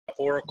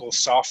Oracle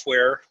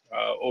software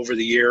over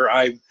the year.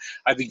 I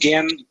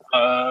began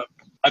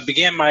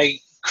my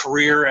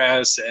career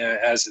as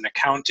an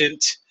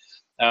accountant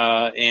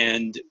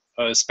and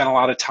spent a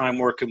lot of time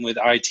working with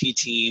IT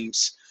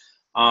teams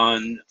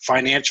on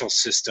financial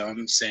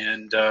systems.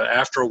 And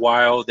after a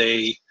while,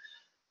 they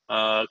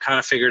kind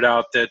of figured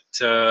out that,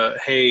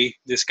 hey,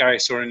 this guy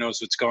sort of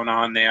knows what's going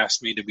on. They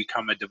asked me to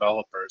become a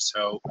developer.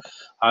 So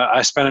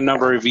I spent a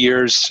number of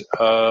years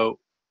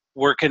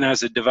working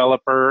as a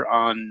developer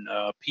on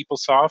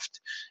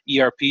PeopleSoft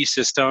ERP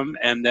system,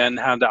 and then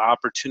had the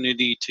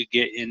opportunity to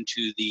get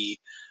into the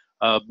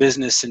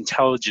business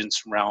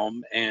intelligence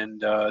realm.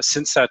 And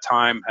since that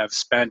time, have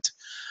spent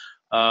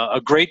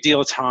a great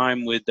deal of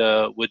time with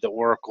the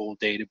Oracle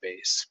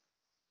database.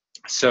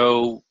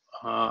 So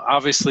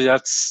obviously,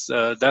 that's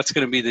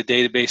going to be the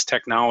database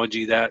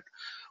technology that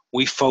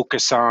we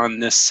focus on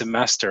this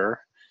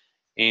semester,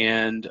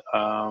 and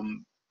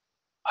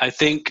I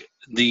think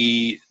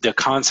the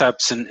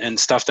concepts and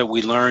stuff that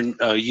we learn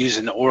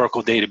using the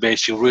Oracle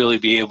database, you'll really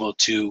be able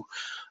to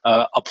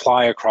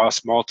apply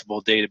across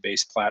multiple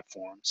database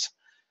platforms.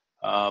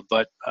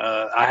 But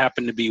I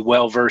happen to be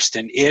well versed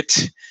in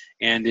it,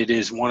 and it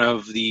is one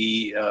of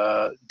the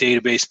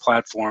database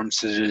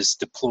platforms that is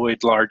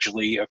deployed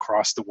largely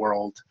across the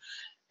world.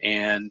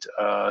 And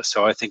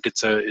so I think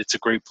it's a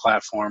great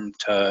platform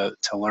to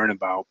learn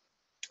about.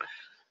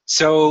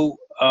 So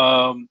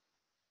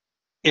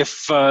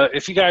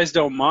if you guys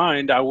don't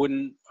mind,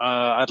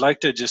 I'd like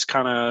to just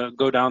kind of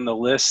go down the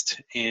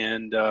list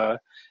and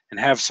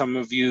have some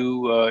of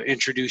you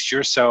introduce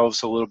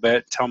yourselves a little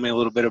bit, tell me a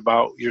little bit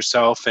about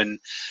yourself, and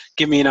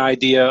give me an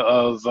idea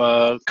of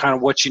kind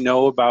of what you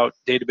know about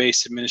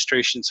database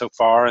administration so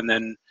far,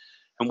 and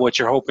what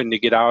you're hoping to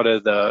get out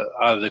of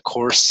the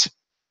course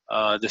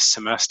this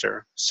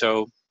semester.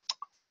 So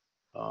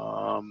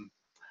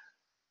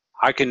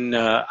I can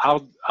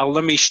I'll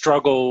let me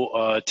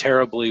struggle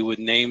terribly with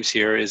names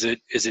here. Is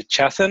it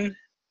Chethan?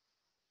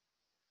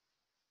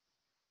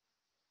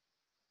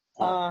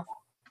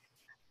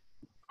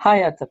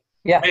 Hi, Atul.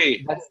 Yeah,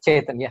 hey, that's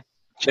Chetan. Yeah,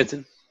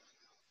 Chethan.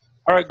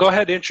 All right, go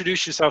ahead.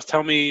 Introduce yourself.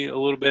 Tell me a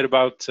little bit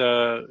about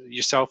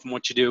yourself and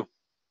what you do.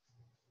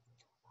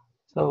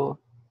 So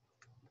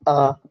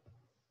I'm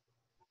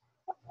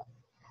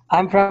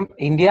from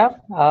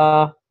India.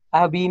 I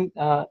have been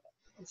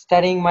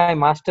studying my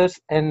master's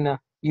in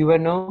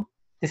UNO.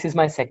 This is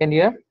my second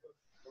year,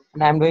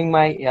 and I'm doing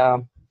my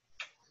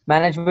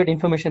management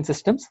information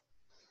systems.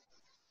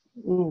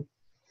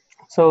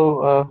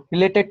 So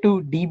related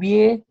to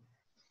DBA,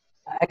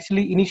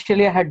 actually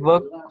initially I had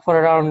worked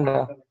for around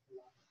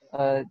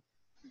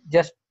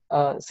just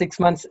 6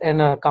 months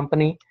in a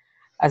company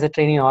as a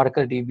trainee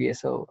Oracle DBA.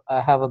 So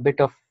I have a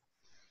bit of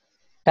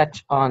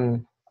touch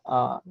on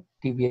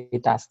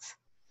DBA tasks.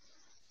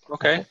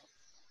 Okay.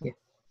 Yeah.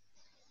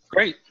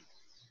 Great.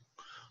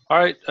 All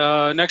right.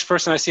 Next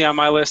person I see on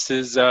my list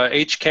is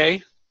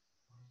HK.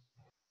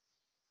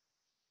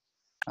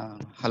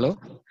 Hello.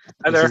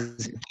 Hi there.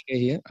 This is HK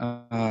here.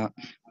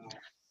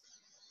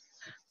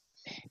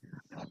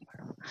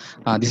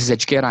 This is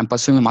HK. I'm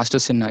pursuing a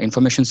master's in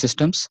information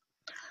systems,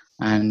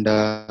 and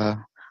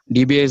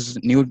DBA is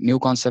new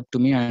concept to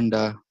me, and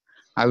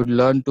I would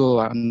learn to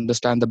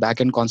understand the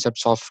backend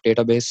concepts of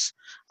database.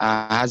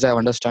 As I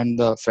understand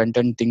the front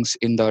end things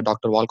in the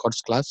Dr.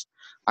 Walcott's class,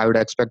 I would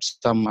expect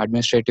some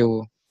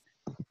administrative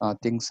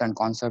things and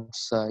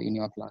concepts in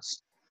your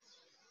class.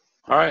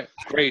 All right,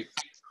 great.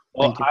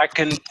 Well, I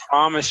can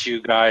promise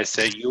you guys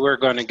that you are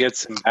going to get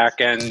some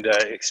back-end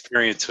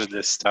experience with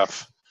this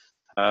stuff.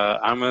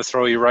 I'm going to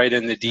throw you right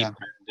in the deep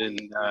end and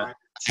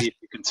see if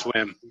you can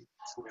swim.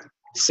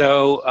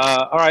 So,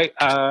 all right,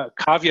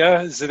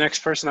 Kavya is the next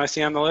person I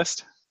see on the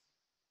list.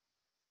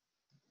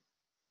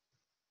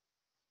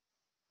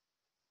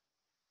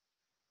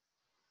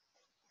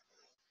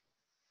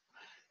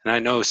 And I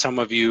know some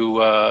of you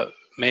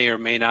may or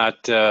may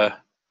not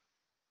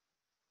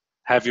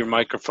have your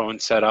microphone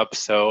set up,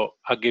 so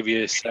I'll give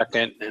you a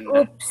second. And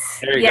oops,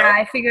 there you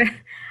yeah, go.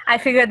 I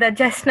figured that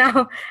just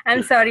now.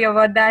 I'm sorry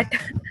about that.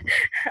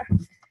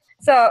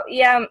 So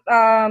yeah,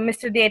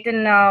 Mr.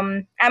 Dayton,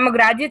 I'm a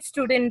graduate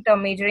student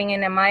majoring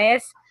in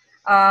MIS.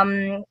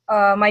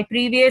 My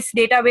previous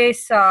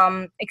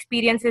database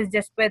experience is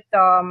just with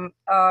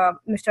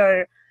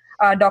Mr.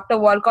 Dr.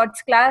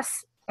 Walcott's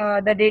class,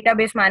 the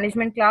database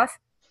management class.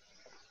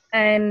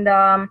 And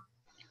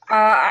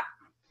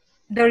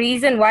the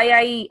reason why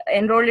I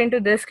enrolled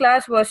into this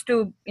class was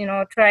to,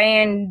 try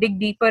and dig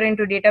deeper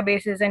into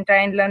databases and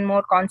try and learn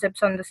more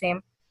concepts on the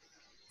same.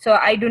 So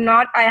I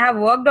have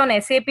worked on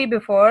SAP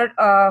before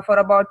for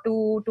about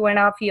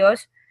 2.5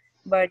 years,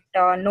 but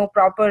no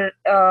proper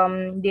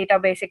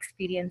database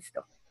experience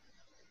though.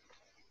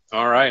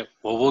 All right.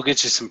 Well, we'll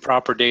get you some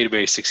proper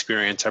database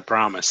experience, I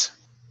promise.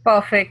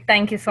 Perfect.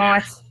 Thank you so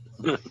much.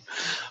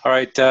 All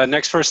right.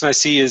 Next person I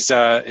see is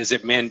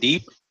it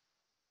Mandeep?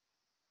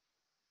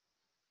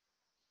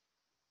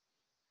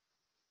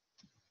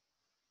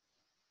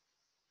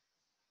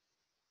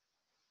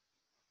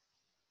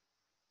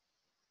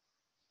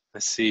 I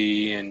Let's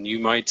see, and you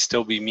might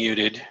still be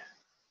muted.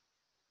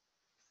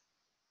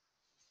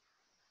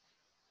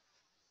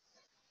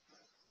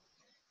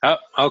 Oh,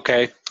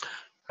 okay.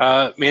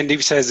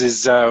 Mandeep says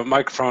his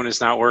microphone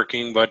is not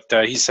working, but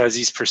he says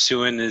he's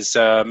pursuing his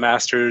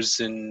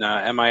master's in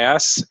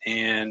MIS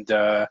and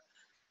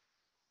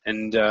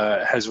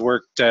has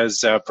worked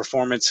as a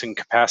performance and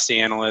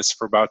capacity analyst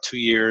for about 2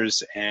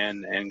 years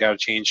and got a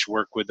chance to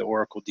work with the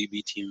Oracle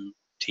DB team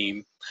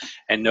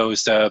and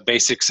knows the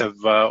basics of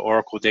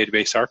Oracle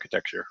database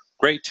architecture.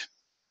 Great.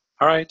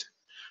 All right.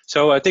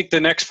 So I think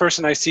the next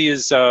person I see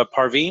is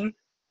Parveen.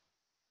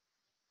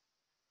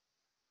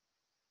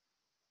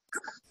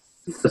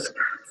 Yes.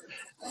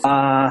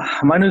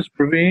 My name is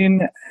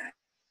Praveen,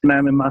 and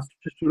I'm a master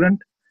student.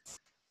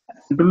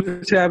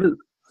 Previously, I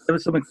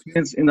have some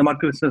experience in the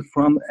market research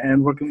firm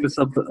and working with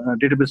some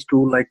database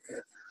tool like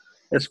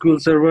SQL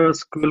Server,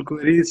 SQL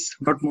queries,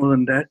 not more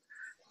than that.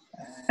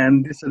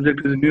 And this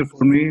subject is new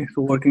for me,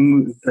 so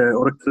working with the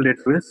Oracle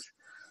database.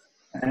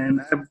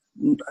 And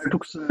I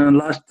took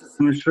last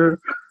semester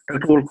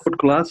technical code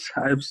class.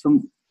 I have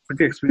some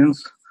pretty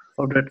experience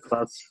of that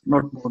class,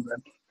 not more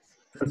than.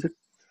 That's it.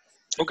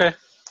 Okay,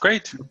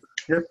 great.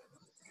 Yep.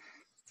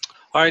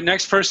 All right,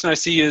 next person I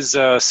see is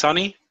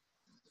Sunny.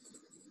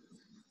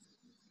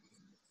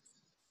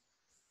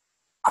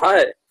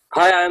 Hi,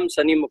 I'm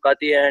Sunny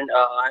Mukati, and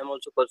I'm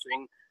also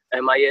pursuing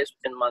MIS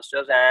and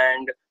Masters.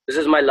 And this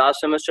is my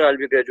last semester. I'll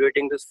be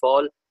graduating this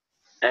fall,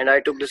 and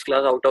I took this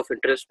class out of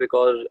interest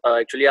because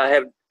actually I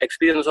have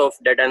experience of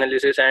data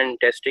analysis and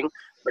testing,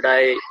 but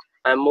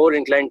I'm more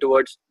inclined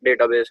towards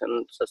database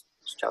and such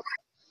stuff.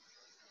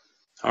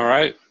 All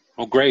right.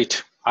 Well,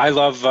 great. I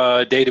love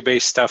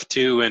database stuff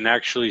too, and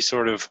actually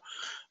sort of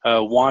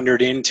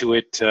wandered into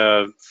it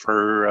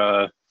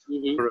for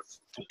sort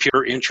of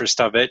pure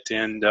interest of it,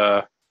 and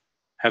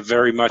have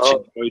very much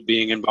enjoyed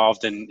being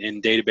involved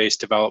in database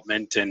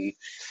development and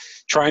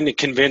trying to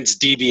convince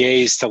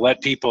DBAs to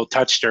let people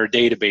touch their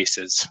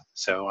databases.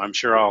 So I'm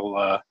sure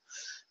I'll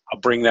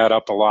bring that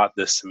up a lot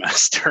this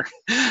semester.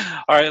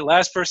 All right,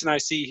 last person I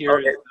see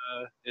here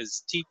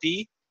is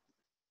TP.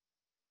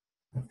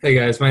 Hey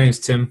guys, my name is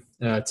Tim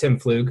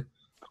Flug.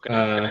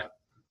 Okay.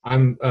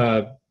 I'm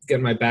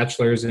getting my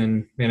bachelor's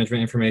in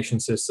management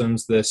information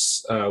systems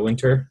this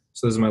winter,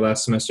 so this is my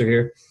last semester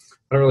here.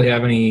 I don't really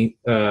have any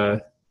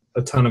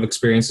a ton of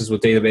experiences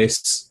with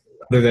database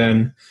other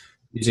than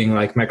using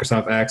like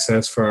Microsoft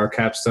Access for our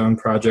capstone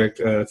project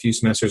a few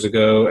semesters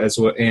ago, as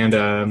well, and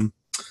a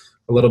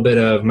little bit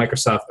of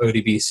Microsoft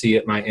ODBC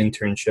at my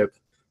internship.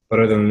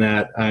 But other than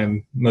that,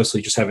 I'm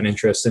mostly just have an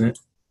interest in it.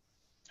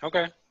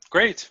 Okay,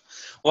 great.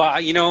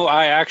 Well, you know,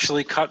 I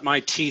actually cut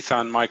my teeth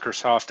on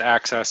Microsoft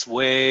Access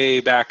way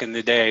back in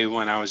the day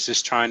when I was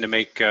just trying to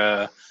make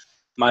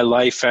my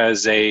life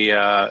as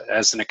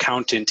an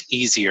accountant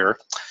easier.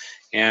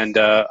 And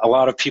a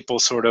lot of people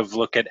sort of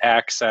look at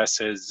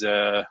Access as,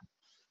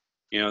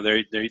 you know,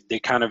 they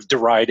kind of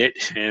deride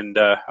it, and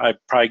I'm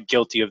probably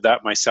guilty of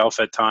that myself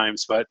at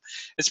times. But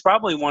it's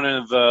probably one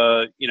of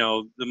you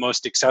know, the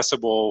most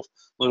accessible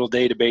little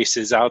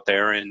databases out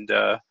there, and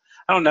I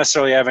don't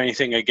necessarily have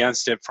anything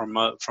against it from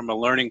a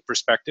learning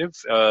perspective.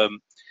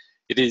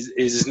 It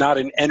is not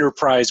an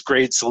enterprise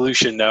grade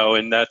solution though,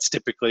 and that's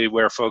typically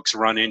where folks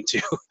run into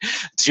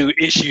to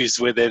issues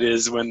with it,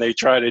 is when they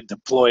try to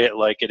deploy it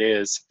like it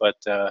is. But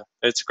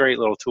it's a great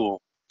little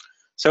tool.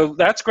 So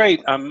that's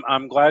great.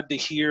 I'm glad to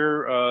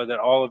hear that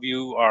all of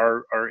you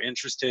are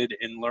interested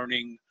in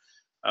learning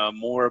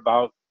more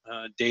about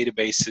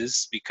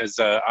databases, because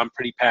I'm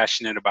pretty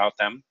passionate about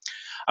them.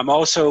 I'm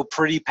also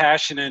pretty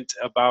passionate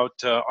about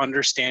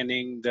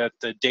understanding that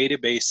the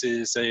database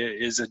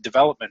is a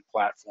development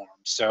platform.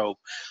 So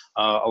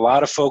a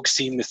lot of folks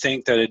seem to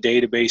think that a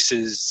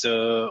database's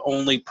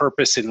only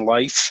purpose in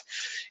life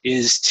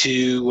is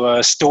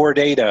to store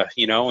data,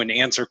 you know, and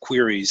answer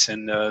queries.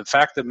 And the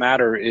fact of the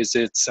matter is,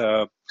 it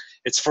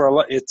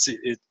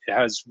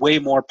has way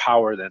more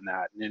power than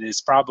that, and it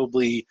is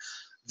probably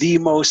the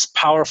most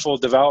powerful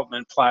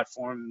development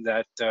platform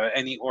that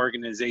any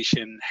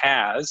organization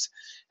has,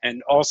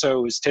 and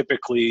also is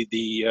typically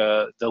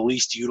the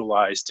least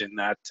utilized in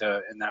that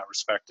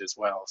respect as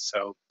well.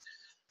 So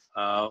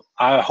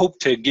I hope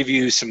to give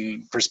you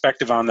some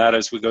perspective on that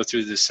as we go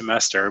through the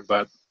semester.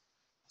 But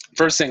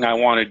first thing I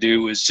want to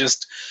do is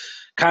just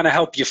kind of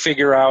help you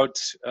figure out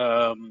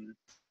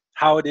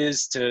how it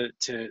is to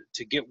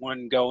get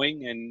one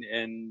going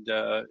and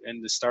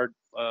to start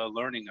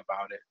learning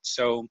about it.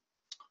 So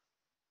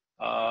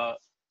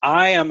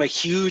I am a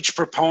huge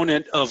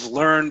proponent of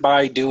learn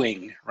by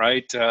doing,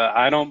 right?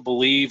 I don't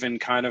believe in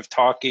kind of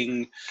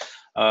talking,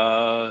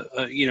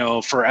 you know,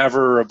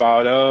 forever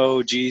about,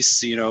 oh,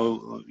 geez, you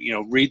know,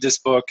 read this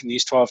book in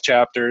these 12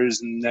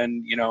 chapters, and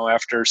then, you know,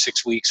 after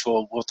 6 weeks,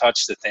 we'll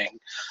touch the thing.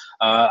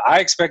 I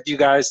expect you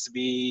guys to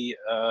be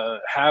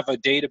have a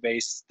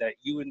database that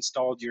you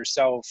installed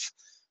yourself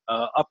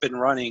up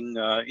and running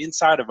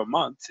inside of a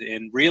month,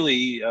 and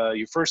really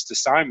your first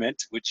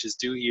assignment, which is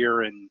due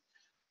here in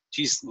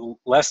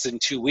less than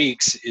 2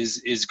 weeks,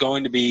 is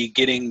going to be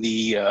getting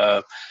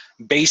the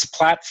base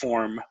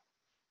platform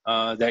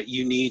that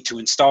you need to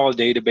install a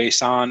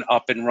database on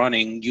up and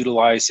running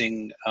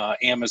utilizing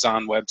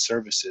Amazon Web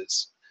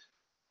Services.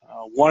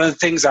 One of the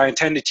things I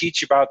intend to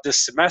teach you about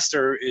this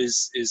semester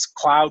is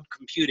cloud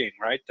computing,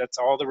 right? That's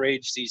all the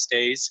rage these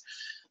days.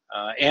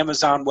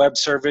 Amazon Web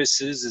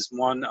Services is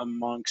one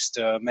amongst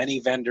many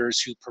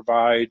vendors who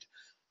provide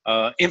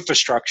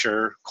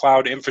infrastructure,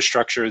 cloud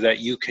infrastructure that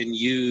you can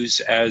use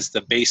as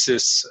the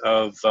basis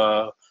of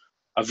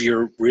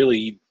your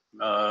really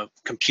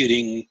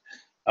computing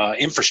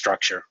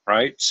infrastructure,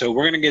 right? So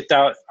we're going to get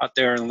that out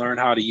there and learn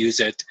how to use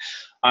it.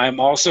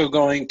 I'm also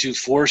going to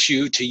force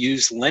you to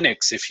use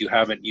Linux if you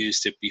haven't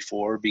used it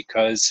before,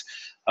 because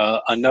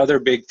another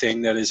big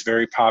thing that is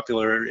very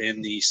popular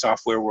in the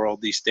software world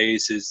these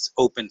days is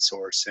open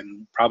source,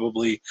 and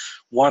probably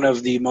one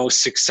of the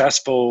most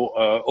successful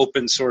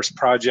open source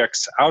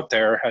projects out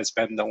there has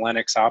been the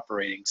Linux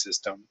operating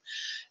system.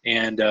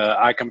 And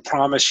I can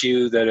promise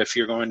you that if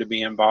you're going to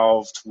be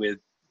involved with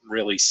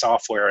really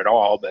software at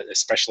all, but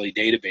especially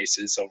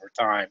databases over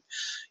time,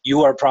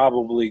 you are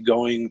probably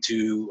going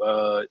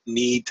to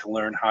need to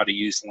learn how to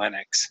use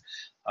Linux.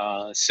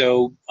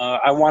 So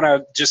I want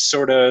to just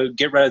sort of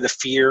get rid of the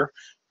fear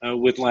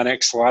with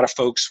Linux. A lot of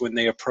folks, when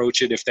they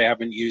approach it, if they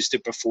haven't used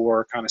it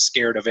before, kind of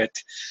scared of it.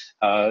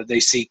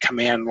 They see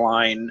command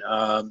line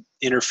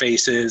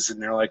interfaces and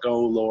they're like,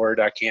 oh Lord,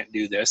 I can't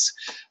do this.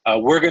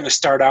 We're going to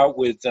start out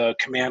with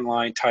command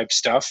line type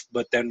stuff,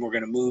 but then we're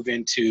going to move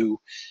into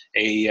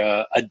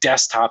a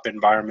desktop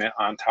environment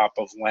on top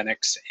of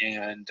Linux,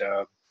 and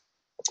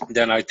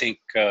then I think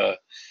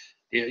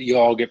you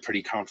all get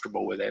pretty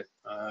comfortable with it.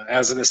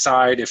 As an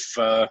aside,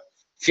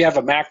 if you have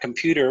a Mac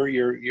computer,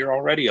 you're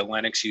already a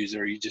Linux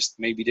user. You just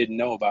maybe didn't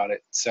know about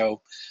it.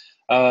 So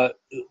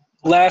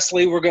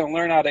lastly, we're going to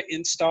learn how to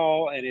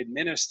install and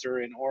administer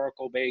an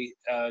Oracle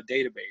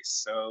database.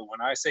 So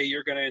when I say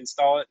you're going to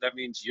install it, that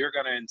means you're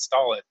going to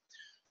install it.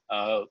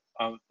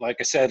 Like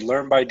I said,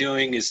 learn by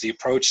doing is the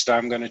approach that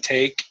I'm going to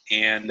take,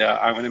 and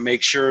I'm going to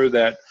make sure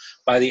that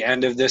by the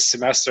end of this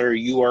semester,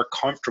 you are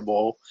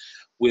comfortable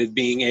with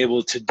being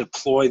able to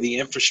deploy the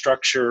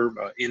infrastructure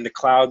in the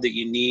cloud that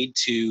you need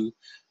to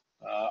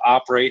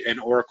operate an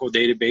Oracle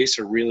database,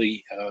 or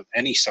really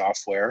any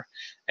software.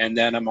 And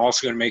then I'm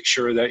also going to make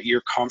sure that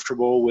you're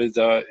comfortable with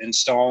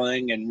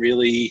installing and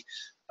really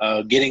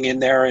getting in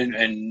there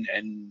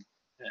and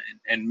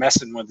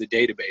messing with the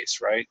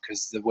database, right?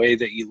 Because the way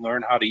that you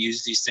learn how to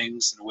use these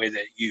things and the way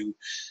that you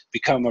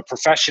become a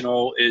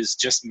professional is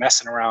just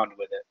messing around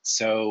with it.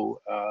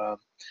 So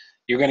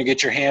you're going to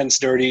get your hands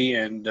dirty,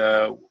 and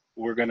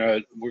we're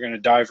gonna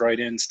dive right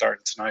in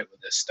starting tonight with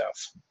this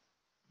stuff.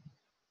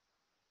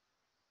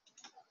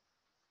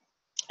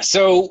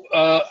 So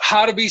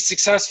how to be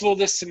successful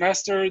this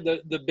semester?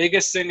 The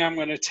biggest thing I'm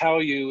going to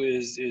tell you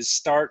is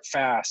start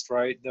fast,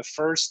 right? The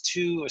first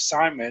two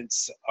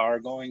assignments are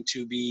going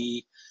to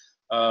be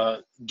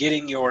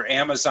getting your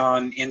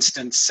Amazon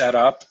instance set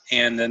up,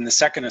 and then the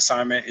second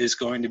assignment is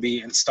going to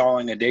be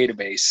installing a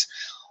database.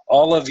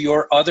 All of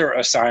your other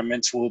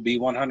assignments will be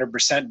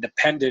 100%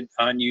 dependent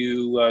on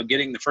you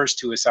getting the first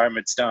two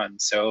assignments done.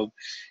 So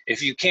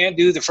if you can't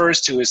do the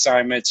first two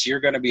assignments, you're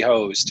going to be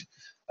hosed.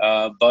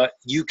 But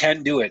you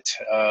can do it,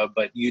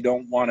 but you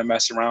don't want to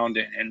mess around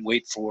and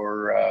wait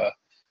for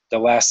the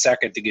last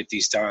second to get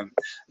these done.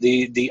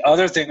 The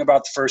other thing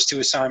about the first two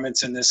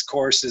assignments in this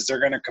course is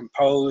they're going to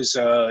compose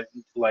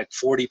like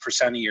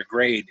 40% of your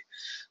grade.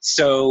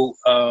 So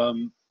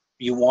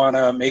you want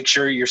to make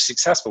sure you're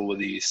successful with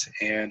these.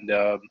 And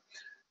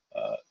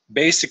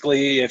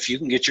basically, if you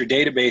can get your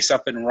database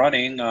up and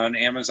running on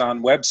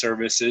Amazon Web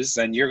Services,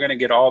 then you're going to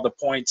get all the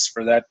points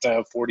for that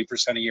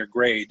 40% of your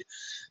grade.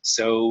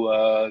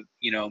 So,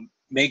 you know,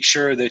 make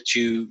sure that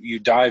you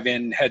dive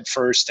in head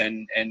first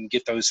and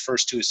get those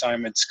first two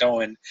assignments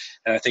going.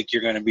 And I think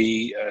you're going to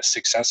be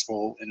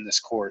successful in this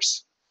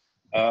course.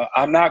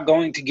 I'm not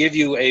going to give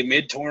you a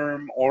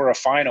midterm or a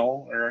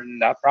final, or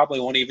I probably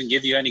won't even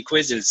give you any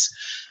quizzes.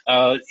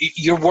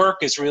 Your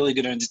work is really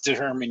going to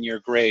determine your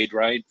grade,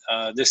 right?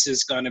 This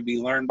is going to be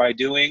learned by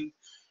doing.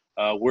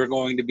 We're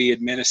going to be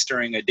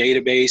administering a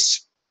database.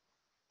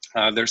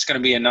 There's going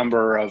to be a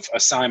number of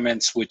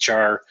assignments which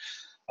are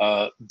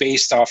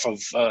based off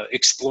of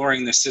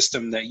exploring the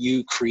system that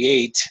you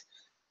create.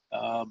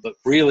 But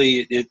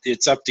really,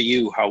 it's up to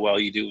you how well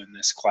you do in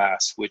this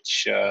class,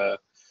 which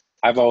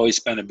I've always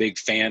been a big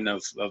fan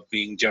of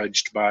being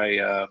judged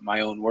by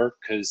my own work,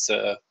 because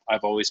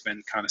I've always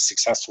been kind of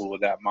successful with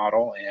that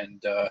model,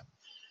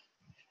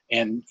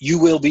 and you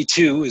will be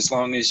too, as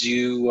long as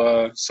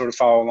you sort of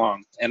follow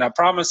along. And I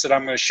promise that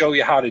I'm going to show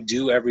you how to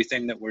do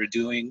everything that we're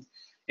doing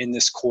in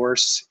this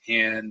course,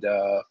 and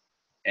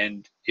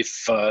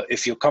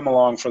if you'll come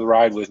along for the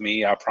ride with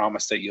me, I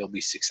promise that you'll be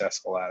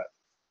successful at it.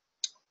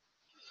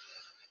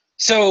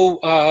 So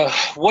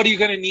what are you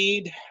going to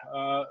need?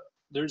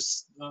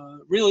 There's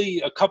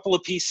really a couple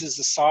of pieces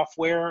of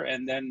software,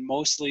 and then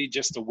mostly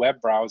just a web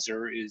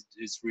browser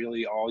is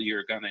really all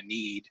you're going to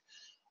need.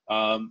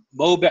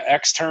 MOBA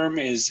Xterm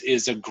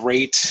is a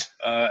great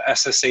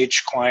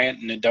SSH client,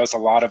 and it does a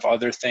lot of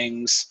other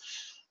things.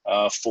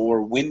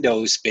 for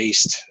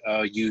Windows-based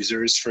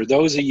users. For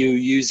those of you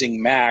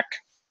using Mac,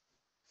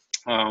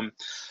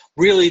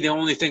 really the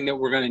only thing that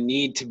we're going to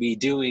need to be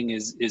doing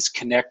is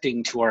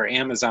connecting to our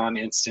Amazon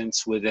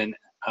instance with an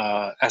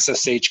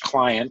SSH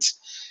client.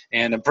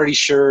 And I'm pretty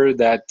sure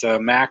that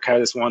Mac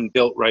has one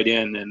built right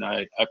in, and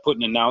I put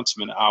an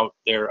announcement out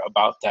there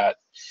about that.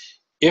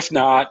 If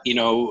not, you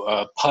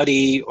know,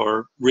 PuTTY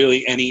or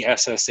really any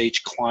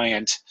SSH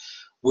client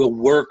will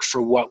work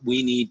for what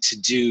we need to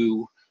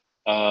do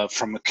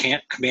from a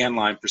command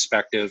line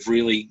perspective,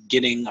 really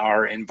getting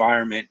our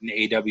environment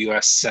in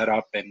AWS set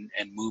up and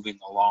moving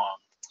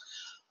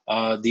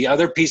along. The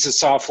other piece of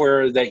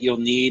software that you'll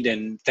need,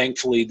 and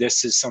thankfully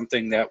this is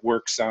something that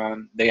works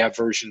on, they have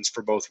versions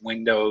for both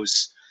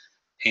Windows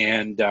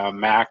and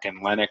Mac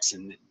and Linux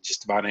and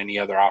just about any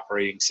other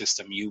operating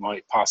system you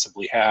might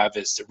possibly have,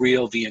 is the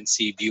real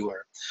VNC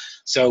viewer.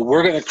 So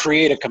we're going to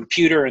create a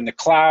computer in the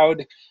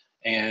cloud,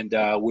 and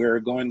we're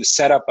going to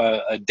set up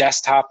a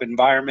desktop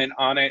environment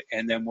on it,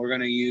 and then we're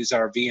going to use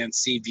our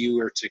VNC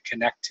viewer to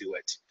connect to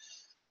it.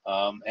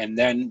 And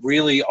then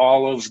really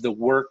all of the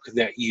work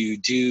that you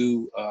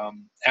do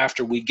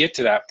after we get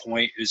to that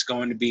point is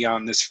going to be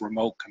on this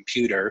remote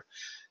computer.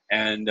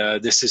 And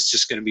this is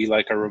just going to be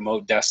like a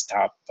remote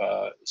desktop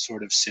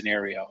sort of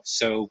scenario.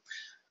 So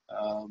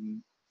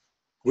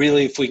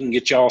really, if we can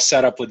get you all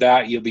set up with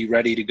that, you'll be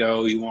ready to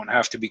go. You won't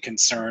have to be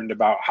concerned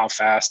about how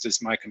fast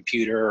is my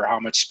computer or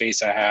how much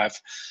space I have.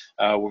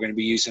 We're going to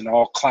be using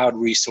all cloud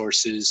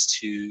resources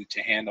to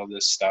handle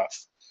this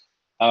stuff.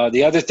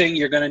 The other thing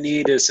you're going to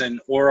need is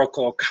an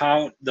Oracle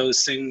account.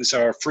 Those things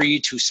are free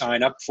to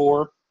sign up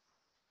for.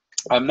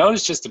 I've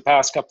noticed just the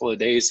past couple of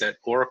days that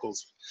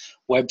Oracle's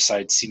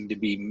websites seem to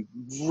be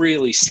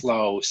really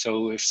slow.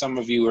 So if some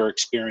of you are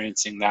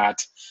experiencing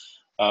that,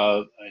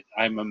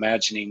 I'm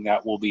imagining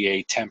that will be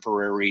a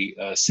temporary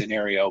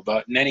scenario.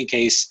 But in any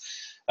case,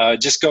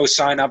 just go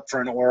sign up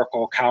for an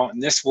Oracle account,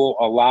 and this will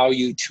allow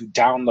you to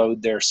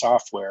download their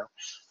software.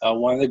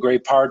 One of the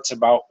great parts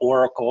about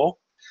Oracle,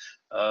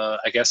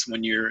 I guess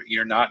when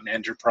you're not an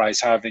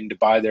enterprise having to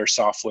buy their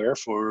software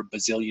for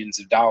bazillions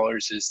of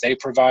dollars, is they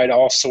provide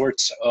all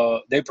sorts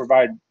of, they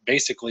provide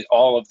basically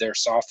all of their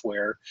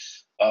software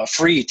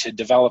free to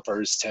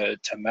developers to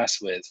mess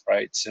with,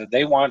 right? So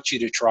they want you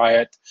to try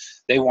it,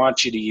 they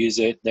want you to use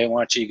it, they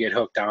want you to get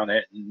hooked on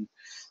it, and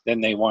then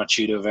they want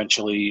you to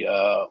eventually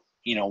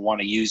you know, want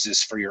to use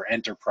this for your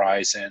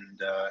enterprise and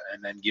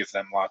then give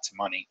them lots of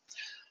money.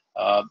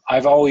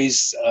 I've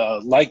always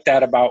liked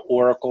that about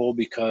Oracle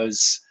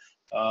because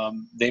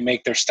they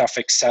make their stuff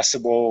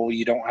accessible.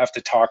 You don't have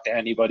to talk to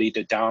anybody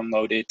to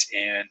download it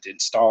and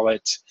install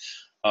it.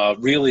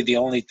 Really, the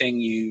only thing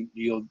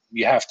you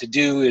have to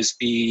do is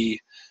be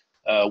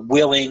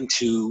willing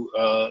to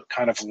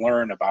kind of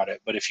learn about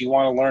it. But if you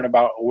want to learn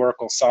about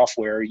Oracle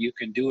software, you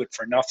can do it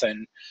for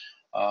nothing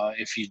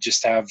if you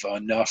just have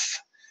enough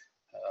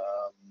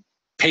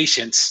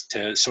patience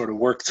to sort of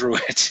work through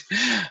it.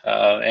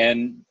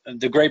 And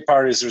the great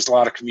part is there's a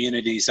lot of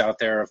communities out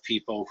there of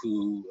people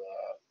who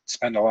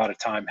spend a lot of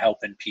time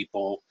helping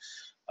people,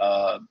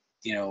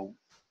 you know,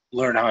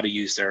 learn how to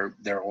use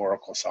their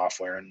Oracle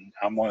software. And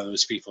I'm one of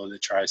those people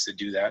that tries to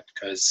do that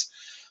because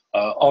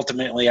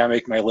ultimately I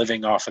make my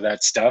living off of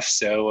that stuff.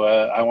 So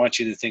I want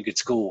you to think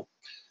it's cool.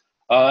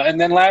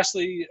 And then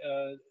lastly,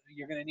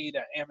 you're going to need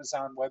an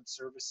Amazon Web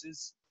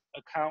Services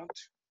account.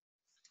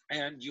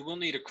 And you will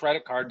need a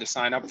credit card to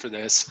sign up for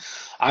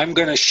this. I'm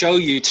going to show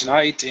you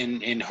tonight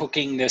in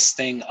hooking this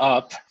thing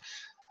up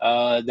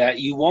that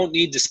you won't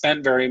need to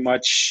spend very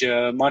much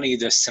money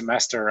this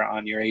semester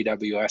on your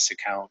AWS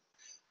account.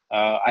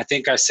 I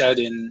think I said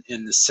in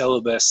the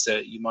syllabus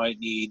that you might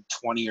need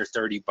 20 or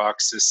 30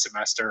 bucks this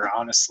semester.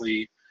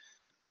 Honestly,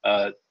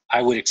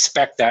 I would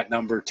expect that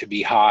number to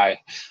be high.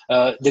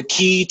 The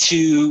key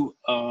to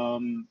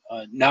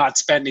not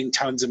spending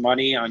tons of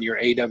money on your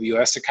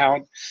AWS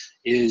account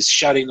is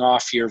shutting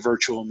off your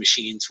virtual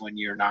machines when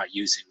you're not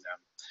using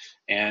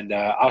them. And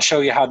I'll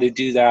show you how to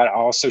do that.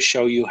 I'll also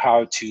show you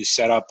how to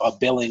set up a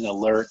billing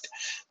alert.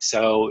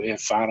 So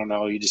if, I don't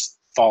know, you just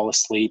fall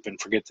asleep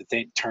and forget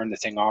to turn the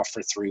thing off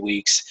for 3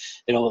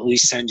 weeks, it'll at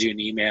least send you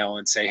an email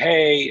and say,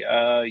 hey,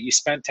 you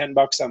spent 10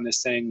 bucks on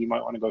this thing, you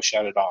might want to go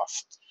shut it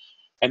off.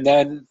 And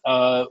then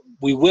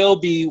we will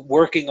be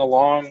working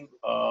along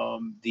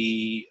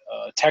the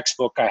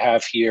textbook I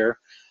have here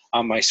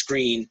on my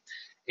screen.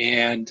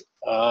 And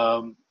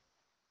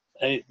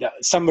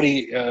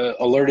somebody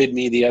alerted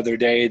me the other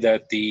day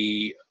that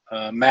the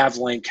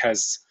MavLink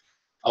has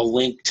a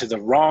link to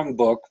the wrong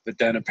book, but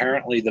then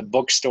apparently the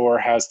bookstore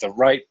has the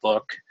right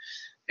book,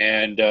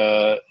 and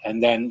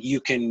then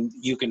you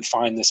can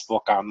find this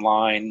book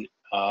online.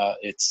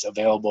 It's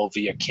available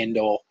via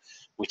Kindle,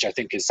 which I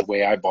think is the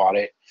way I bought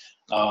it,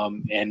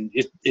 and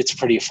it's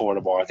pretty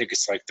affordable. I think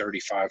it's like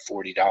 $35,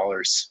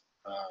 $40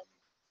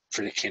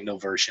 for the Kindle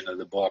version of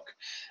the book,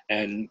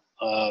 and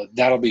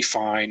that'll be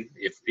fine.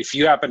 If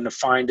you happen to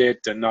find it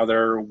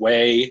another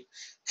way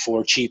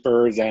for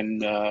cheaper, then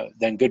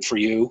good for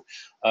you.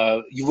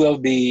 You will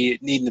be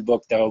needing the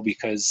book though,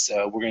 because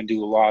we're going to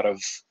do a lot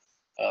of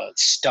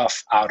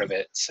stuff out of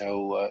it.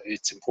 So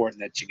it's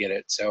important that you get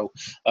it. So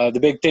the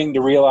big thing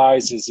to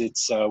realize is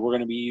we're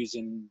going to be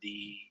using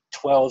the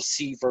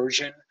 12C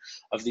version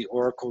of the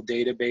Oracle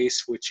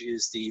database, which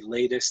is the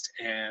latest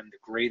and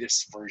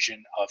greatest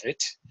version of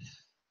it.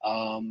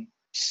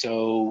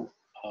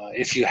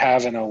 If you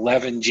have an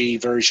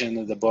 11G version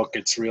of the book,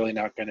 it's really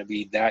not going to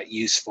be that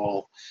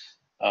useful.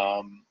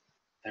 I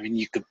mean,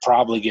 you could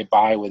probably get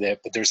by with it,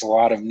 but there's a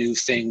lot of new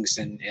things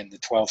in the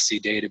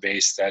 12C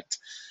database that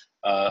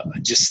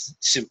just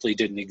simply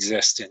didn't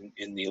exist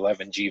in the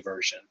 11G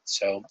version.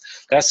 So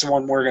that's the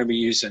one we're going to be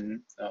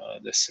using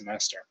this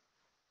semester.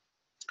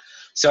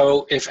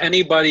 So if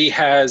anybody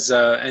has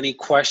any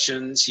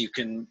questions, you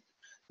can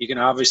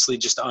obviously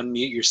just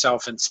unmute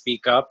yourself and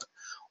speak up,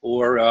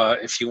 or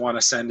if you want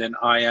to send an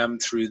IM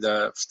through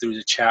the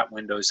chat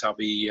windows, I'll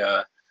be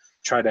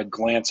try to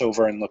glance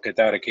over and look at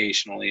that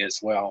occasionally as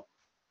well.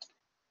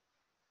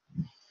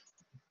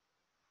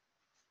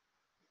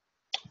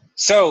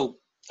 So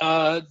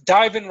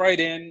diving right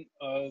in,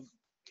 I'm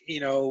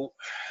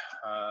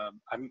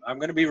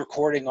going to be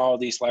recording all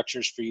these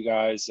lectures for you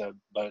guys,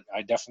 but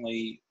I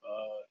definitely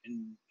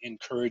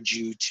encourage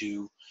you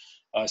to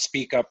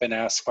speak up and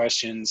ask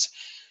questions.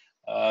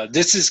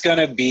 This is going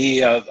to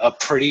be a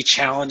pretty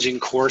challenging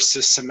course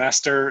this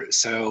semester,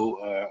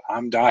 so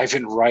I'm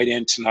diving right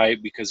in tonight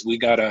because we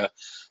gotta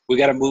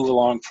move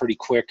along pretty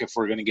quick if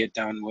we're going to get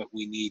done what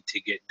we need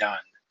to get done.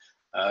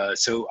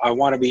 So I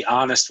want to be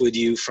honest with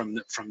you from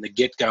the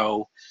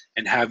get-go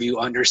and have you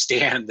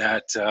understand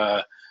that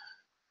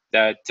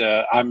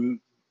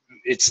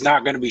it's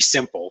not going to be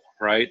simple,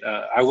 right?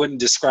 I wouldn't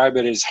describe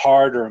it as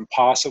hard or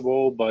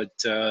impossible, but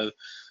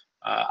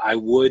I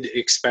would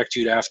expect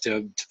you to have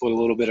to put a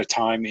little bit of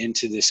time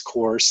into this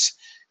course,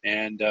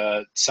 and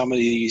some of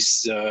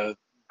these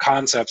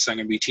concepts I'm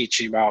going to be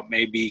teaching about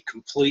may be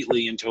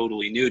completely and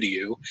totally new to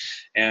you,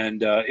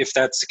 and if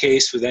that's the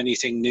case with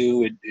anything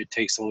new, it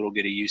takes a little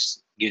bit of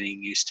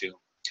getting used to.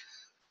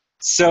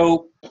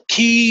 So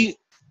key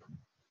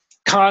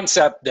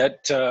concept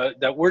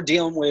that we're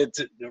dealing with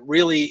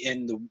really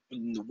in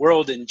the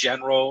world in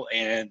general,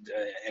 and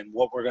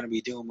what we're going to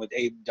be doing with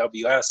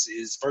AWS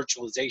is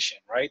virtualization,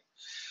 right?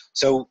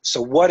 So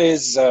what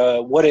is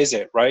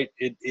it, right?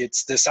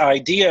 It's this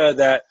idea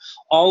that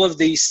all of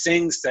these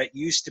things that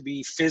used to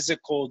be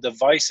physical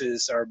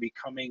devices are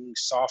becoming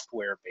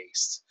software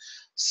based.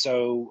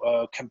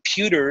 So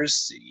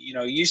computers,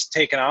 used to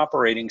take an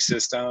operating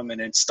system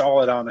and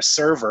install it on a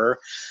server,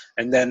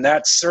 and then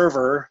that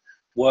server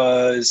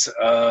was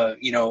a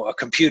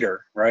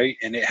computer, right?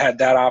 And it had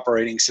that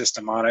operating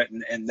system on it,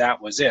 and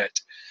that was it.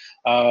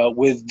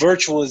 With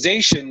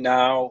virtualization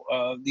now,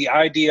 the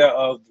idea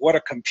of what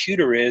a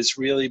computer is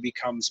really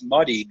becomes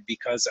muddied,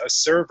 because a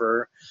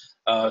server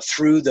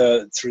through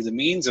the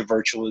means of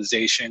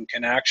virtualization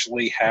can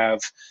actually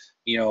have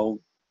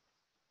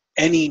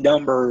any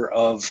number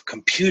of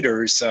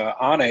computers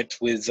on it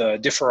with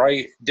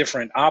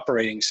different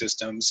operating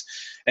systems,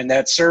 and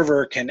that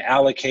server can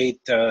allocate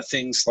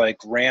things like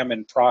RAM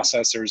and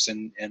processors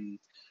and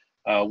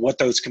what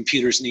those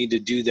computers need to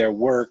do their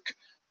work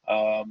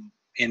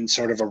in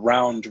sort of a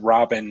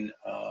round-robin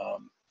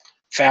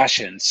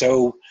fashion.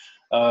 So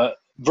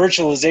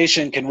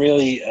virtualization can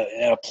really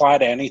apply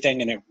to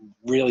anything, and it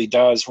really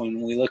does.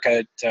 When we look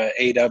at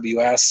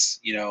AWS,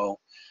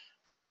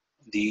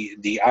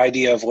 the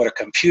idea of what a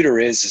computer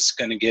is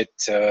going to get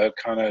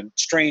kind of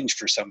strange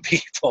for some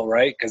people,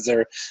 right? Because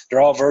they're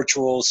all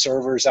virtual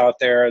servers out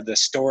there. The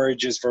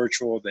storage is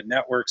virtual. The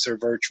networks are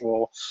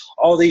virtual.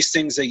 All these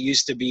things that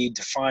used to be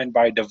defined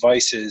by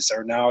devices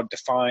are now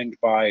defined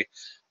by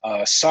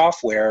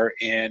software,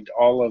 and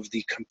all of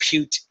the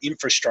compute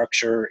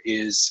infrastructure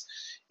is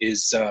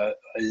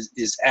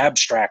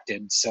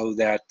abstracted so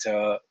that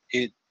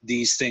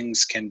these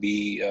things can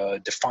be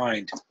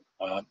defined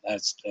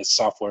as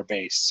software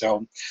based.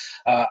 So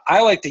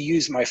I like to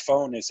use my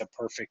phone as a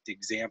perfect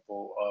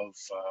example of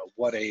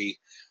what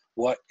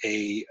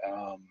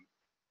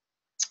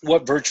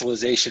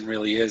virtualization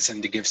really is,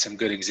 and to give some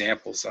good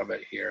examples of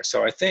it here.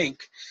 So I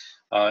think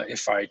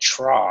if I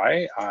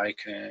try, I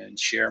can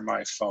share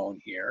my phone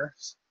here.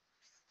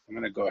 I'm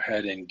going to go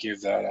ahead and give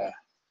that a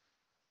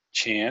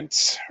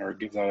chance, or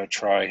give that a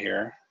try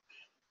here.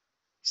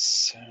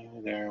 So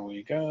there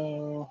we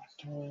go.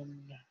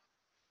 Done.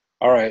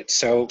 All right,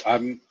 so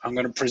I'm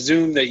going to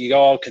presume that you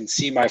all can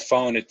see my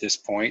phone at this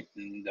point,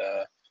 and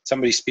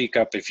somebody speak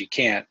up if you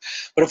can't.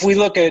 But if we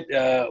look at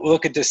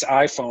this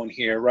iPhone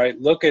here, right?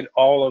 Look at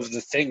all of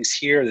the things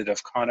here that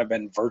have kind of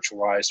been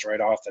virtualized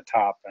right off the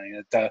top. I mean,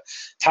 at the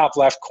top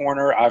left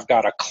corner, I've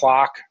got a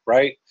clock,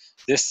 right?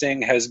 This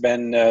thing has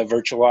been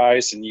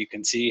virtualized, and you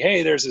can see,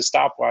 hey, there's a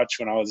stopwatch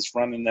when I was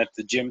running at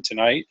the gym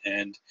tonight,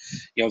 and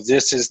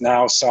this is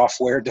now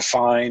software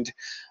defined.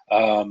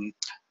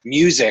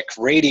 Music,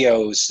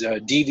 radios,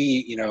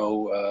 DV,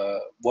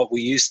 what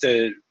we used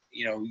to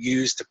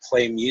use to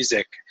play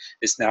music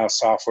is now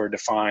software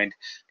defined.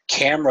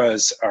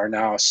 Cameras are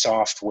now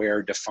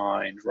software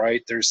defined,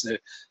 right? There's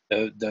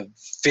the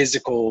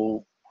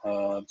physical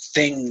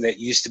thing that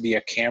used to be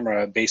a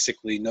camera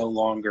basically no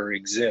longer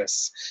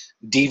exists.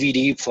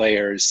 DVD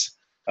players,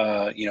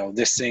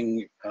 this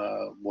thing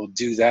will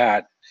do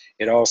that.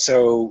 It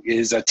also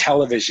is a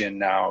television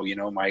now.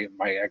 I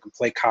can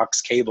play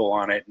Cox cable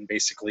on it and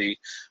basically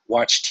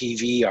watch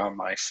TV on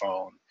my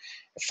phone.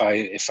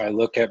 If I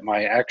look at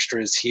my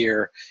extras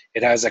here,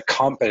 it has a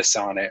compass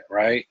on it,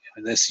 right?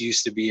 And this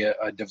used to be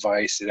a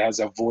device. It has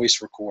a voice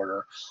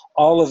recorder.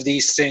 All of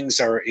these things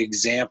are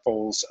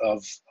examples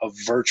of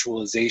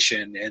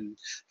virtualization and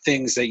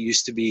things that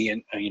used to be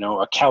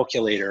a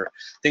calculator,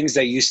 things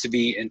that used to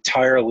be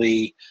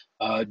entirely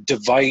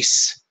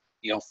device,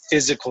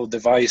 physical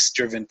device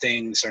driven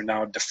things are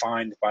now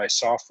defined by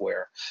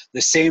software.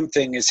 The same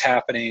thing is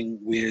happening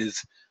with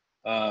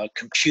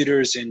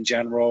computers in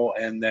general,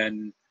 and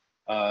then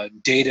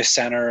data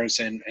centers,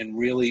 and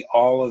really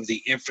all of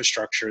the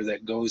infrastructure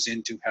that goes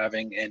into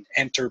having an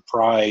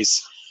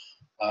enterprise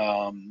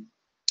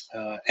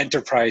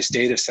enterprise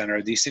data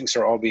center. These things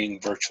are all being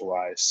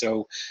virtualized.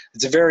 So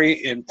it's a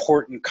very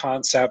important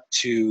concept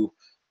to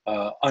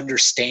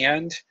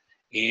understand,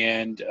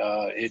 and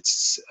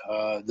it's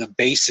the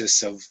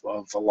basis of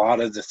a lot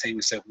of the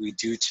things that we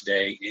do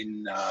today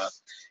in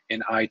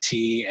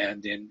IT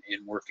and in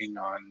working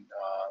on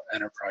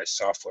enterprise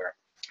software.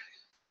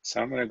 So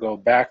I'm going to go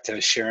back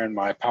to sharing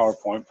my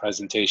PowerPoint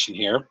presentation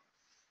here.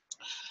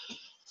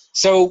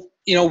 So,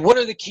 what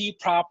are the key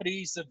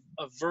properties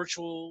of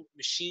virtual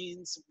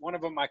machines? One of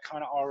them I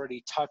kind of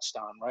already touched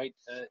on, right?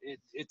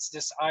 It's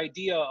this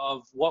idea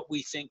of what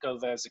we think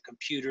of as a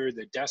computer,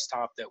 the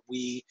desktop that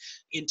we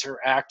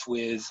interact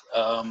with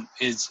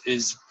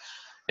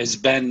has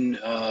been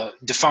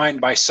defined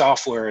by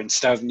software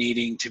instead of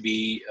needing to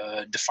be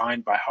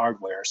defined by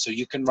hardware. So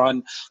you can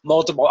run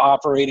multiple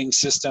operating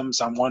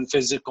systems on one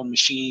physical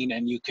machine,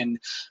 and you can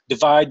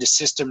divide the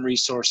system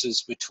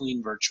resources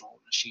between virtual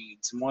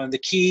machines. And one of the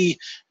key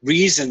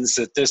reasons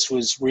that this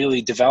was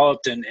really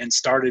developed and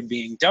started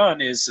being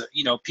done is,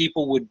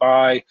 people would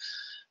buy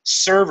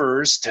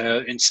servers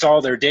to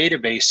install their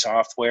database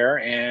software,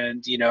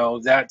 and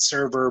that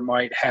server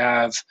might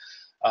have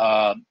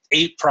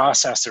 8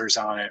 processors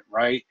on it,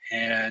 right?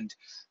 And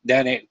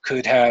then it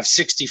could have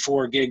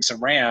 64 gigs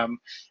of RAM,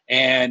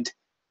 and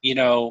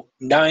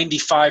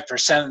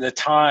 95% of the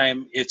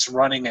time it's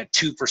running at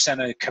 2%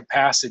 of the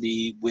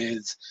capacity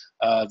with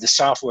the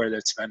software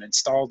that's been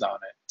installed on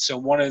it. So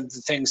one of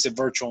the things that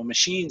virtual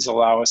machines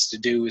allow us to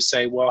do is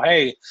say, well,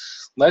 hey,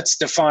 let's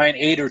define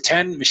 8 or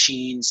 10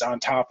 machines on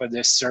top of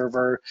this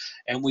server,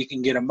 and we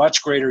can get a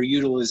much greater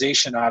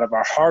utilization out of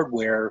our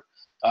hardware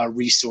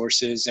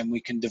resources, and we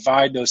can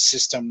divide those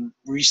system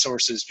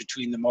resources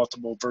between the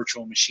multiple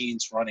virtual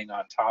machines running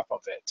on top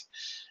of it.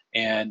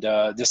 And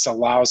this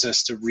allows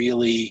us to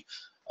really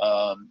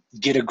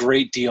get a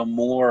great deal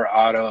more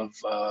out of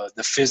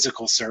the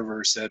physical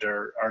servers that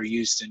are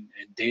used in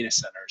data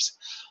centers.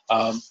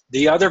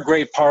 The other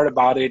great part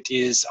about it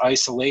is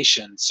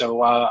isolation.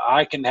 So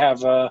I can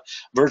have a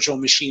virtual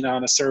machine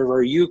on a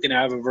server. You can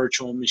have a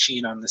virtual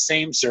machine on the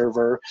same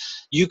server.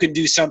 You can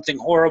do something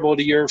horrible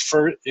to your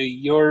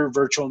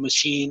virtual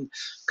machine,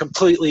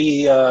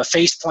 completely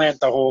faceplant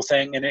the whole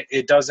thing, and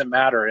it doesn't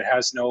matter. It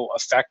has no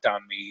effect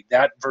on me.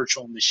 That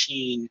virtual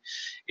machine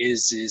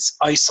is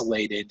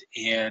isolated,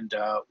 and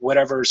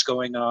whatever's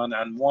going on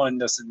one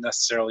doesn't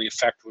necessarily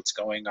affect what's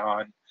going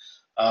on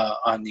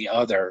the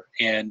other.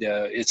 And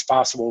it's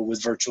possible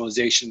with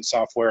virtualization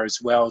software as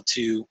well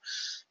to,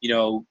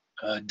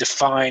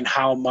 define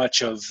how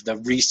much of the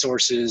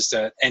resources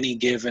that any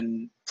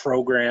given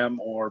program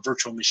or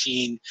virtual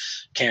machine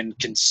can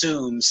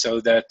consume,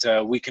 so that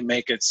we can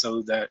make it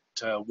so that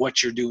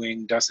what you're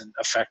doing doesn't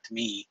affect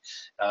me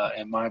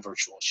and my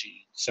virtual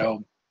machine.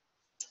 So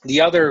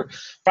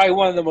probably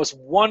one of the most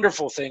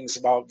wonderful things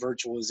about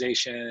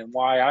virtualization, and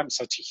why I'm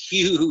such a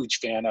huge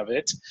fan of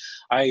it,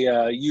 I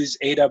use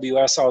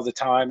AWS all the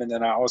time, and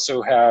then I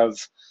also have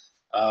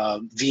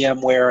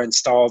VMware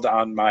installed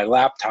on my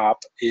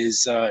laptop,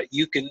 is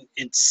you can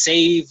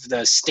save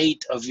the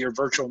state of your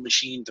virtual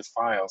machine to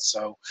files.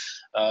 So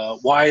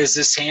why is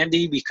this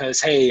handy?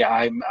 Because, hey,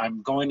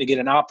 I'm going to get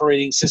an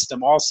operating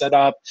system all set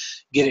up,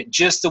 get it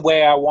just the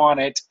way I want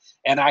it,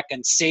 and I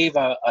can save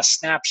a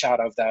snapshot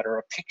of that or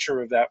a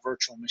picture of that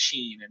virtual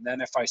machine. And then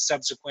if I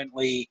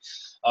subsequently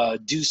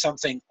do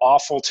something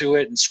awful to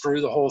it and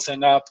screw the whole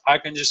thing up, I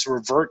can just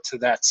revert to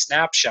that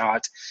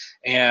snapshot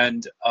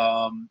and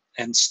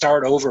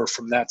start over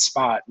from that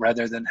spot,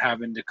 rather than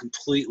having to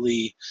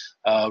completely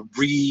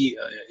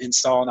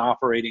reinstall an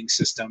operating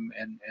system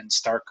and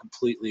start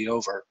completely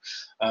over.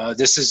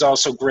 This is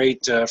also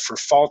great for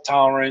fault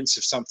tolerance.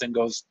 If something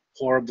goes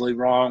horribly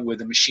wrong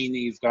with a machine that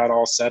you've got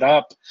all set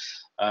up,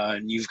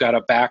 and you've got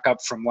a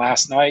backup from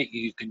last night,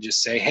 you can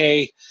just say,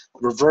 hey,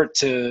 revert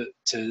to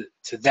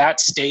that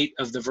state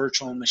of the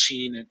virtual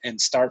machine and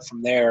start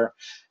from there.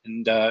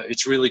 And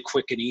it's really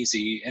quick and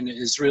easy, and it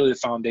is really the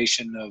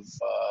foundation of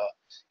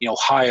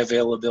high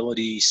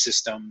availability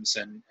systems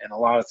and a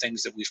lot of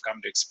things that we've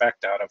come to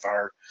expect out of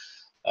our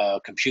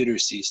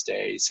computers these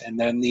days. And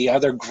then the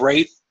other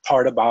great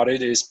part about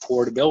it is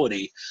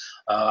portability.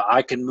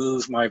 I can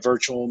move my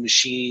virtual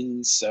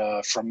machines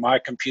from my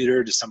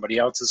computer to somebody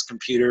else's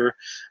computer.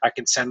 I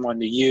can send one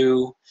to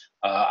you.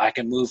 I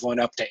can move one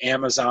up to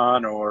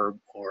Amazon or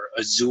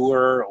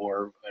Azure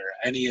or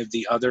any of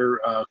the other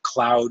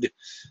cloud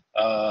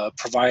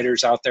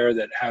providers out there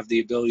that have the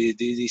ability to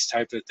do these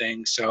type of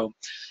things. So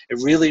it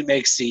really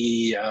makes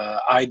the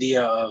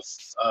idea of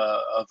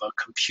a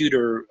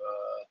computer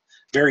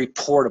very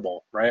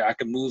portable, right? I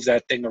can move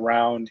that thing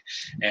around,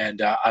 and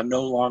I'm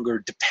no longer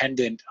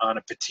dependent on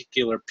a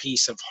particular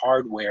piece of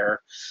hardware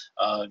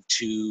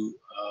to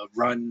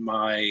run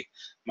my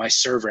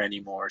server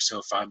anymore. So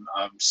if I'm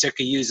sick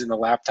of using the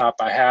laptop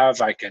I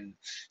have, I can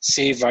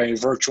save my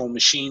virtual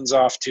machines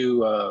off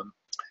to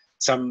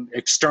some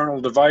external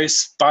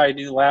device, buy a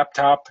new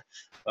laptop,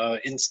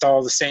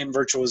 install the same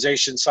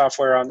virtualization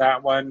software on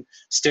that one,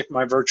 stick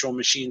my virtual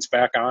machines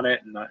back on it,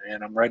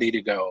 and I'm ready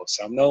to go.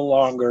 So I'm no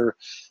longer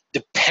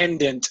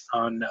dependent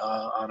on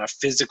a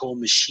physical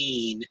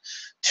machine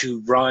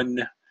to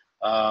run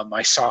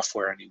my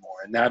software anymore.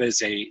 And that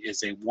is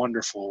a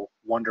wonderful,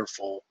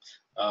 wonderful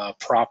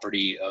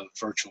property of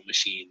virtual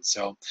machines.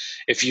 So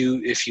if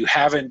you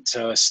haven't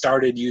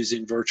started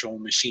using virtual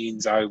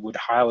machines, I would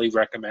highly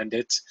recommend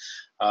it.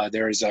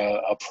 There's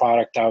a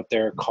product out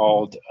there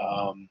called,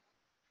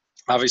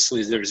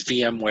 obviously there's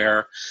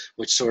VMware,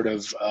 which sort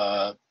of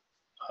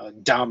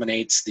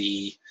dominates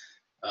the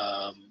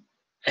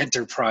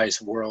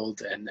enterprise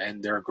world,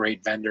 and they're a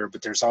great vendor,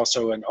 but there's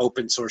also an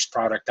open source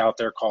product out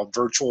there called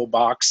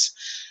VirtualBox,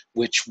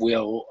 which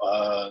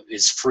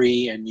is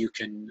free and you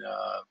can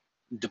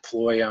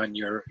deploy on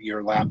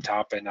your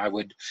laptop. And I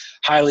would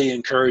highly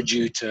encourage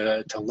you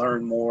to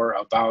learn more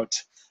about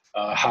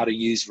how to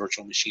use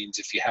virtual machines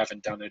if you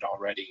haven't done it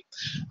already.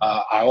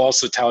 I'll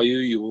also tell you,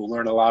 you will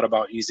learn a lot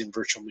about using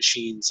virtual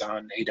machines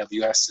on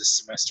AWS this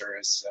semester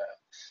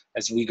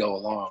as we go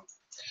along.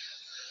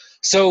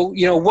 So,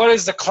 what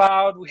is the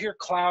cloud? We hear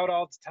cloud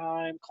all the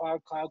time,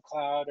 cloud, cloud,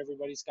 cloud.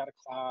 Everybody's got a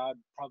cloud,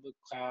 public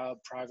cloud,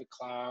 private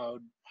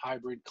cloud,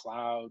 hybrid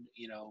cloud.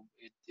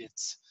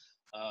 It's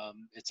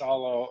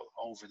all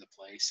over the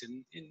place.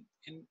 And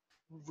in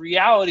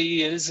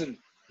reality, it isn't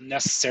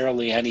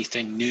necessarily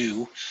anything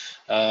new.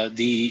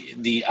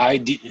 The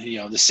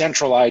idea, the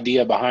central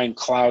idea behind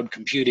cloud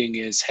computing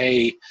is,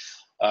 hey,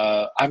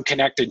 I'm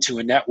connected to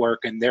a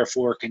network and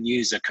therefore can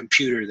use a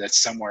computer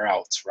that's somewhere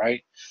else,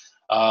 right?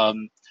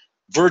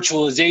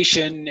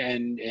 Virtualization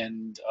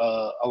and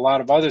a lot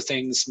of other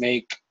things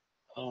make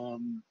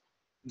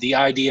the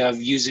idea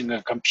of using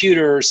a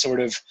computer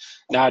sort of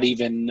not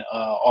even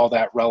all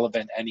that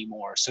relevant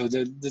anymore. So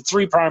the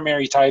three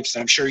primary types,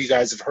 and I'm sure you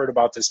guys have heard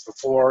about this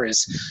before,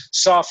 is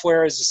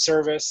software as a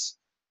service.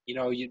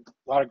 A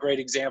lot of great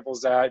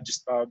examples of that,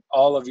 just about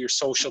all of your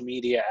social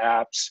media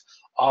apps.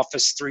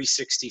 Office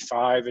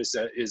 365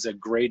 is a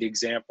great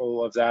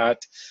example of that.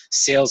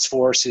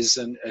 Salesforce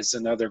is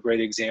another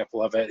great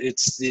example of it.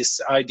 It's this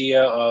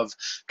idea of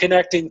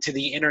connecting to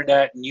the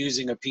internet and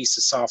using a piece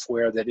of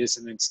software that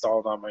isn't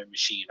installed on my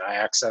machine. I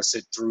access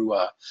it through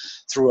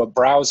a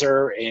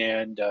browser,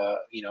 and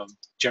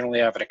generally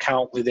have an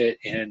account with it,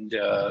 and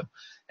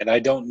I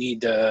don't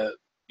need to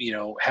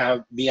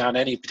be on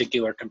any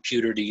particular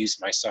computer to use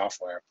my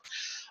software.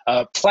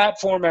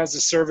 Platform as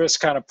a service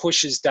kind of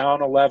pushes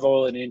down a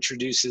level and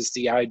introduces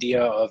the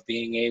idea of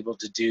being able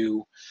to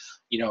do,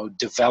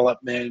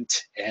 development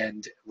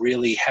and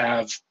really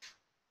have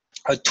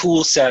a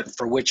tool set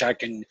for which I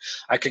can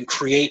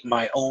create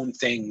my own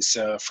things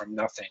from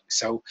nothing.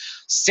 So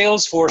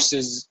Salesforce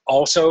is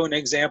also an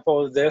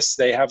example of this.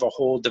 They have a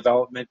whole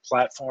development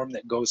platform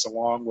that goes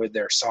along with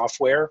their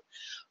software.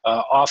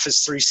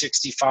 Office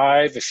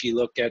 365, if you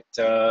look at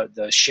the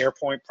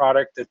SharePoint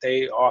product that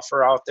they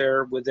offer out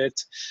there with it,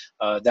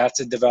 that's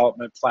a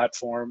development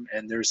platform,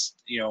 and there's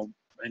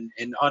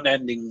an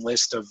unending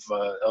list of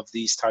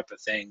these type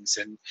of things.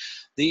 And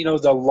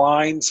the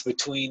lines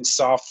between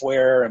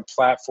software and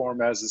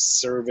platform as a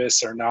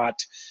service are not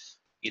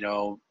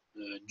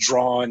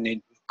drawn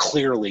in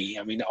clearly.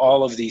 I mean,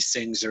 all of these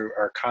things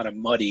are kind of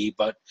muddy,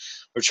 but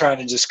we're trying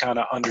to just kind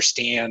of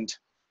understand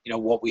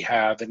what we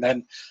have. And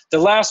then the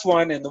last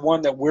one, and the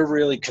one that we're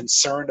really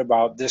concerned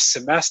about this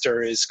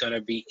semester, is going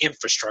to be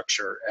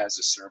infrastructure as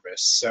a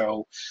service.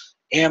 So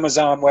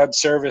Amazon Web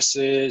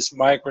Services,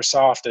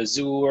 Microsoft,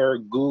 Azure,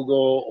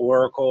 Google,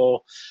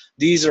 Oracle,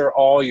 these are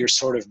all your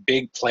sort of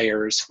big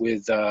players,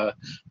 with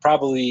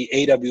probably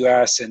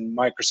AWS and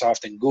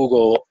Microsoft and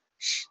Google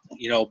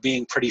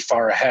being pretty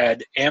far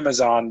ahead.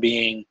 Amazon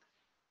being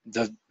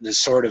the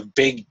sort of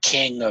big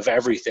king of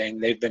everything.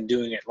 They've been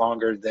doing it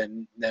longer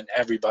than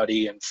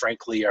everybody, and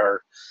frankly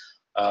are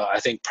I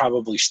think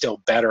probably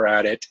still better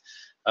at it.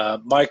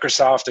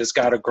 Microsoft has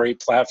got a great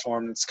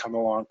platform that's come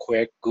along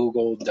quick.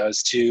 Google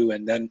does too,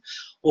 and then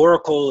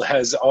Oracle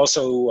has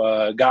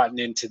also gotten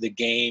into the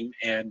game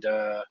and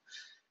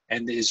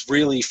is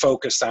really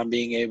focused on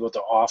being able to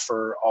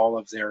offer all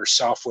of their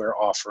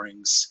software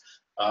offerings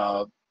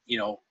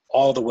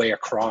all the way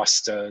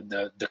across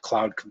the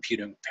cloud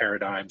computing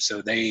paradigm.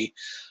 So they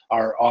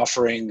are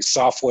offering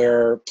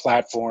software,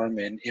 platform,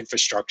 and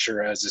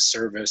infrastructure as a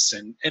service,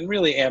 and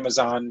really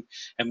Amazon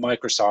and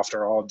Microsoft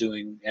are all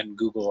doing, and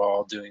Google are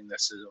all doing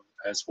this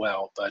as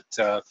well. But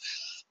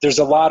there's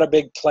a lot of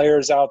big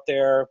players out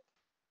there.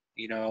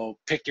 You know,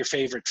 pick your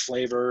favorite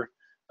flavor.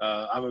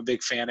 I'm a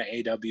big fan of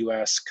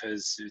AWS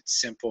because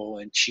it's simple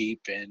and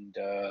cheap,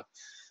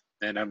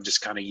 and I'm just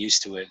kind of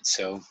used to it.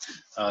 So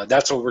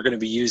that's what we're going to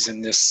be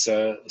using this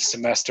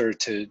semester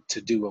to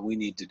do what we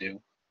need to do.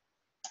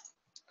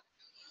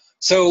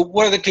 So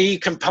what are the key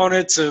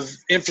components of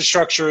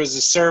infrastructure as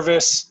a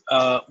service?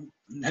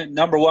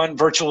 Number one,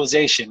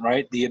 virtualization,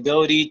 right? The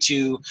ability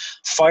to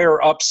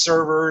fire up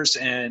servers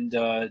and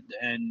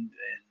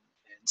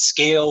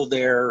scale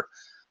their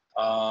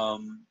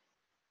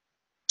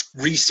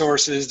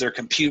resources, their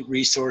compute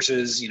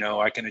resources. You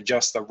know, I can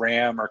adjust the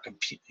RAM or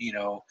compute, you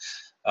know,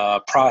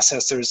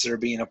 processors that are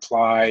being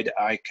applied.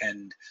 I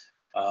can,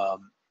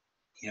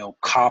 you know,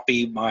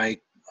 copy my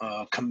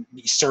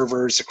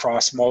servers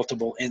across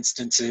multiple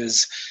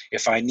instances.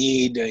 If I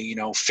need, you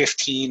know,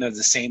 15 of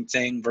the same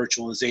thing,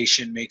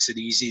 virtualization makes it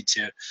easy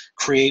to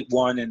create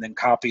one and then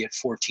copy it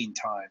 14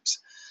 times.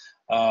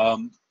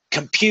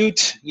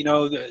 Compute, you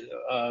know,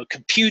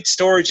 compute,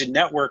 storage, and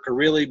network are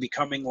really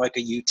becoming like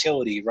a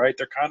utility, right?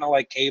 They're kind of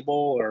like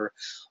cable or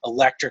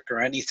electric or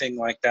anything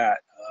like that.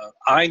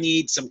 I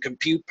need some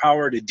compute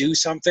power to do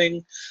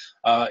something.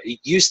 It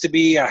used to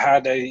be I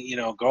had to, you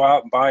know, go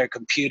out and buy a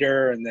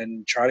computer and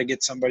then try to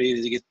get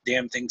somebody to get the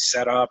damn thing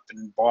set up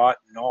and bought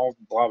and all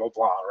blah, blah,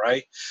 blah,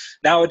 right?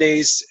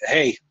 Nowadays,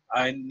 hey,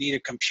 I need a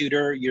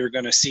computer. You're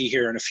going to see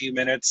here in a few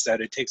minutes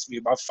that it takes me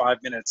about 5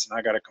 minutes and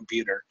I got a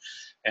computer.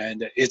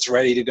 And it's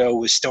ready to go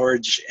with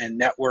storage and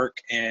network,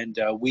 and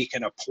we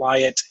can apply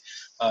it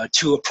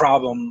to a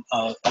problem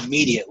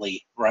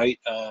immediately, right?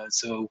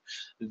 So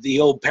the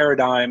old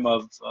paradigm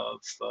of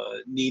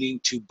needing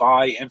to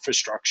buy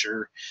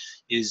infrastructure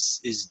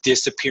is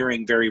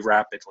disappearing very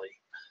rapidly.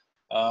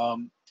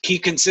 Key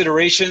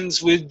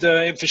considerations with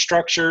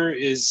infrastructure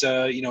is,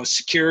 you know,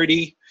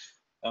 security.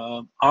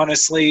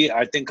 Honestly,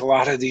 I think a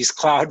lot of these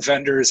cloud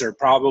vendors are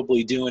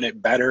probably doing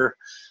it better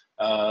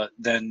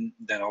than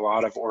a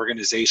lot of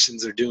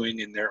organizations are doing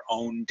in their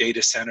own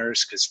data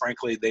centers, because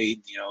frankly, they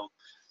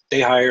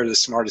hire the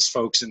smartest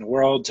folks in the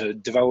world to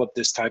develop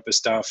this type of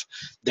stuff.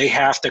 They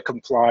have to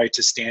comply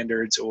to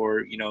standards,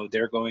 or you know,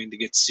 they're going to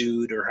get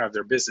sued or have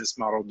their business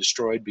model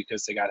destroyed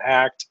because they got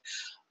hacked.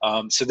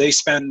 So they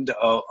spend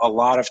a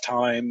lot of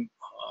time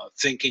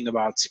thinking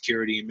about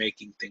security and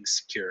making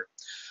things secure.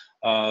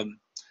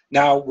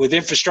 Now, with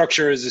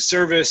infrastructure as a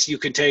service, you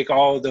can take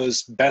all of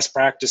those best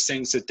practice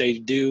things that they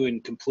do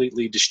and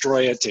completely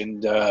destroy it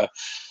and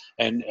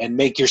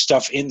make your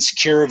stuff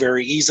insecure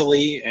very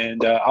easily.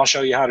 And I'll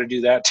show you how to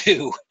do that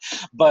too.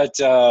 But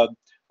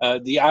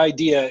the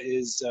idea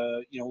is,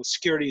 you know,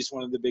 security is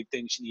one of the big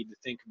things you need to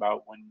think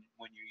about when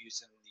you're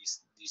using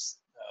these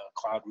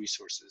cloud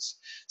resources.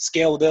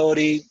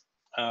 Scalability,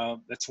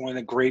 that's one of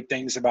the great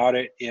things about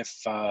it.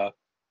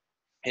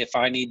 If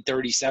I need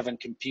 37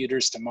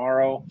 computers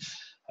tomorrow,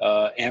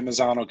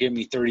 Amazon will give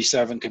me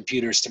 37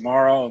 computers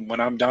tomorrow, and when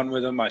I'm done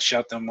with them, I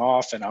shut them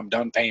off and I'm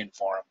done paying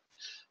for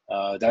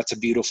them. That's a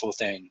beautiful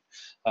thing.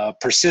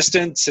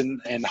 Persistence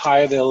and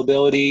high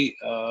availability,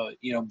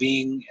 you know,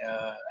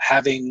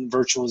 having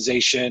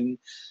virtualization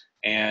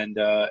and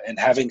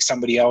having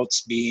somebody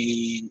else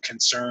being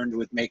concerned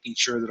with making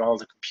sure that all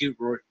the compute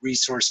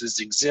resources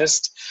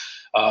exist.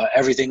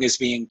 Everything is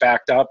being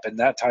backed up, and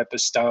that type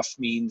of stuff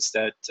means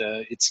that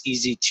it's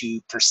easy to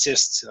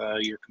persist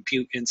your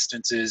compute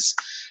instances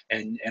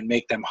and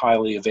make them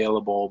highly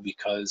available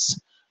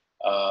because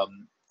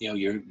you know,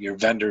 your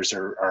vendors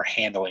are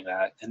handling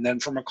that. And then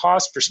from a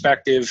cost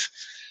perspective,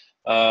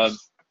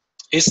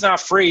 it's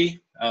not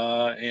free,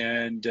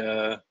 and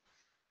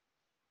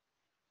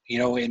you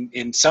know,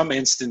 in some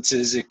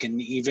instances, it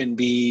can even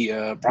be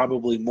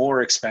probably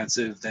more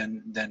expensive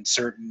than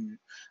certain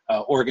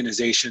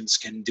organizations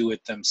can do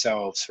it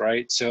themselves,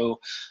 right? So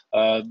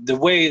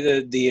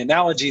the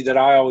analogy that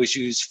I always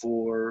use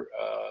for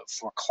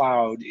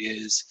cloud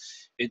is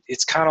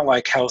it's kind of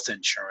like health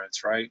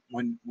insurance, right?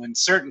 When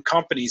certain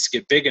companies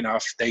get big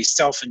enough, they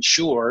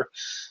self-insure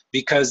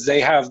because they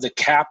have the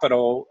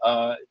capital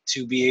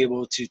to be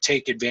able to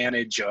take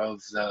advantage of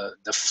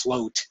the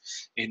float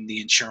in the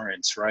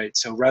insurance, right?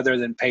 So rather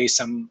than pay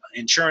some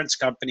insurance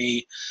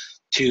company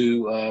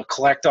to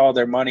collect all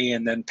their money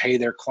and then pay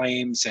their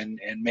claims and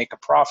make a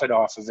profit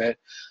off of it,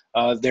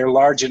 they're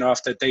large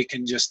enough that they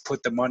can just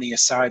put the money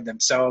aside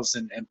themselves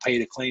and pay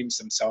the claims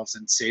themselves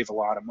and save a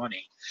lot of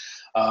money.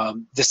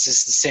 This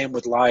is the same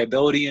with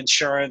liability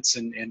insurance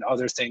and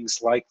other things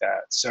like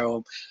that.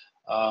 So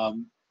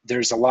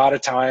there's a lot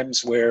of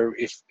times where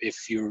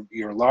if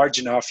you're large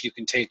enough, you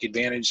can take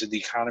advantage of the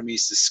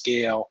economies of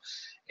scale,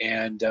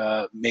 and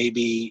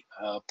maybe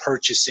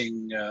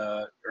purchasing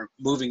or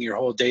moving your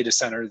whole data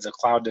center to the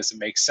cloud doesn't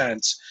make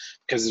sense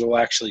because it will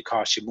actually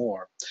cost you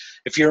more.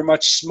 If you're a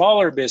much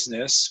smaller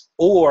business,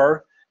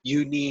 or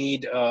you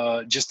need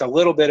just a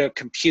little bit of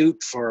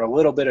compute for a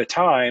little bit of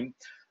time,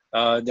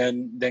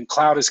 then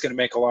cloud is going to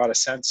make a lot of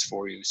sense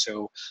for you.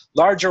 So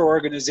larger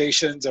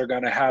organizations are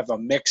going to have a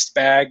mixed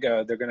bag.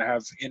 They're going to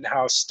have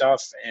in-house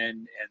stuff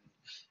and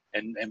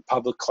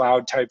public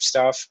cloud type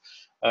stuff.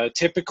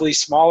 Typically,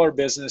 smaller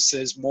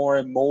businesses more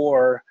and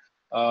more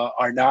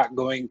are not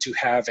going to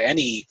have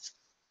any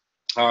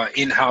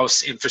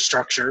in-house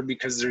infrastructure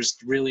because there's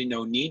really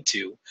no need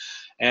to.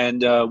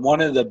 And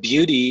one of the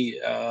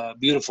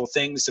beautiful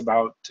things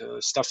about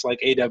stuff like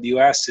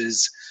AWS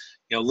is,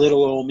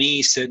 little old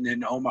me sitting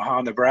in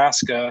Omaha,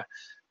 Nebraska,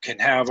 can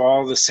have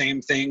all the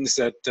same things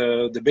that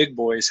the big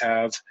boys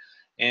have,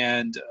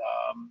 and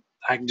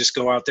I can just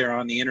go out there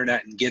on the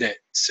internet and get it.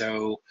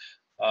 So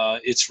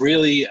it's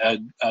really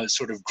a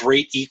sort of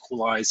great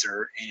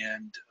equalizer,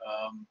 and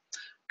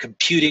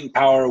computing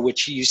power,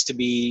 which used to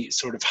be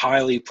sort of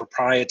highly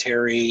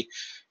proprietary,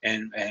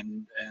 and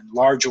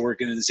large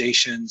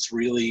organizations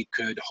really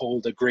could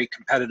hold a great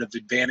competitive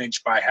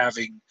advantage by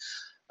having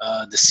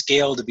the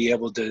scale to be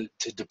able to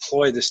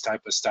deploy this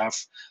type of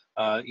stuff.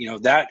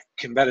 That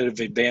competitive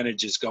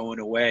advantage is going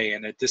away,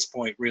 and at this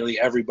point, really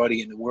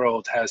everybody in the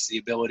world has the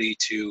ability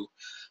to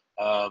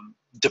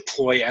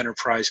deploy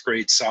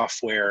enterprise-grade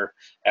software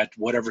at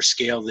whatever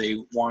scale they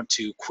want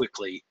to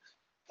quickly.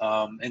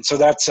 And so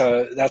that's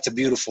a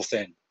beautiful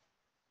thing.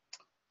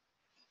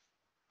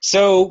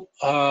 So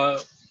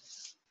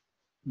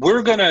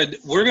we're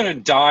gonna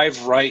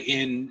dive right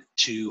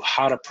into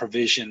how to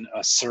provision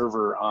a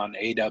server on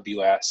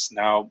AWS.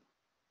 Now,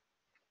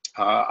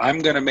 I'm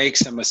gonna make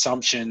some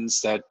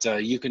assumptions that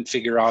you can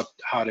figure out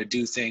how to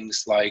do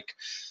things like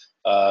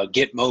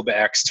get MOBA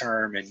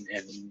Xterm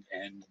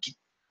and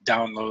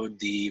download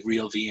the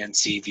real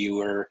VNC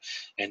viewer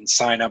and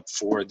sign up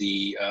for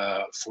the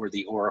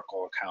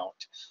Oracle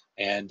account.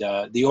 And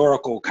the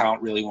Oracle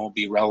account really won't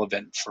be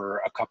relevant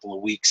for a couple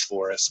of weeks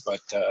for us,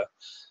 but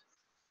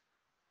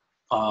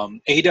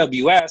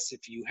AWS,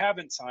 if you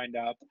haven't signed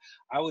up,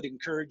 I would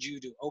encourage you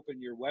to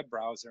open your web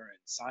browser and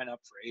sign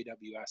up for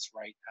AWS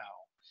right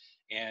now.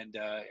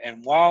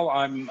 And while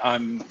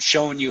I'm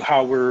showing you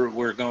how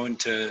we're going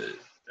to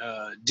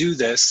do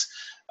this,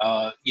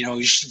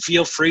 you should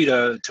feel free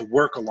to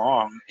work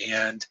along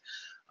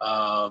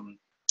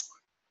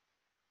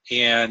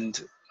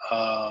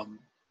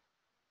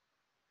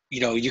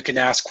you can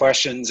ask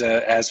questions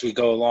as we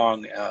go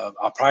along.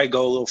 I'll probably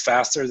go a little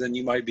faster than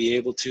you might be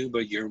able to,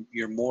 but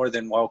you're more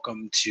than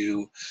welcome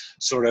to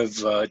sort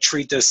of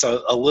treat this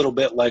a little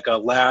bit like a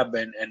lab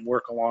and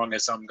work along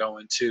as I'm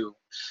going too.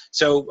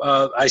 So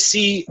I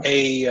see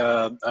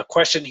a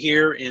question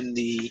here in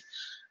the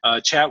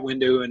chat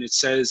window, and it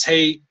says,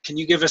 hey, can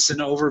you give us an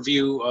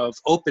overview of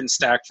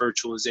OpenStack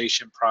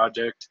virtualization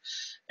project?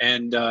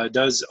 And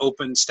does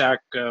OpenStack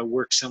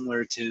work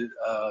similar to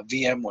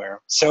VMware?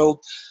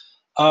 So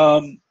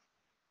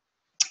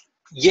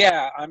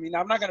yeah, I mean,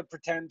 I'm not going to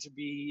pretend to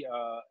be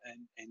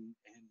an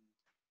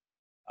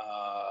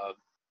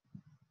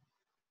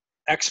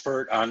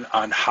expert on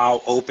how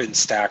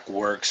OpenStack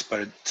works,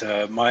 but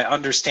my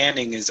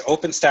understanding is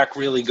OpenStack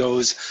really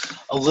goes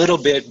a little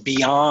bit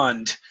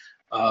beyond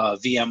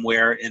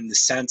VMware in the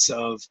sense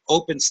of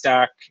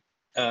OpenStack,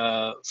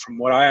 from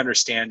what I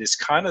understand, is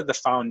kind of the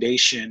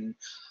foundation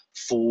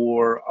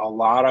for a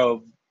lot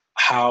of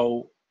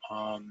how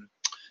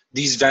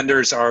these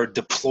vendors are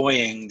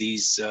deploying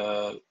these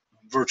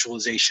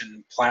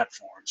virtualization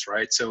platforms,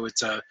 right? So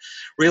it's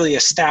really a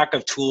stack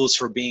of tools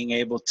for being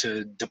able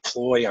to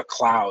deploy a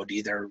cloud,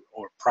 either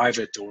or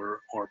private or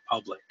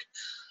public.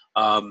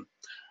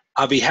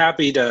 I'll be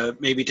happy to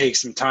maybe take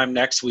some time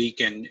next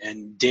week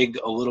and dig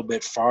a little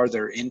bit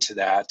farther into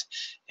that.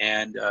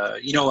 And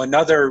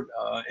another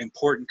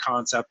important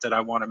concept that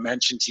I want to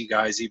mention to you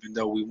guys, even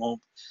though we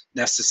won't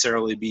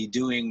necessarily be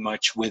doing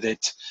much with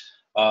it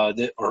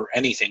or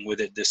anything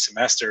with it this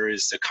semester,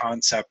 is the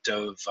concept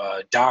of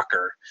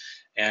Docker.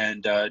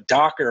 And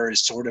Docker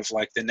is sort of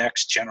like the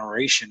next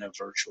generation of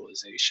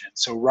virtualization.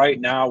 So right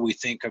now we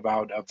think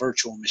about a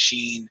virtual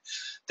machine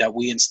that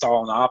we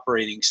install an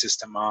operating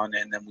system on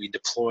and then we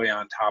deploy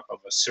on top of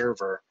a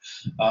server.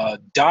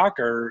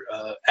 Docker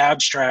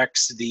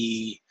abstracts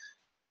the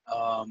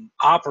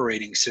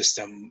operating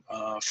system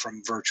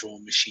from virtual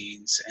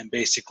machines and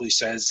basically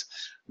says,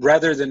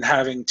 rather than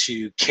having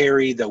to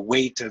carry the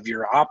weight of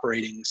your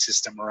operating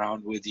system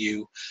around with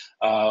you,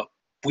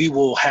 we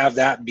will have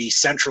that be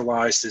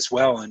centralized as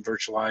well and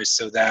virtualized,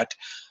 so that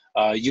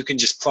you can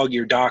just plug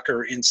your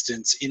Docker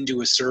instance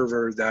into a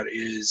server that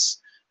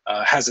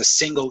has a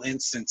single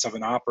instance of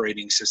an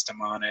operating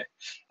system on it,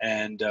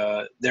 and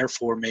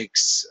therefore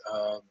makes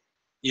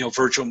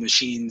virtual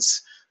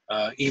machines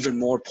even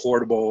more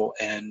portable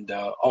and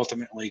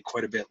ultimately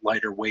quite a bit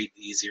lighter weight,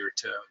 easier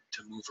to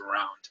move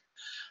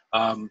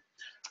around.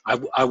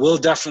 I will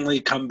definitely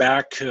come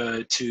back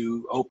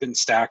to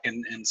OpenStack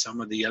and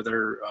some of the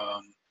other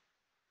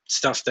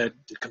stuff that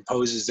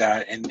composes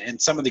that,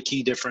 and some of the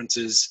key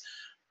differences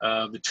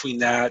between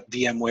that,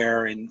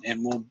 VMware, and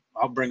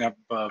I'll bring up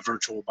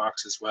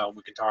VirtualBox as well.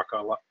 We can talk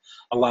a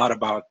lot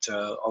about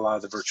a lot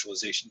of the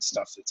virtualization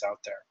stuff that's out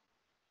there.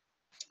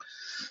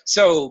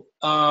 So,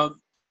 all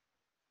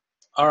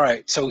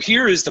right, so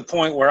here is the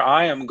point where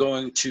I am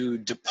going to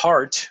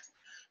depart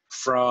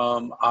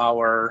from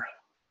our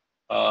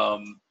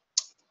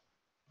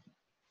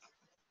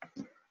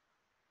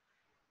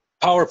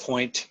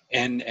PowerPoint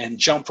and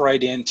jump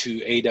right into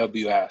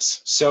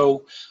AWS.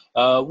 So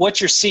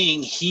what you're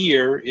seeing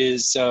here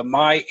is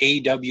my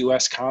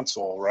AWS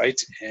console, right?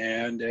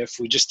 And if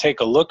we just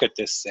take a look at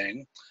this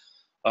thing,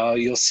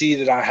 you'll see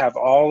that I have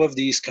all of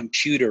these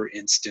computer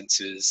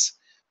instances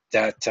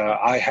that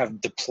I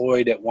have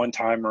deployed at one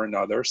time or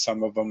another.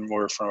 Some of them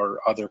were for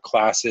other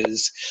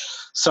classes.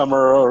 Some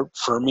are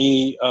for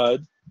me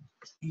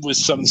with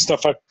some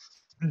stuff I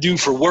do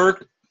for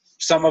work.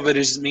 Some of it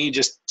is me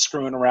just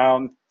screwing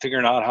around,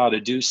 figuring out how to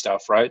do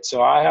stuff, right?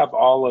 So I have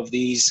all of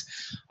these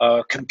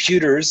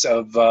computers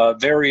of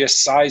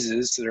various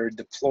sizes that are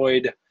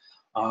deployed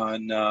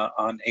on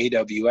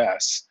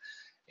AWS.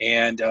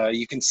 And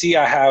you can see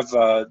I have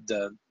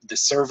the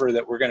server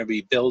that we're going to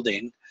be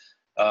building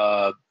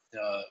up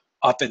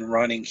and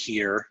running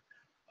here.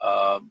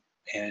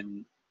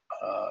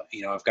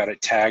 You know, I've got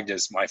it tagged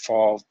as my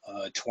fall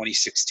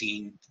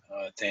 2016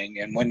 thing.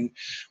 And when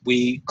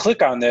we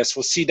click on this,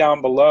 we'll see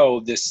down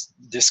below this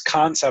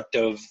concept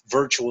of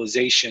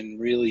virtualization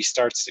really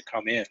starts to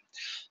come in.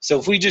 So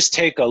if we just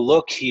take a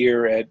look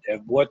here at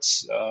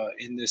what's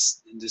in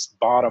this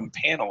bottom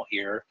panel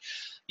here,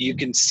 you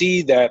can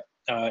see that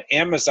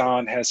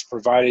Amazon has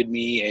provided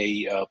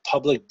me a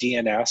public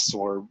DNS,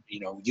 or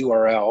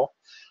URL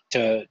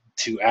to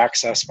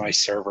access my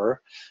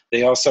server.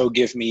 They also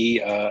give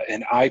me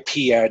an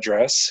IP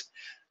address.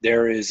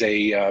 There is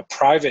a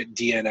private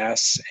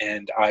DNS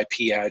and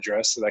IP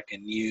address that I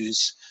can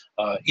use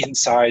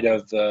inside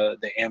of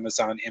the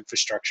Amazon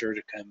infrastructure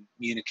to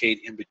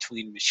communicate in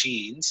between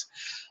machines.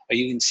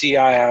 You can see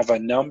I have a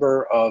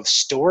number of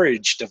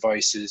storage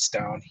devices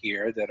down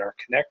here that are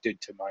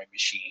connected to my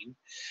machine.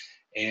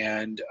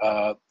 And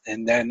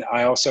then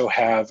I also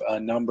have I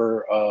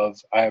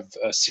have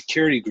a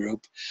security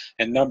group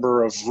and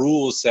number of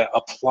rules that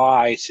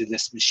apply to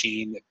this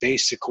machine that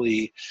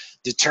basically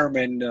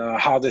determine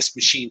how this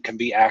machine can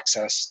be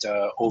accessed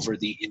over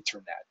the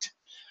internet.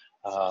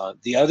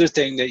 The other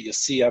thing that you'll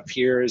see up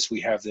here is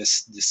we have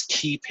this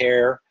key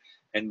pair,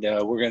 and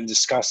we're going to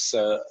discuss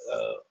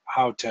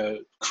how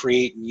to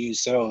create and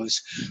use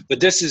those. But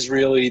this is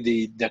really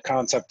the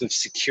concept of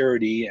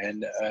security,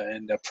 and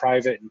a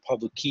private and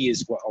public key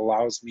is what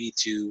allows me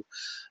to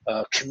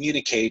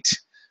communicate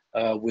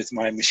with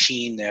my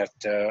machine at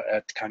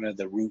kind of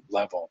the root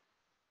level.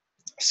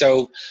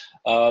 So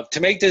to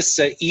make this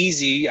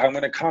easy, I'm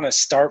going to kind of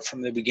start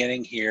from the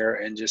beginning here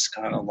and just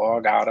kind of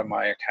log out of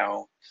my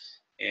account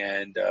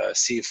and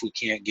see if we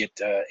can't get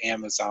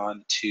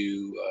Amazon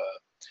to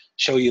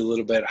show you a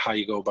little bit how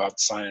you go about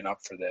signing up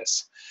for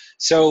this.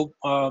 So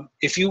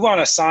if you want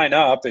to sign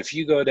up, if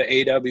you go to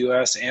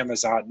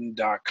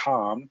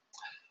awsamazon.com,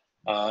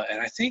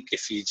 and I think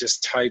if you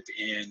just type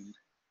in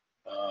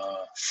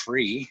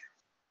free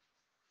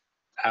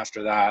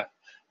after that,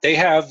 they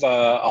have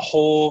a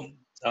whole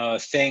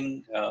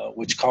thing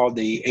which called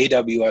the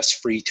AWS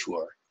free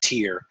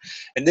tier.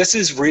 And this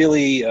is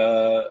really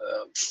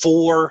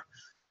for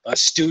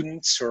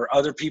students or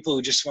other people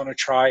who just want to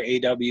try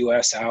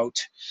AWS out.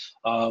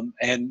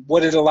 And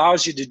what it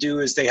allows you to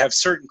do is they have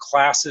certain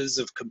classes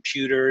of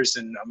computers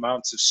and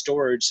amounts of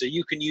storage that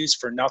you can use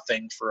for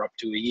nothing for up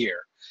to a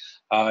year.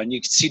 And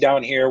you can see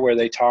down here where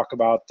they talk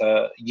about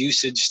the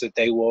usage that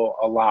they will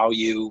allow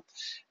you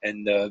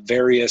and the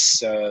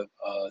various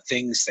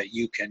things that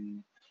you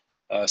can,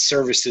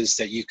 services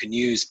that you can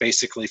use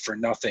basically for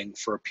nothing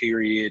for a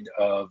period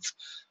of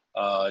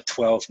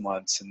 12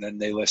 months. And then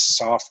they list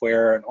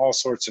software and all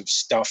sorts of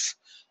stuff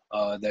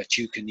that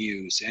you can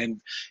use.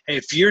 And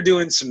if you're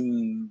doing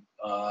some,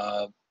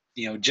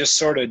 just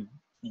sort of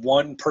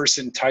one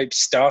person type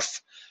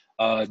stuff,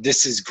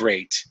 this is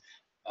great.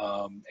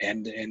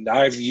 And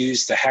I've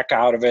used the heck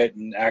out of it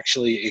and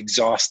actually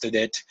exhausted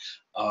it.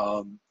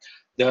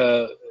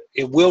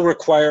 It will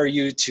require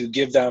you to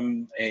give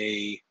them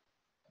a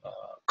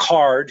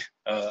card,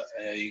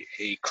 a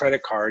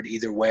credit card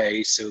either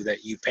way, so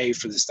that you pay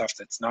for the stuff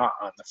that's not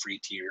on the free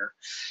tier.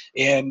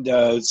 And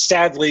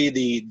sadly,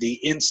 the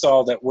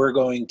install that we're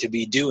going to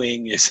be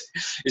doing is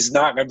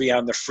not going to be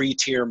on the free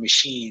tier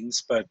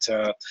machines, but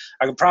I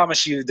can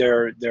promise you they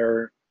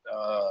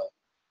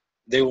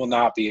will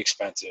not be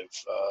expensive.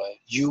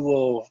 You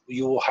will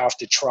have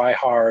to try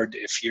hard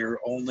if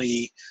you're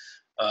only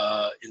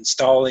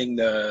installing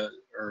or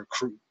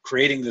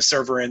creating the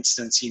server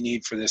instance you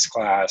need for this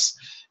class.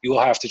 You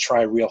will have to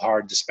try real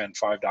hard to spend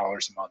 $5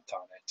 a month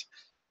on it.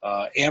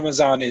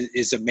 Amazon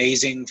is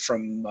amazing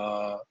from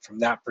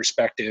that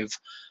perspective,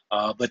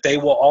 but they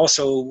will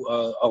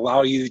also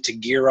allow you to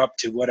gear up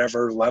to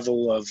whatever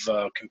level of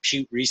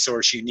compute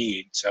resource you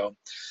need. So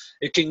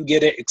it can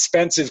get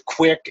expensive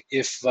quick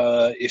if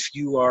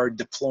you are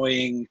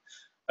deploying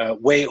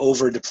way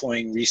over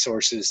deploying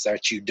resources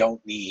that you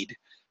don't need.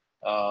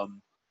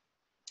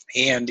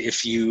 And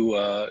if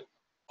you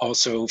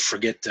also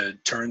forget to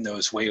turn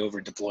those way over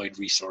deployed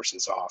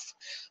resources off.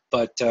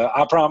 But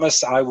I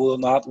promise I will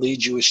not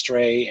lead you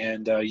astray,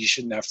 and you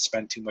shouldn't have to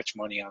spend too much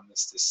money on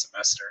this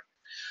semester.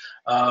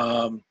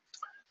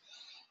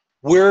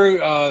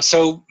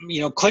 So,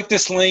 click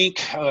this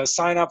link,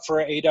 sign up for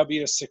an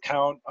AWS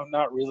account. I'm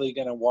not really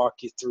going to walk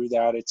you through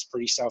that. It's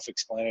pretty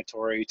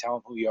self-explanatory. Tell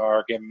them who you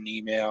are, give them an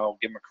email,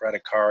 give them a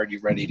credit card,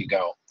 you're ready to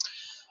go.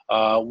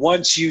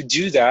 Once you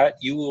do that,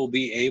 you will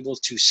be able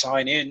to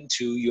sign in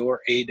to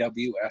your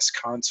AWS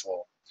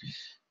console.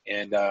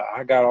 And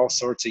I got all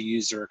sorts of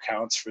user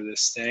accounts for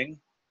this thing.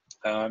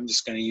 I'm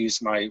just going to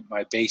use my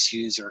base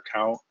user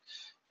account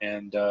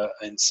and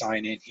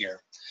sign in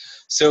here.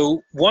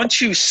 So once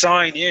you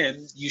sign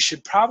in, you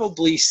should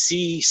probably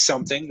see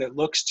something that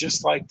looks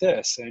just like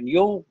this. And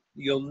you'll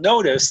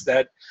notice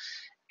that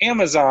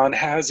Amazon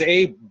has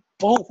a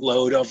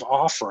boatload of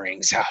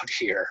offerings out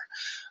here.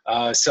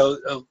 So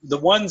the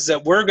ones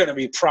that we're going to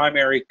be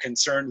primarily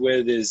concerned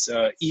with is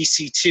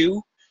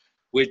EC2,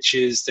 which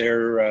is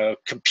their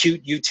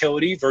compute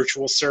utility,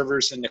 virtual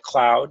servers in the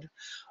cloud.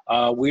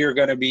 We are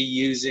going to be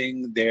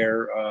using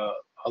their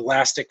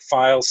Elastic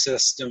File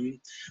System,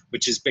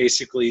 which is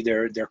basically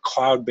their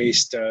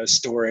cloud-based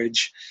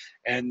storage.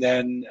 And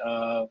then,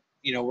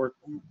 we're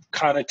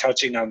kind of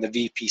touching on the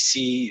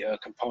VPC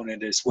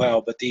component as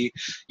well. But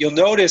you'll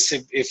notice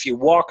if you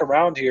walk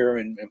around here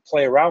and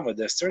play around with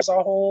this, there's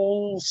a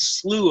whole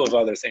slew of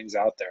other things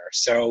out there.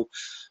 So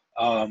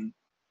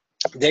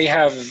they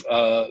have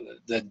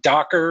the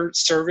Docker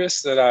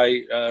service that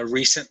I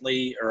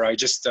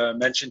just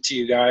mentioned to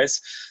you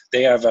guys.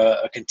 They have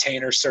a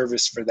container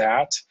service for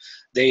that.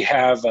 They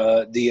have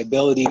the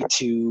ability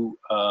to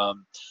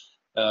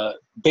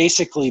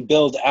basically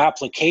build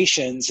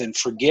applications and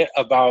forget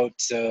about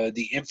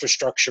the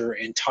infrastructure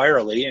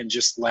entirely and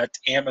just let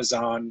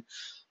Amazon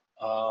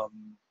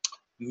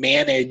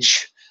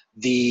manage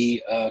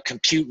the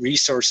compute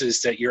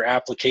resources that your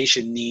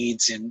application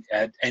needs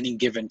at any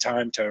given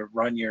time to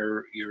run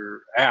your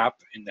app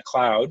in the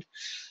cloud.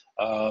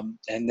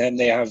 And then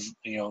they have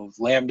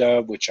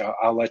Lambda, which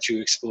I'll let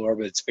you explore,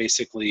 but it's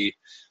basically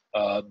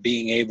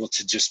being able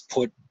to just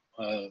put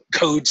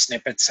code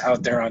snippets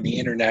out there on the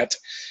internet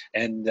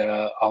and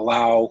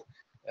allow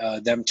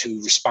them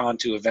to respond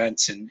to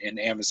events, and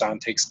Amazon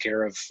takes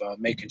care of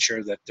making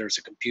sure that there's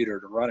a computer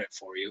to run it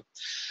for you.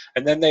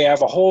 And then they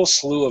have a whole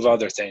slew of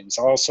other things,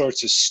 all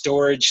sorts of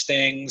storage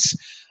things.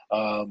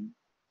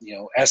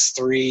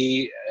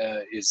 S3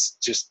 is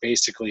just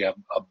basically a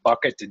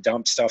bucket to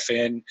dump stuff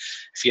in.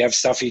 If you have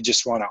stuff you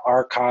just want to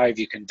archive,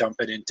 you can dump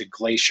it into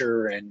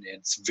Glacier, and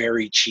it's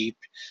very cheap.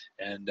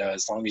 And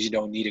as long as you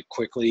don't need it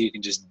quickly, you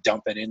can just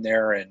dump it in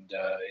there, and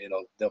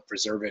they'll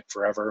preserve it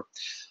forever.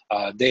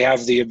 They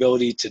have the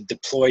ability to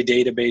deploy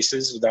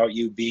databases without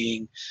you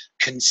being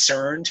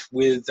concerned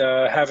with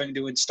having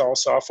to install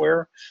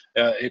software.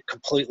 It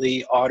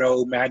completely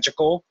auto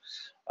magical.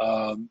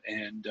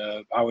 And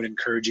I would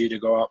encourage you to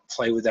go out and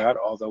play with that,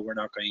 although we're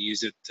not going to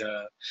use it.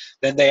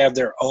 Then they have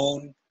their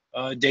own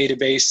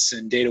database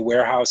and data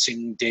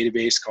warehousing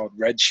database called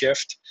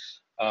Redshift.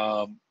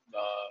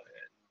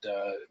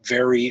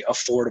 Very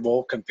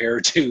affordable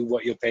compared to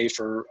what you'll pay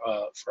for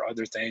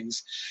other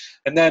things.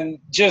 And then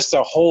just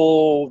a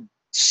whole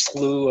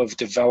slew of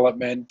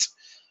development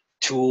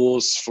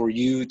tools for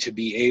you to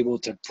be able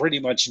to pretty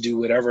much do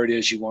whatever it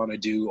is you want to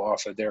do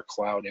off of their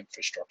cloud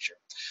infrastructure.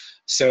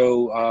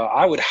 So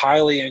I would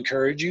highly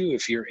encourage you,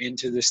 if you're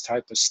into this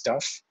type of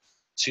stuff,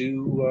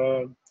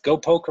 to go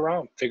poke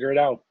around, figure it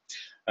out.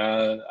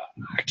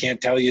 I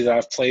can't tell you that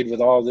I've played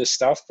with all this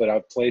stuff, but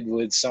I've played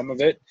with some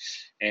of it,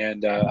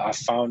 and I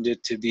found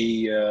it to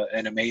be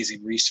an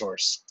amazing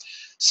resource.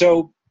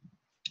 So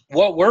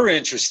what we're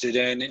interested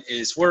in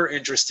is we're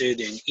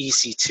interested in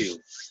EC2,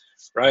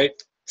 right?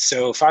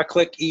 So if I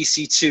click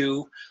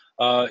EC2,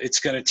 it's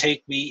going to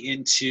take me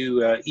into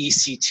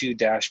EC2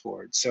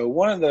 dashboard. So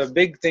one of the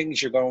big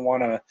things you're going to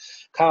want to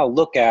kind of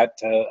look at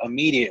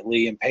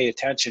immediately and pay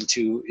attention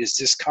to is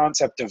this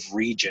concept of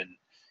region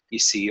you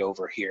see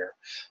over here.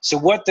 So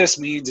what this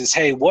means is,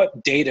 hey,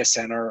 what data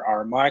center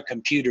are my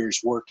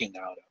computers working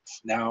out of?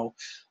 Now,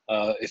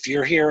 if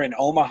you're here in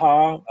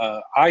Omaha,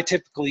 I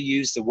typically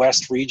use the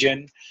West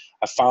region.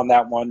 I found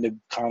that one to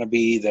kind of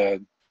be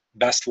the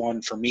best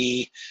one for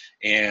me,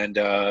 and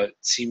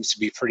seems to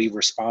be pretty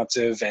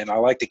responsive. And I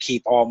like to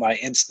keep all my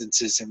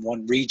instances in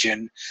one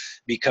region,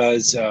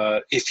 because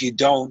if you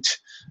don't,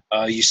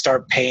 you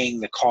start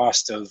paying the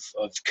cost of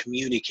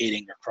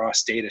communicating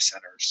across data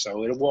centers.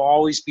 So it will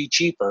always be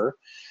cheaper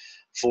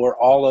for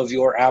all of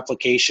your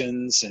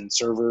applications and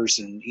servers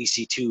and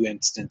EC2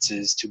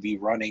 instances to be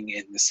running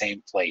in the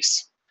same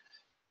place.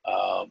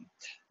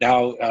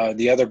 Now,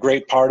 the other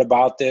great part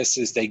about this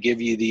is they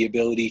give you the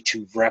ability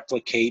to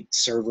replicate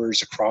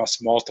servers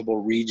across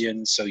multiple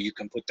regions, so you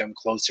can put them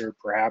closer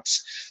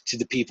perhaps to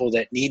the people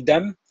that need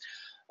them.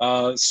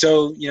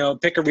 So, you know,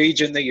 pick a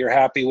region that you're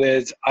happy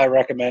with. I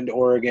recommend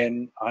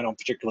Oregon. I don't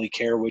particularly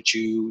care what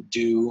you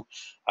do.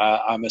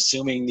 I'm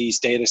assuming these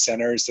data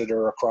centers that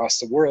are across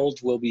the world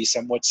will be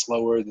somewhat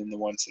slower than the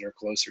ones that are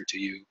closer to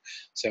you.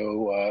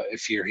 So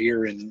if you're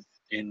here in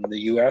the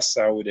US,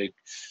 I would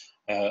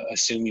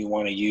assume you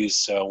want to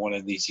use one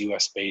of these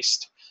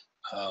US-based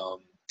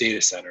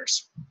data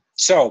centers.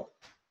 So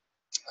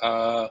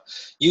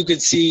you can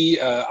see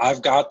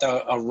I've got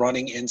a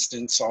running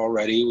instance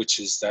already, which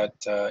is that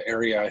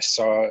area I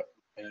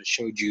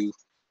showed you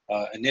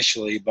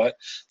initially. But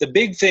the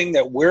big thing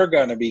that we're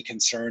going to be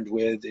concerned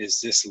with is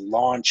this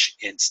launch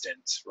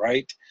instance,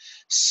 right?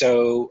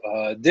 So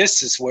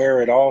this is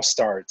where it all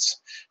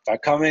starts. If I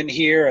come in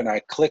here and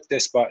I click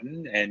this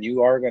button, and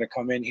you are going to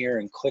come in here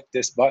and click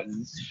this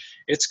button,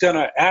 it's going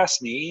to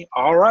ask me,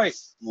 all right,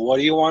 what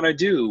do you want to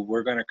do?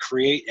 We're going to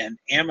create an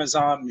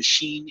Amazon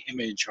machine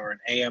image, or an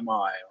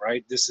AMI,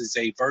 right? This is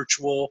a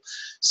virtual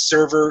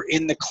server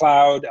in the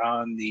cloud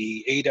on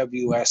the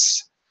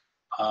AWS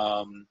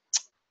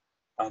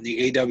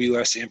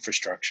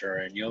infrastructure.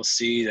 And you'll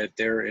see that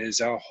there is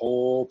a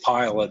whole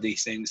pile of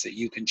these things that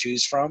you can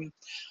choose from.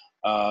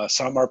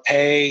 Some are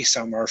pay,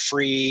 some are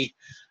free,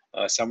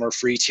 some are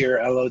free tier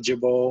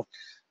eligible.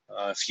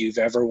 If you've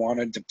ever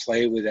wanted to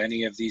play with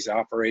any of these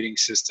operating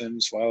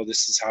systems, well,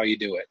 this is how you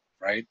do it,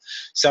 right?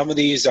 Some of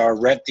these are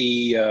rent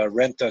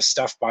the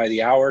stuff by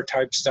the hour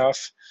type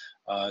stuff.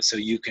 So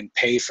you can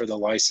pay for the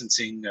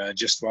licensing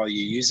just while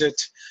you use it.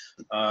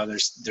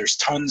 There's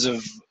tons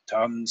of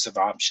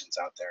options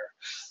out there.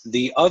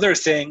 The other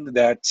thing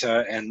that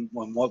and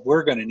what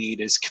we're going to need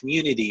is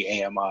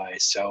community AMI.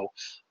 So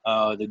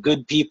the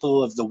good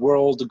people of the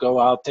world go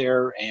out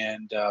there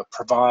and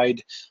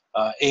provide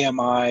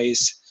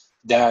AMIs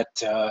that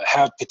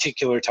have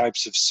particular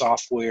types of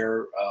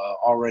software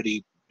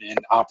already and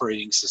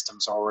operating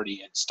systems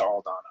already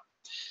installed on them.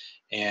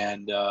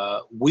 And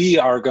we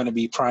are going to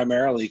be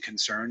primarily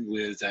concerned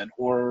with an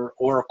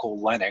Oracle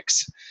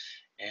Linux.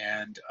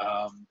 And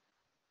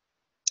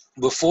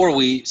before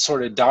we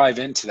sort of dive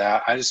into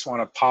that, I just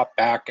want to pop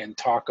back and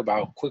talk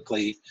about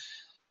quickly,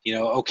 you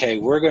know, okay,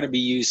 we're going to be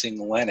using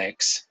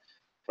Linux,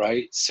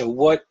 right? So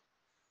what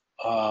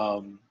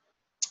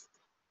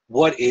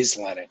is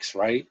Linux,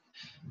 right?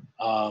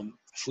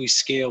 If we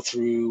scale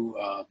through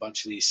a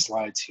bunch of these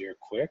slides here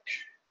quick.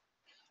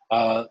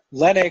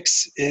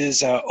 Linux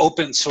is an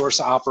open source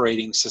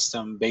operating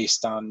system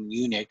based on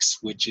Unix,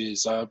 which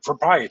is a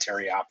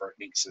proprietary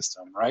operating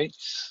system, right?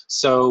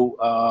 So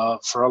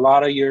for a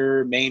lot of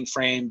your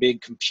mainframe,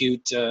 big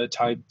compute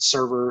type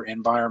server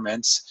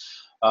environments,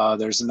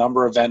 there's a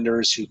number of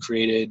vendors who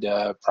created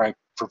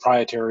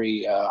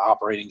proprietary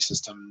operating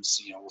systems,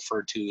 you know,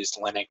 referred to as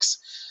Linux.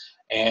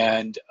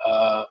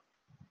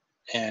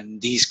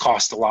 And these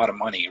cost a lot of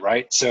money,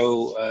 right?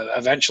 So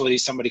eventually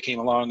somebody came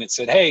along and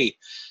said, hey,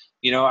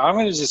 you know, I'm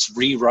going to just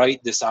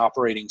rewrite this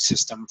operating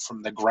system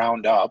from the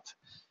ground up,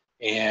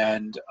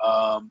 and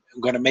I'm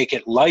going to make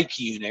it like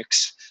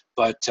Unix,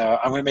 but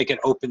I'm going to make it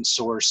open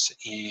source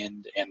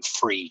and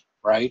free,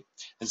 right?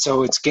 And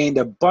so it's gained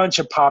a bunch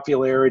of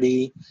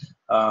popularity.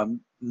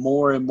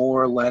 More and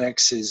more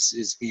Linux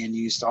is being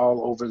used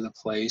all over the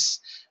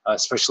place,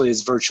 especially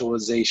as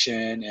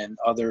virtualization and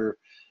other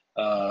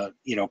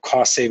you know,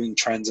 cost-saving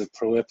trends have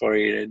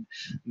proliferated.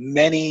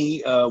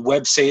 Many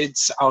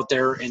websites out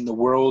there in the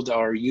world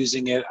are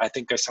using it. I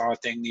think I saw a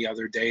thing the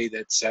other day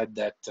that said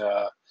that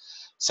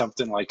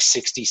something like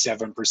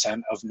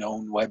 67% of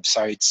known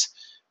websites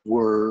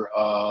were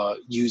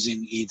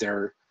using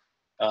either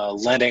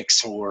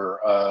Linux or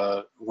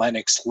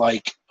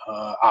Linux-like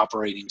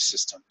operating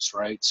systems,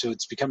 right? So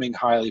it's becoming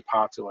highly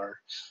popular.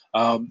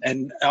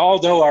 And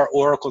although our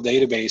Oracle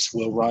database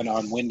will run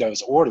on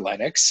Windows or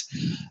Linux,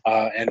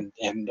 and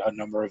a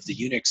number of the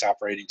Unix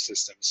operating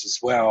systems as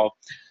well,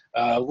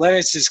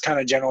 Linux is kind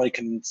of generally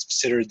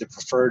considered the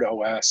preferred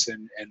OS,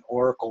 and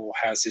Oracle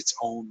has its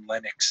own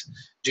Linux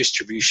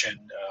distribution,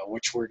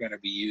 which we're going to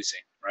be using,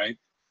 right?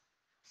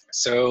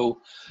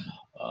 So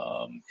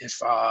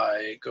if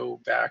I go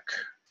back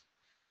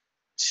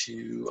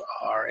to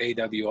our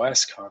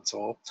AWS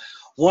console,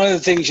 one of the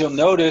things you'll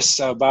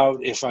notice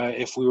about if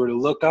we were to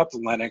look up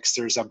Linux,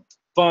 there's a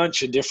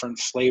bunch of different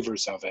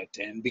flavors of it,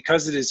 and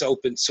because it is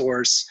open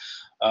source,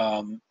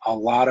 a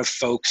lot of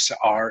folks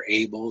are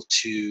able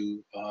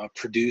to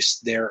produce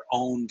their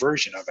own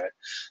version of it.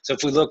 So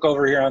if we look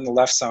over here on the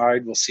left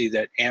side, we'll see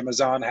that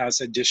Amazon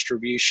has a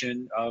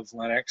distribution of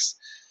Linux.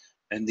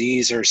 And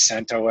these are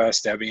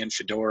CentOS, Debian,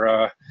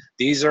 Fedora.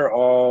 These are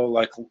all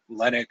like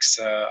Linux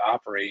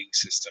operating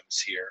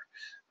systems here.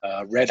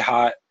 Red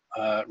Hat,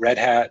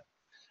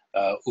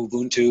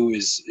 Ubuntu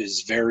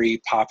is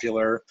very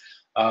popular.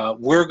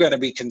 We're going to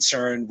be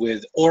concerned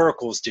with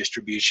Oracle's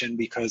distribution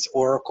because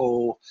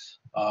Oracle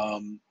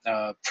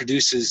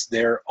produces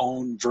their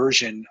own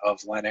version of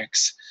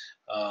Linux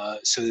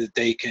so that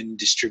they can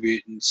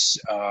distribute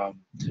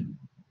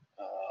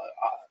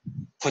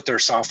put their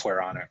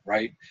software on it,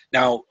 right?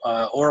 Now,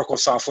 Oracle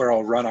software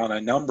will run on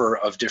a number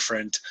of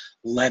different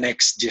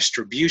Linux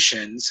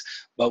distributions,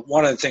 but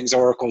one of the things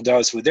Oracle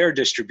does with their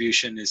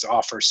distribution is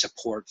offer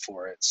support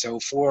for it. So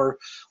for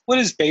what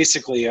is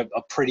basically a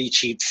pretty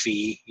cheap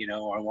fee, you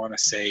know, I want to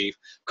say a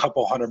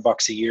couple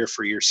 $100 a year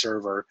for your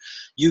server,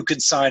 you can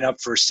sign up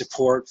for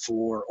support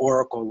for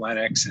Oracle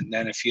Linux, and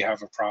then if you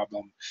have a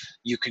problem,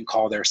 you can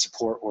call their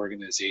support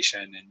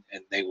organization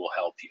and they will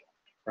help you.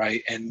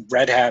 Right, and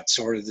Red Hat's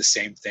sort of the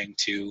same thing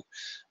too.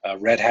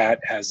 Red Hat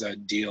has a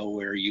deal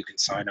where you can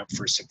sign up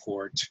for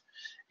support,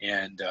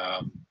 and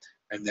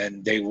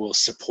then they will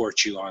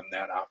support you on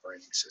that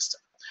operating system.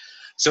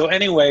 So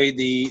anyway,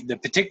 the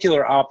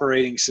particular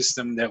operating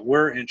system that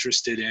we're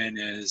interested in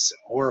is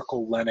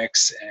Oracle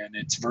Linux, and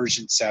it's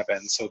version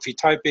 7. So if you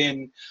type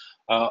in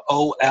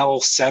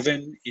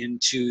OL7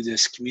 into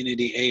this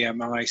community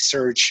AMI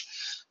search,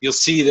 you'll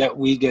see that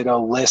we get a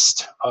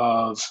list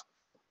of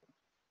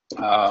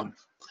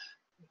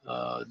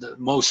the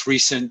most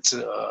recent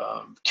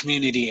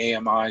community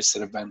AMIs that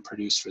have been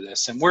produced for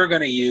this. And we're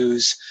going to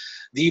use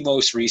the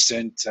most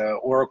recent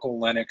Oracle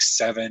Linux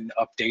 7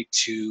 Update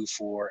 2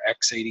 for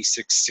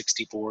x86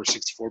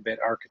 64-bit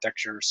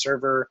architecture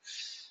server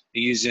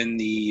using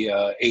the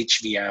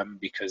HVM,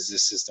 because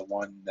this is the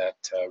one that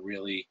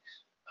really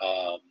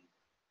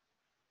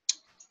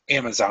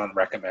Amazon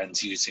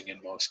recommends using in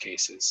most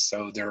cases.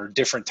 So there are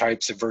different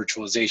types of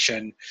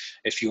virtualization.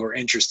 If you are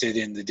interested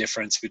in the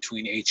difference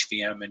between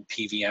HVM and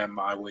PVM,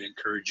 I would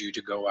encourage you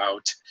to go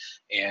out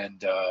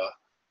and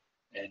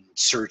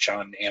search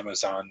on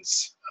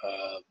Amazon's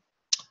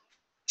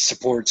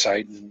support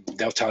site, and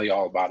they'll tell you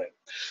all about it.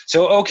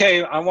 So,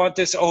 okay, I want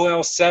this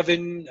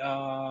OL7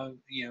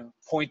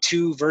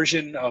 0.2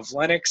 version of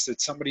Linux that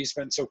somebody's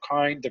been so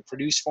kind to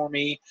produce for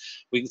me.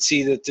 We can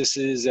see that this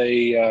is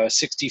a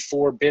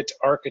 64-bit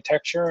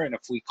architecture, and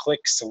if we click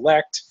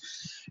select,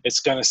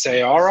 it's going to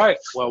say, all right,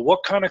 well,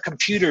 what kind of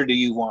computer do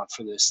you want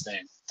for this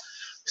thing?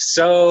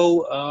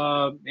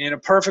 So in a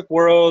perfect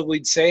world,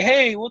 we'd say,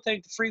 hey, we'll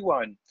take the free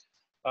one.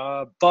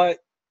 But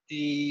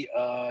the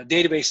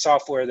database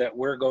software that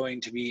we're going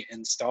to be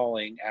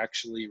installing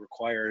actually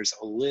requires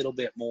a little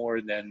bit more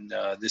than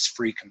this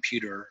free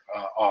computer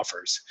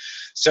offers.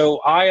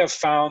 So I have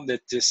found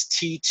that this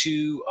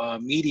T2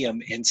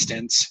 medium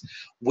instance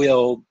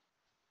will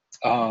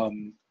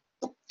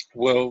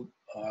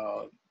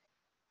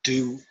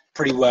do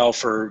pretty well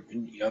for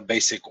a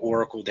basic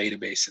Oracle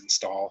database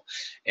install,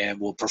 and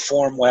will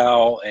perform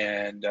well,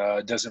 and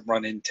doesn't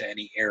run into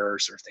any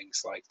errors or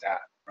things like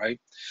that, right?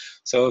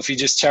 So if you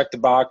just check the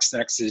box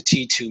next to the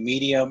T2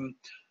 medium,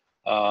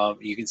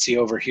 you can see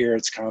over here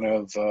it's kind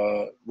of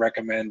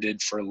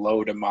recommended for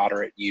low to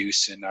moderate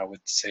use, and I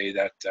would say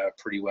that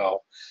pretty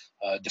well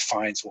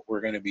defines what we're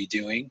going to be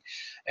doing.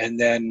 And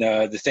then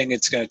the thing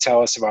it's going to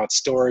tell us about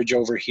storage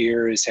over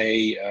here is,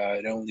 hey,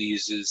 it only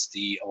uses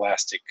the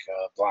elastic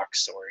block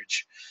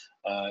storage,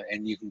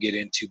 and you can get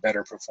into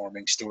better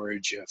performing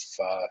storage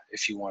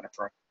if you want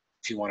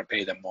to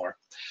pay them more.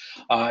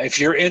 If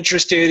you're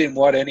interested in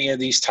what any of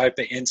these type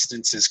of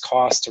instances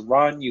cost to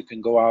run, you can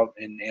go out,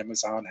 and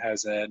Amazon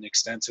has an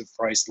extensive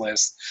price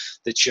list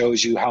that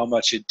shows you how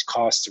much it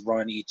costs to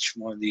run each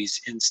one of these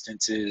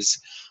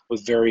instances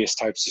with various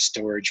types of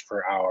storage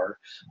per hour.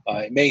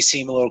 It may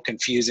seem a little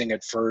confusing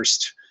at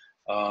first,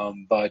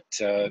 but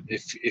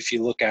if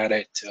you look at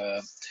it,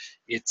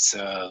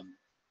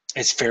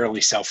 it's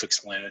fairly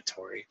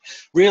self-explanatory.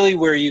 Really,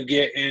 where you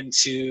get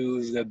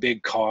into the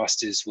big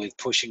cost is with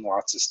pushing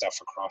lots of stuff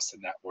across the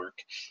network,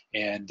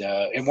 and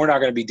we're not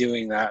going to be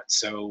doing that.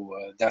 So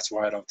that's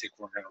why I don't think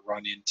we're going to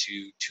run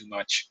into too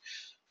much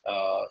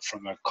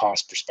from a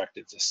cost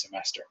perspective this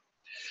semester.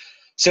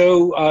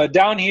 So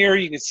down here,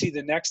 you can see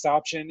the next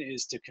option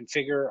is to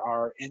configure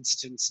our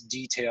instance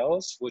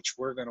details, which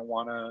we're going to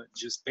want to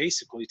just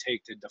basically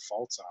take the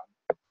defaults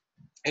on.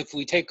 If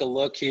we take a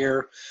look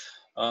here,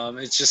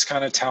 it's just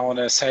kind of telling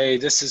us, hey,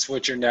 this is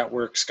what your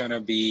network's going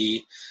to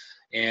be,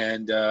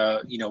 and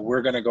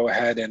we're going to go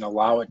ahead and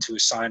allow it to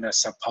assign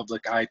us a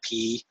public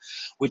IP,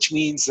 which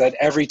means that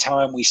every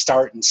time we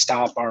start and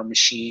stop our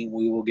machine,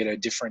 we will get a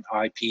different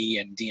IP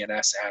and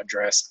DNS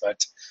address.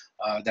 But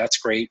that's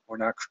great. We're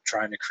not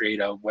trying to create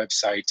a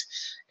website,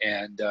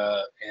 and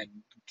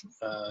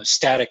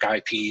static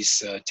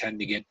IPs tend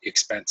to get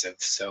expensive,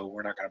 so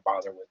we're not going to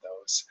bother with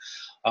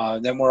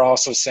those. Then we're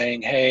also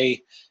saying,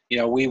 hey,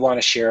 we want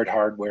a shared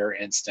hardware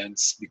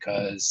instance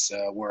because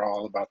we're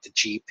all about the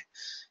cheap.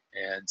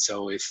 And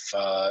so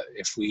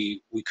if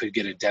we could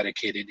get a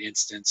dedicated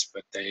instance,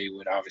 but they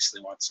would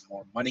obviously want some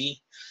more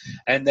money.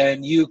 And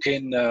then you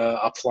can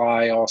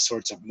apply all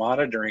sorts of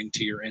monitoring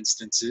to your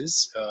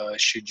instances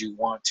should you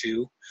want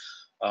to.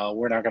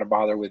 We're not going to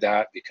bother with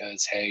that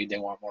because, hey, they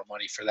want more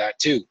money for that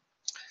too.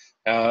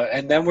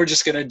 And then we're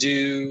just going to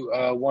do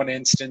one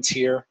instance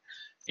here.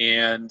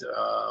 And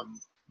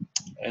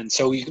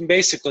so you can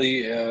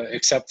basically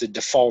accept the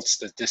defaults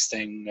that this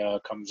thing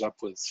comes up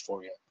with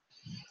for you.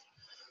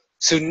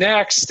 So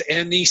next,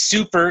 and the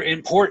super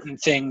important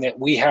thing that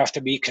we have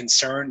to be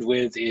concerned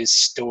with, is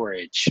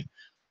storage.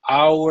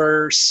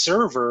 our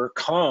server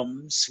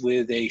comes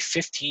with a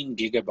 15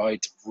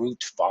 gigabyte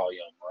root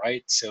volume,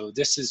 right? So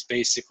this is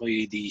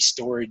basically the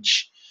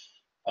storage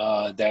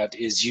that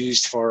is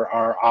used for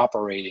our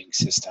operating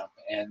system.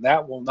 And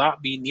that will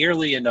not be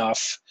nearly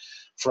enough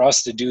for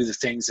us to do the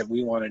things that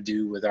we want to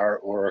do with our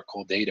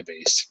Oracle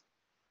database.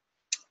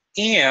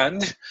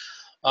 And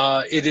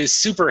it is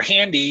super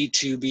handy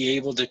to be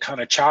able to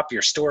kind of chop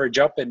your storage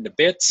up into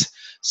bits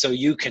so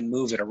you can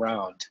move it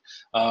around.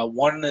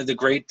 One of the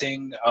great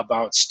things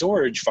about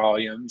storage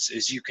volumes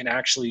is you can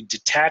actually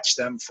detach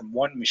them from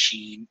one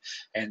machine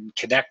and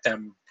connect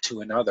them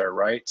to another,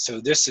 right?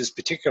 So this is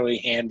particularly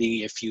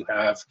handy if you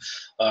have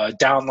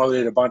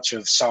downloaded a bunch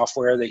of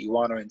software that you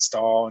want to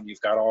install and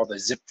you've got all the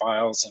zip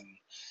files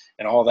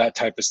and all that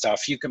type of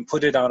stuff. You can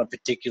put it on a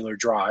particular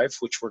drive,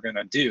 which we're going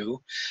to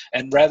do,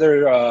 and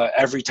rather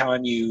every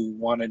time you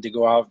wanted to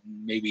go out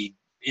and maybe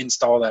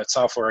install that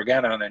software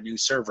again on a new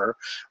server,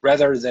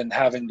 rather than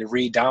having to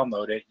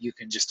re-download it, you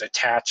can just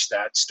attach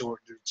that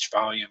storage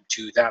volume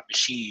to that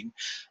machine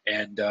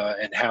and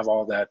have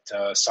all that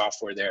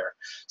software there.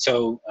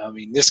 So I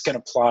mean, this can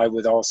apply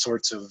with all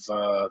sorts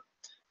of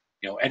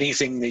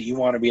anything that you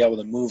want to be able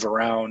to move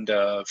around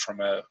from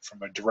a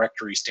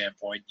directory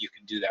standpoint, you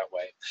can do that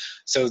way.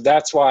 So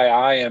that's why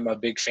I am a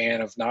big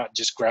fan of not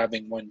just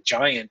grabbing one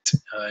giant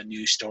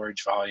new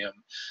storage volume,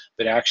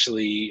 but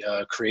actually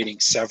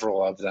creating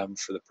several of them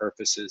for the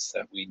purposes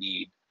that we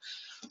need.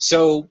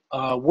 So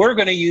we're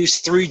going to use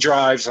 3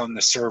 drives on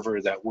the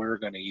server that we're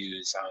going to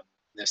use on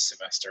this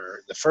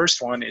semester. The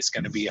first one is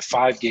going to be a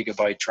 5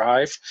 gigabyte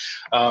drive.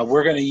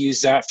 We're going to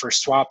use that for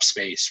swap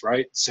space,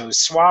 right? So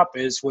swap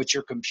is what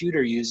your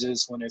computer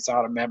uses when it's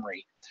out of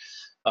memory.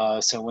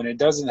 So when it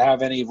doesn't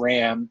have any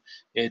RAM,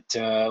 it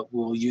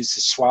will use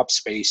the swap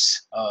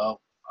space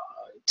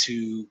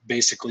to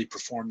basically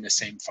perform the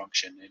same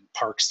function and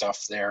park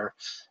stuff there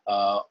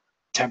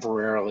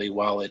temporarily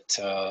while it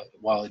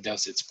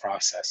does its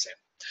processing.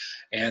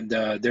 And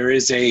there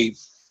is a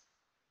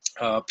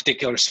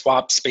particular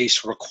swap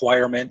space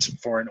requirement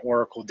for an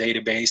Oracle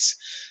database,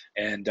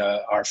 and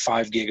our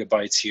 5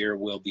 gigabytes here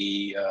will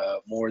be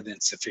more than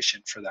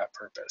sufficient for that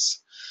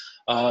purpose.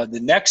 The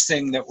next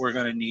thing that we're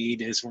going to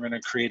need is we're going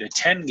to create a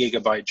 10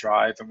 gigabyte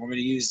drive, and we're going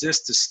to use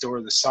this to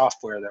store the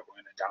software that we're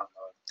going to download.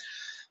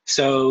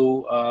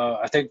 So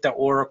I think the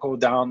Oracle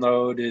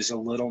download is a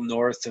little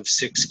north of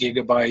 6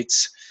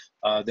 gigabytes.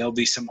 There'll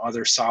be some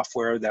other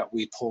software that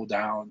we pull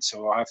down.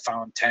 So I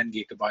found 10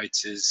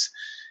 gigabytes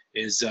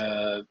is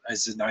a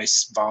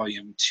nice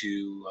volume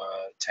to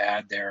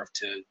add there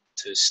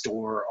to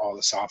store all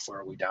the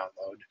software we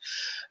download.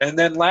 And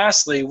then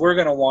lastly, we're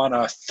going to want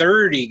a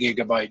 30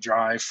 gigabyte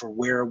drive for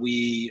where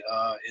we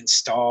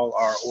install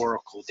our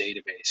Oracle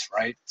database,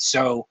 right?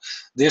 So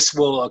this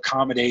will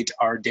accommodate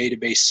our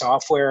database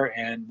software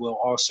and will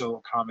also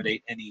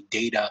accommodate any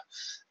data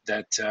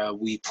that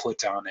we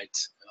put on it.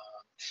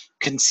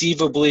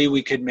 Conceivably,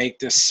 we could make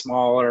this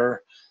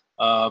smaller,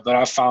 but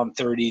I found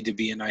 30 to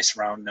be a nice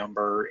round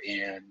number,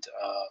 and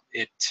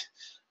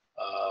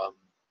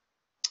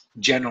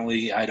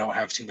generally I don't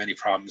have too many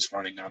problems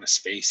running out of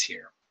space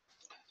here.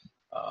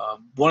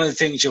 One of the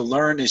things you'll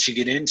learn as you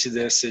get into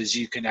this is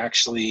you can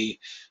actually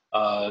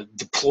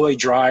deploy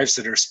drives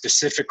that are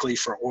specifically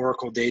for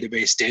Oracle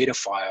database data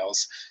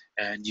files,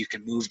 and you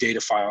can move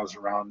data files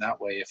around that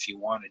way if you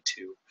wanted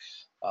to.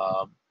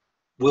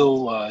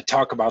 We'll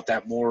talk about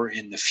that more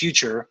in the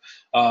future.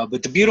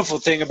 But the beautiful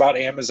thing about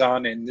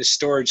Amazon and this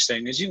storage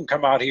thing is you can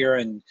come out here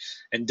and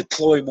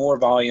deploy more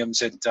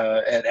volumes at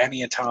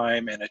any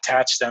time and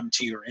attach them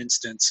to your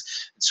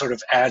instance and sort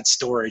of add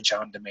storage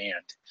on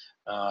demand.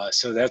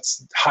 So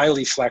that's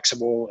highly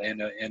flexible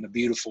and a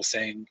beautiful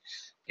thing.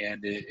 And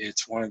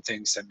it's one of the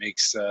things that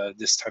makes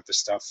this type of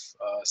stuff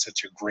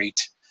such a great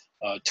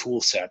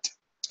tool set.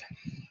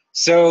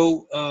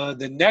 So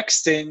the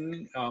next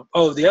thing,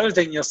 the other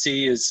thing you'll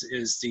see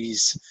is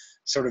these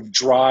sort of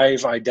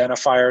drive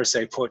identifiers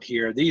they put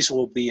here. These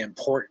will be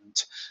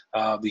important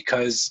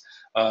because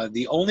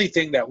the only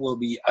thing that will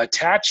be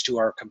attached to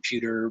our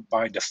computer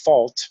by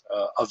default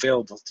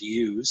available to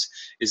use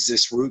is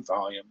this root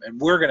volume. And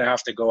we're going to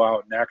have to go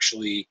out and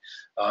actually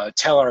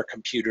tell our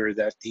computer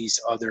that these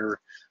other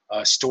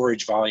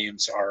storage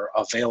volumes are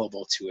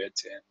available to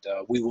it,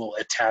 and we will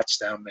attach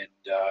them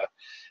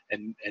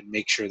and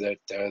make sure that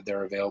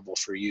they're available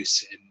for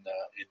use in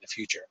the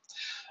future.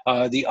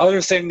 The other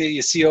thing that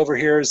you see over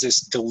here is this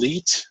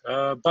delete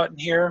button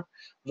here.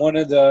 One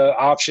of the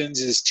options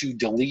is to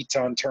delete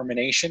on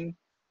termination.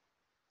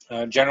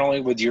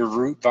 Generally with your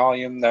root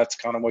volume, that's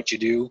kind of what you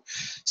do.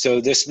 So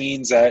this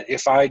means that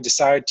if I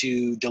decide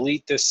to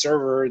delete this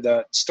server,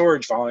 the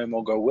storage volume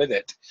will go with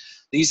it.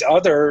 These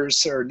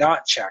others are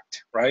not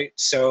checked, right?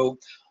 So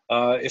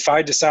if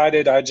I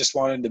decided I just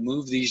wanted to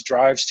move these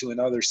drives to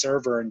another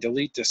server and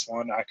delete this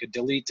one, I could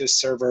delete this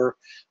server,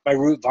 my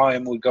root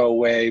volume would go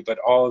away, but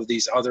all of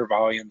these other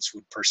volumes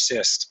would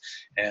persist,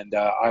 and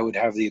I would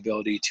have the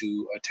ability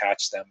to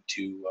attach them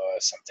to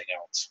something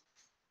else.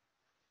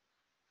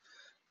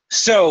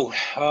 So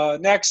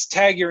next,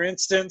 tag your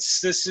instance.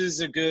 This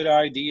is a good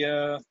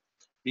idea.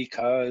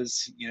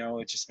 because, you know,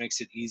 it just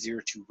makes it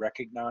easier to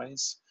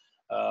recognize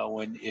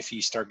if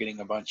you start getting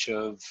a bunch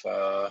of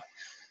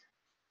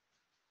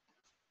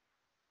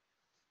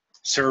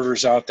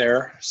servers out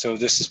there. So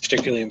this is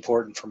particularly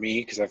important for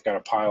me because I've got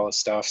a pile of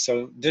stuff.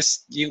 So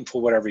this, you can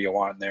put whatever you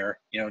want in there.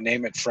 You know,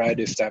 name it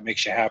Fred if that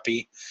makes you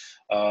happy.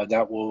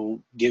 That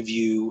will give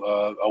you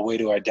a way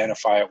to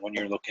identify it when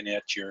you're looking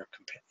at your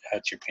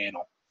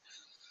panel.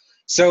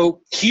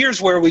 So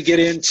here's where we get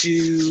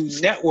into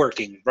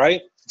networking,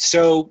 right?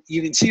 So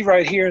you can see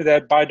right here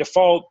that by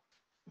default,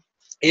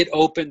 it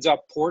opens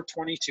up port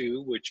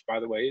 22, which, by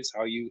the way, is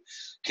how you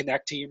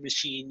connect to your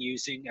machine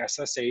using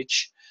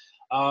SSH.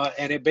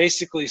 And it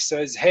basically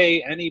says,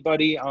 hey,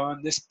 anybody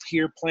on this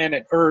here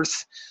planet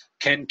Earth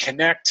can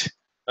connect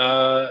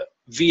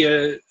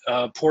via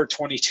port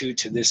 22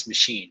 to this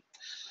machine.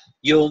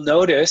 You'll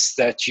notice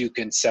that you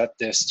can set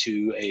this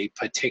to a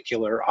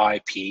particular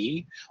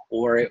IP,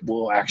 or it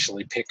will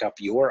actually pick up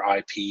your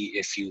IP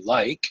if you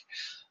like.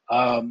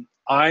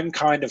 I'm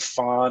kind of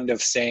fond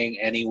of saying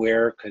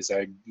anywhere because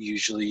I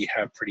usually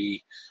have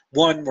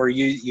one where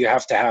you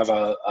have to have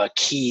a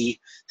key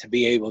to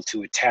be able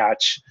to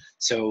attach.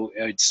 So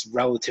it's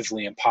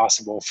relatively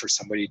impossible for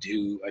somebody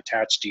to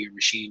attach to your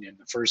machine in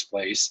the first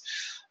place.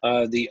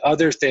 The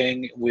other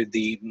thing with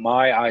the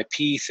my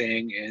IP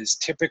thing is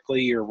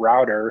typically your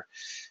router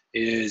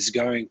is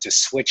going to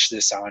switch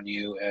this on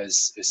you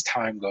as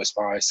time goes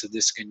by. So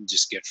this can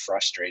just get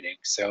frustrating.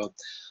 So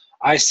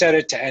I set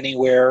it to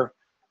anywhere.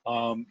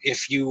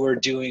 If you were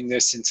doing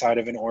this inside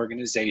of an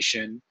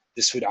organization,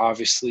 this would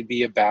obviously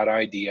be a bad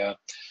idea.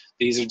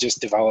 These are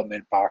just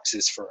development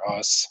boxes for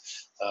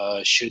us.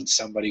 Should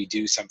somebody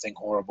do something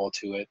horrible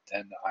to it,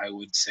 then I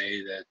would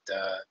say that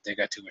they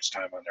got too much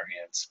time on their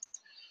hands.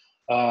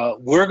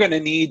 We're going to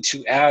need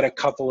to add a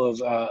couple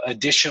of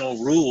additional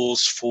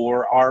rules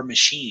for our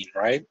machine,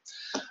 right?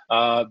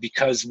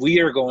 Because we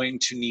are going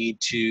to need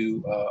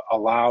to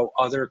allow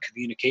other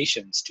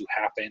communications to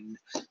happen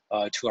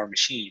to our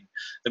machine.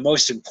 The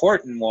most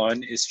important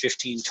one is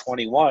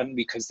 1521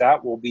 because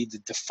that will be the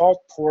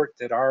default port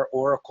that our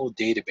Oracle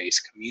database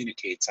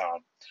communicates on.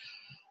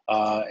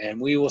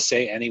 And we will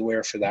say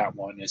anywhere for that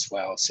one as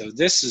well. So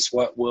this is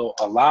what will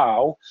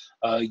allow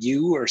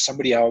you or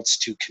somebody else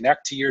to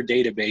connect to your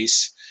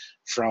database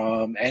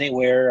from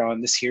anywhere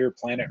on this here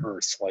planet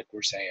Earth, like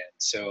we're saying.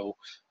 So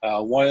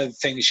one of the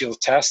things you'll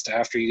test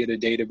after you get a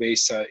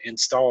database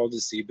installed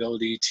is the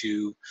ability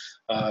to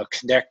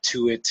connect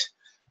to it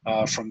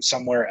from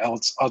somewhere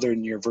else other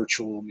than your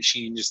virtual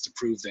machine, just to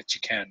prove that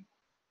you can.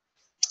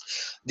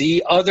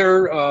 The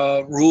other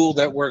rule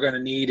that we're going to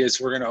need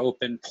is we're going to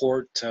open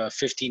port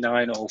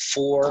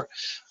 5904,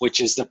 which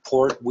is the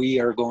port we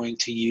are going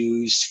to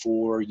use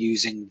for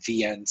using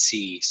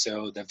VNC.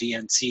 So the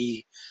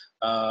VNC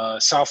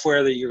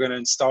software that you're going to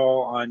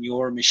install on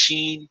your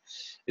machine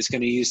is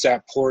going to use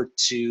that port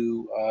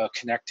to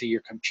connect to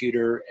your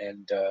computer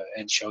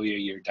and show you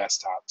your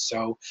desktop.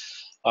 So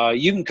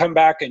you can come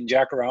back and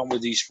jack around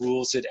with these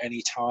rules at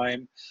any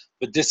time,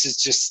 but this is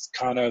just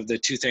kind of the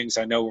two things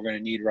I know we're going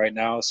to need right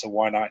now, so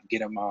why not get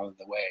them out of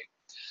the way.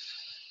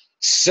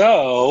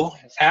 So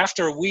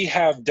after we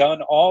have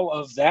done all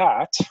of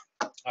that,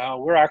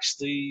 we're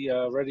actually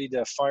ready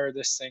to fire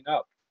this thing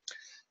up.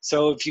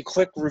 So if you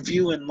click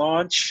review and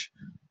launch,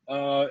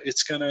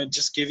 it's going to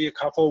just give you a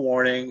couple of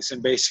warnings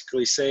and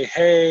basically say,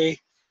 hey,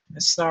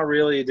 it's not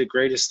really the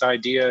greatest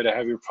idea to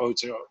have your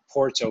ports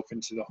open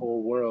to the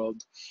whole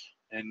world.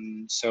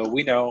 And so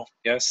we know,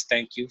 yes,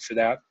 thank you for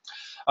that.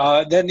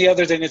 Then the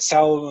other thing it's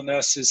telling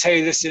us is,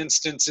 hey, this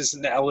instance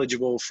isn't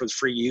eligible for the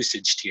free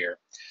usage tier.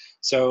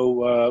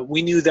 So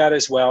we knew that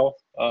as well,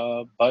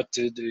 but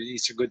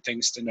these are good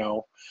things to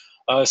know.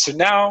 So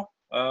now,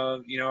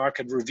 you know, I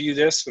could review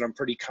this, but I'm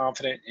pretty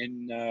confident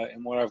in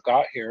what I've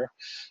got here.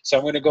 So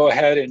I'm going to go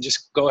ahead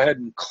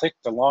and click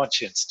the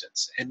launch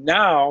instance. And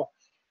now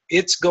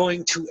it's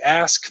going to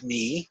ask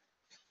me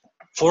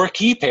for a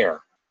key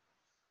pair.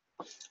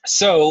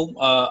 So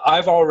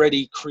I've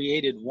already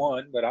created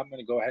one, but I'm going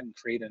to go ahead and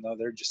create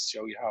another just to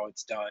show you how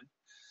it's done.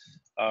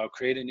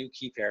 Create a new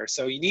key pair.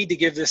 So you need to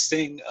give this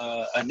thing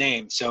a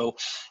name. So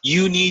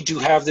you need to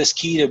have this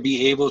key to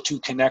be able to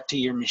connect to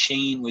your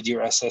machine with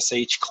your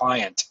SSH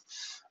client.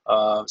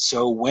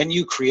 So when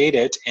you create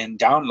it and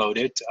download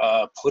it,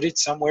 put it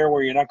somewhere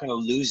where you're not going to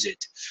lose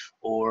it,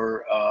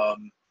 or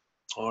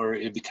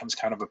it becomes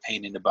kind of a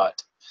pain in the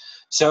butt.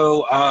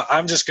 So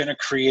I'm just going to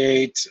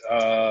create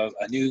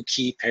a new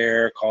key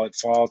pair, call it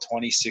Fall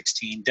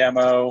 2016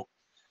 Demo,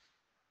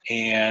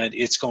 and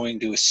it's going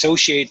to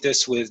associate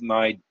this with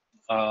my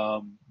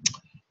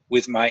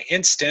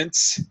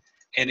instance,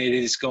 and it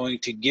is going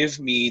to give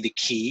me the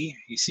key.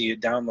 You see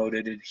it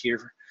downloaded it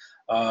here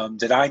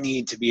that I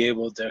need to be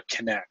able to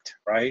connect,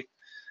 right?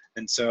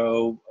 And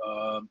so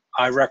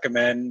I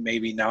recommend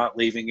maybe not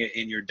leaving it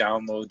in your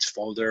downloads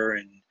folder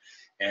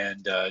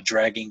and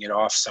dragging it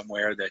off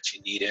somewhere that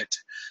you need it.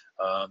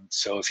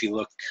 So if you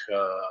look,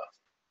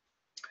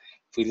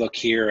 if we look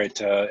here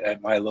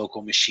at my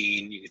local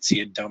machine, you can see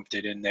it dumped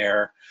it in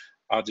there.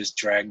 I'll just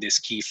drag this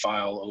key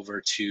file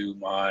over to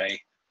my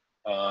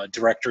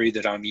directory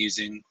that I'm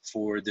using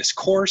for this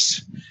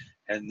course.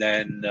 And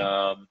then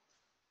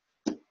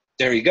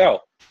there you go.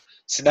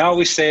 So now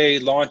we say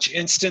launch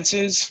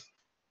instances,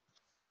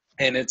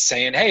 and it's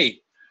saying, hey,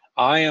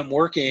 I am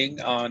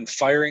working on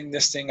firing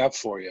this thing up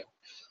for you.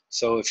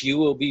 So if you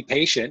will be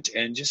patient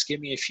and just give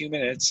me a few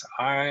minutes,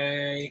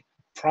 I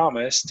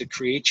promise to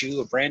create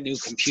you a brand new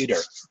computer.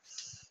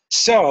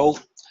 So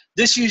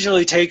this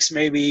usually takes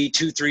maybe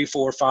 2, 3,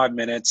 4, 5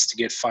 minutes to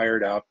get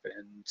fired up,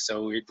 and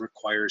so it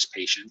requires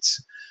patience.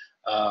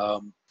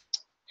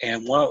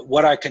 And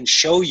what I can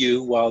show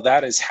you while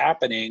that is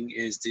happening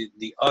is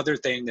the other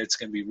thing that's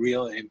going to be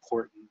real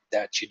important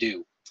that you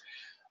do.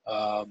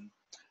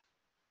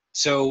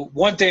 So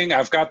one thing,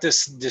 I've got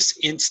this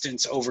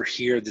instance over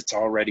here that's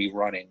already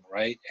running,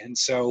 right? And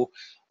so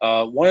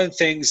one of the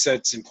things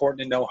that's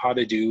important to know how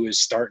to do is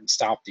start and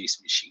stop these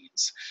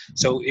machines.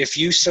 So if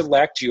you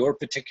select your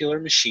particular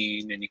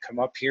machine and you come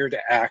up here to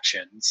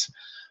actions,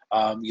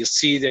 you'll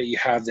see that you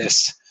have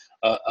this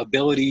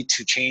ability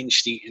to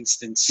change the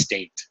instance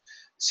state.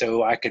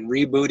 So I can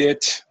reboot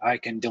it, I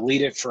can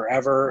delete it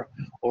forever,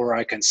 or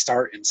I can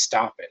start and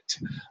stop it.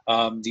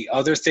 The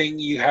other thing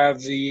you have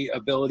the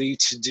ability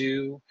to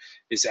do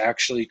is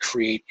actually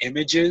create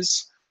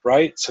images,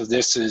 right? So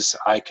this is,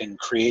 I can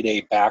create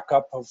a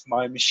backup of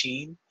my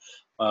machine.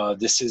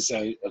 This is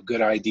a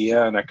good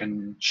idea, and I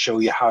can show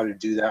you how to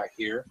do that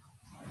here.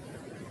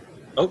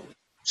 Oh,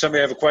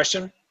 somebody have a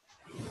question?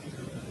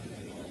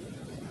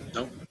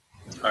 No?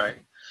 All right.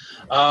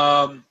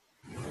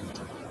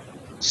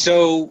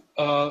 So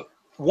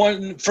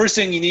first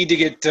thing you need to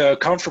get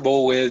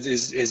comfortable with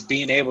is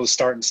being able to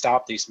start and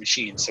stop these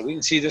machines. So we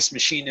can see this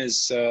machine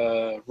is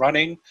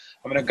running.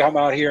 I'm going to come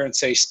out here and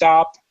say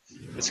stop.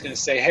 It's going to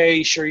say,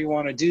 hey, sure you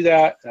want to do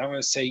that? And I'm going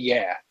to say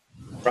yeah,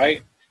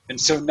 right? And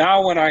so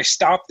now when I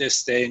stop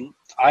this thing,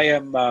 I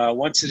am,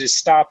 once it is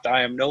stopped,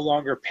 I am no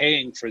longer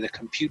paying for the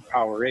compute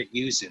power it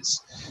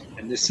uses.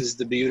 And this is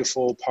the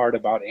beautiful part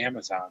about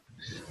Amazon.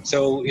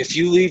 So if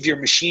you leave your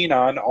machine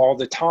on all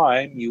the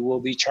time, you will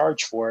be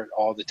charged for it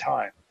all the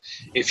time.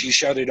 If you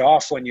shut it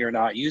off when you're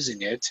not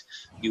using it,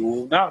 you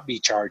will not be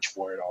charged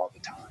for it all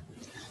the time.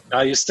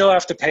 Now you still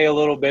have to pay a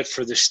little bit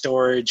for the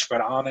storage,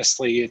 but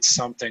honestly, it's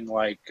something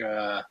like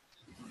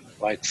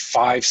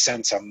 5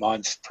 cents a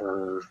month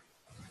per,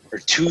 or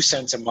 2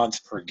 cents a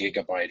month per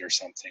gigabyte or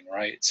something,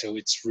 right? So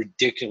it's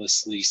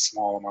ridiculously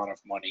small amount of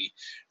money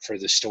for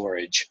the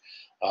storage.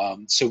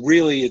 So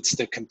really it's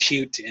the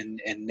compute and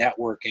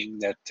networking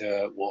that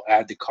will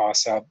add the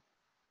costs up.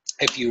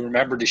 If you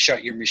remember to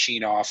shut your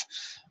machine off,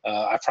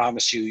 I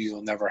promise you,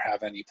 you'll never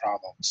have any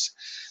problems.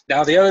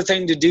 Now, the other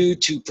thing to do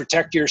to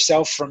protect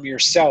yourself from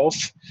yourself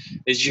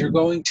is you're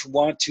going to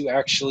want to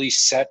actually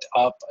set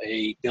up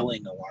a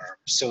billing alarm.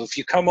 So if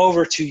you come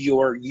over to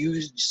your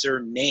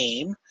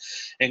username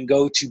and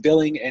go to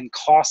billing and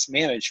cost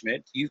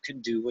management, you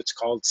can do what's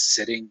called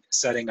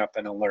setting up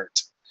an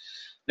alert.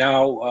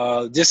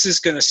 Now, this is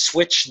going to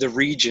switch the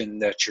region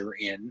that you're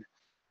in.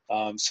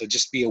 So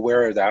just be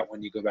aware of that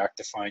when you go back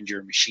to find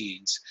your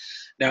machines.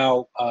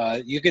 Now,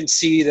 you can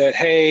see that,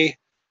 hey,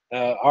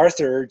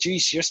 Arthur,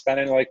 geez, you're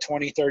spending like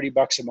 20, 30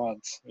 bucks a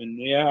month. And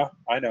yeah,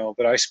 I know,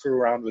 but I screw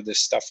around with this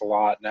stuff a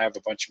lot, and I have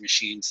a bunch of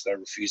machines that I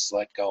refuse to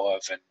let go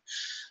of, and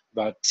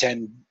about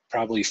 10,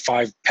 probably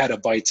 5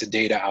 petabytes of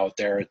data out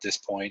there at this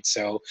point.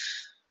 So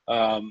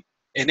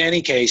in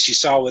any case, you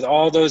saw with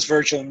all those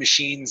virtual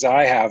machines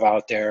I have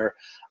out there,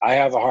 I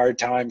have a hard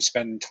time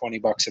spending 20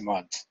 bucks a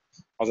month.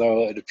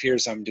 Although it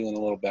appears I'm doing a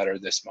little better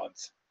this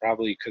month,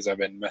 probably because I've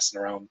been messing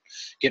around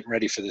getting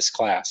ready for this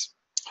class.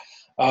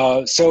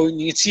 So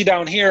you can see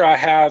down here I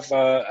have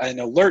an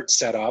alert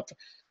set up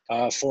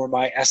for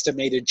my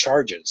estimated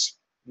charges.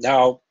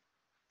 Now,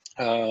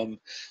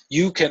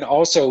 you can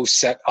also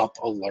set up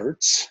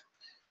alerts,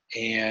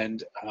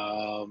 and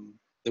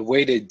the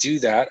way to do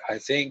that, I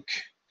think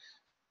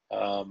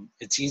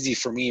it's easy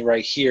for me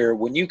right here.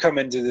 When you come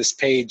into this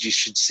page, you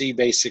should see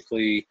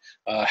basically,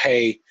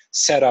 hey,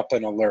 set up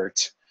an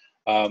alert.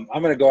 I'm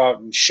going to go out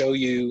and show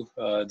you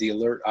the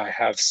alert I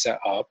have set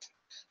up,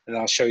 and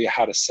I'll show you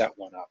how to set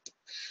one up.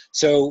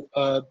 So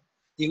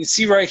you can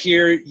see right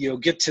here, you'll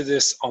get to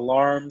this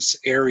alarms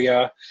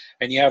area,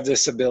 and you have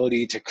this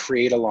ability to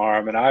create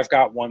alarm. And I've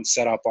got one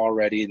set up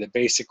already that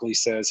basically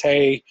says,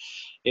 hey,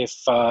 if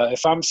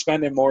I'm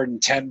spending more than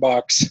 10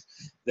 bucks,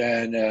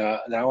 then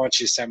I want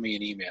you to send me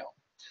an email.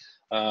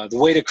 The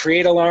way to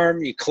create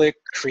alarm, you click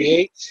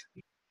create.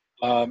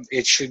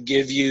 It should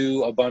give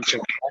you a bunch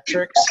of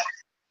metrics.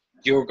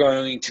 You're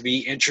going to be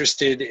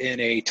interested in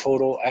a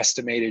total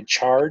estimated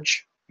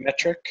charge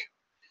metric.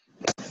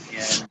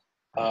 And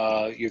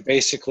you're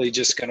basically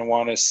just going to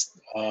want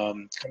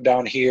to come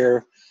down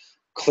here,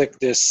 click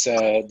this,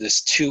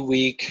 this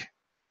 2-week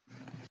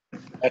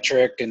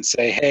metric and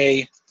say,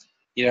 hey,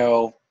 you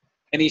know,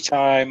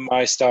 anytime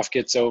my stuff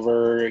gets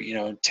over, you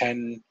know,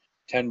 10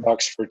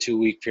 bucks for a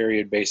 2-week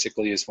period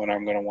basically is when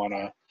I'm going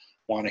to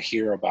want to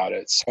hear about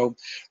it. So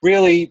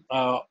really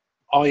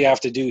all you have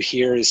to do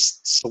here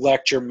is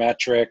select your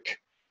metric,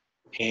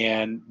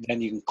 and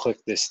then you can click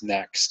this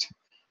next.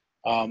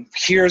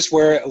 Here's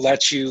where it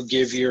lets you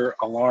give your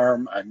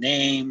alarm a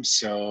name.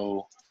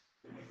 So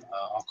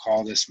I'll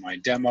call this my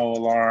demo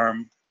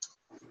alarm.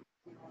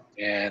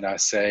 And I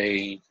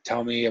say,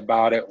 tell me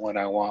about it when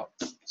I want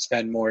to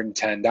spend more than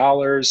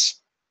 $10.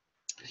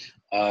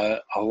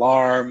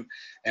 Alarm,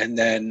 and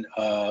then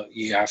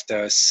you have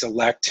to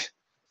select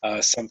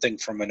something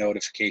from a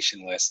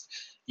notification list.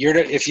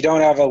 If you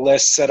don't have a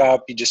list set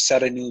up, you just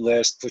set a new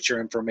list, put your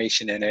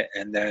information in it,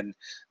 and then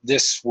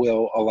this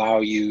will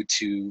allow you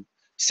to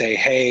say,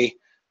 hey,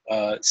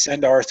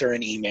 send Arthur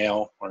an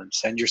email or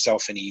send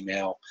yourself an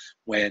email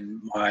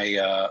when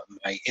my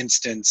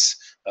instance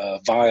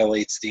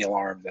violates the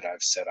alarm that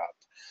I've set up.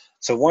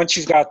 So once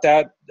you've got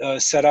that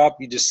set up,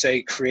 you just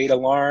say create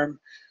alarm,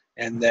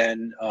 and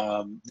then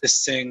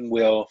this thing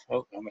will,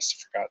 oh, I must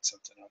have forgot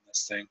something on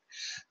this thing.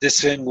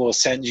 This thing will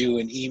send you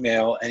an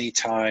email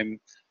anytime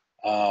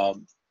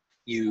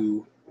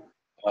you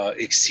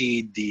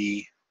exceed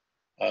the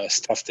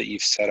stuff that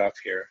you've set up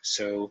here.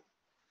 So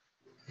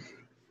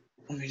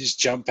let me just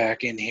jump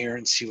back in here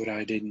and see what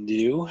I didn't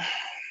do.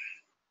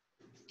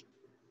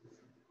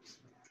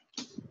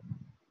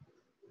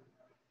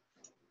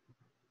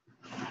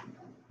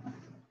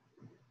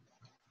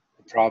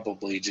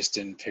 Probably just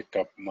didn't pick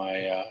up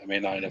my, I may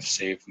not have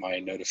saved my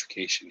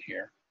notification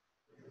here.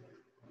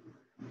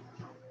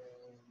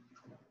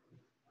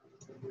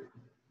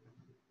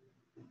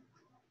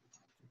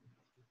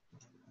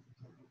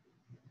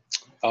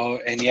 Oh,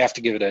 and you have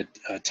to give it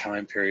a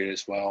time period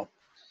as well.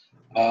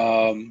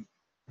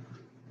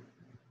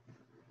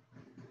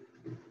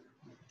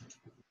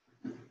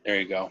 There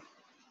you go.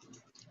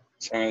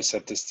 So I'm going to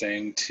set this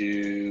thing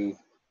to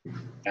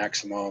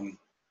maximum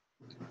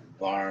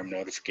alarm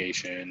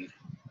notification.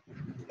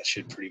 That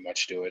should pretty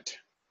much do it.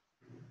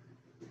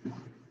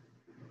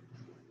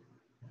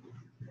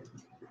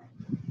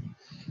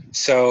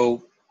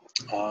 So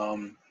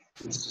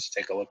let's just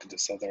take a look at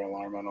this other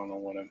alarm. I don't know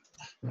what I'm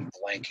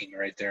blanking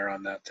right there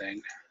on that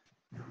thing.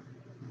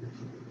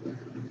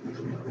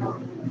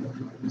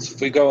 So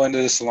if we go into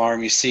this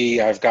alarm, you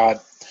see I've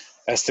got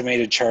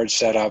estimated charge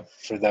set up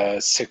for the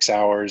 6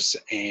 hours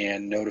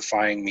and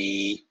notifying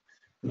me,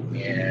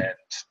 and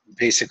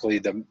basically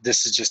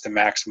this is just the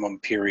maximum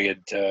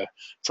period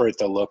for it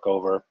to look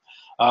over.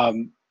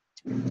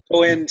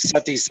 Go in,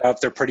 set these up.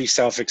 They're pretty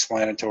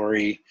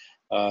self-explanatory.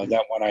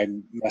 That one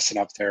I'm messing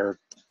up there.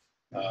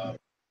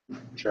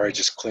 Sure, I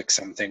just clicked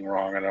something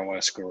wrong. I don't want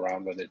to screw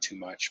around with it too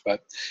much.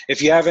 But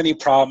if you have any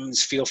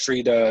problems, feel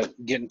free to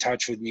get in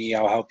touch with me.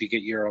 I'll help you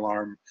get your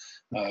alarm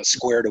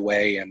squared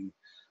away, and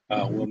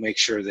we'll make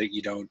sure that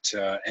you don't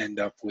end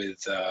up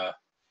with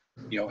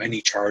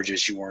any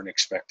charges you weren't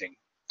expecting.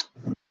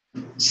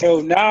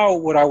 So now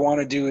what I want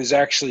to do is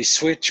actually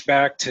switch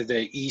back to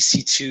the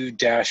EC2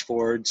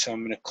 dashboard. So I'm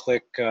going to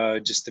click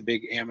just the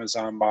big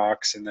Amazon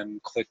box and then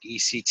click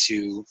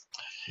EC2.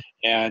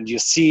 And you'll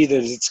see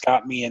that it's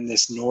got me in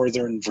this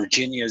Northern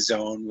Virginia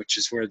zone, which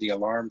is where the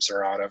alarms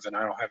are out of. And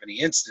I don't have any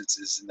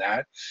instances in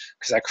that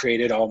because I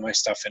created all my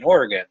stuff in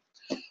Oregon.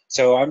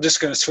 So I'm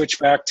just going to switch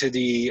back to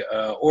the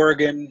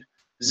Oregon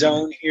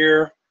zone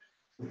here.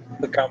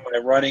 Click on my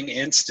running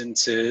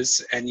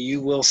instances, and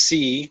you will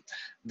see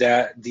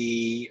that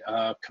the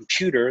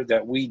computer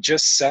that we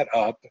just set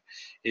up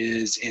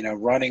is in a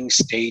running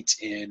state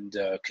and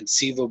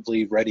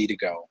conceivably ready to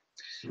go.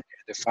 And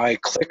if I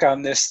click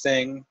on this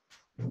thing,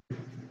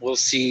 we'll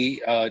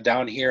see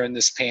down here in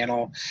this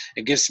panel,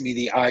 it gives me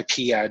the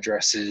IP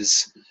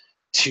addresses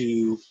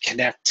to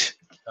connect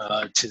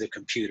to the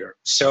computer.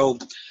 So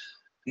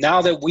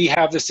now that we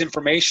have this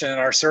information and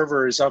our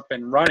server is up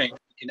and running,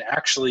 we can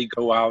actually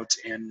go out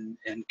and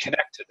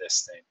connect to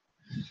this thing.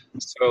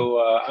 So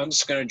I'm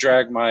just going to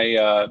drag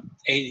my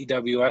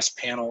AWS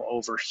panel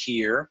over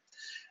here,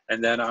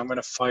 and then I'm going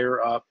to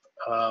fire up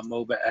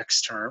MOBA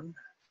Xterm.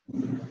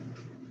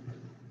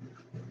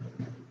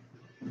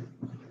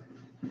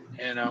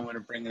 And I'm going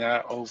to bring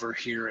that over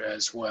here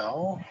as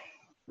well.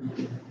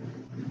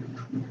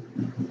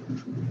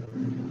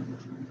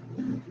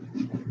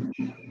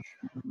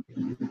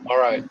 All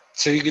right,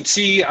 so you can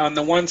see on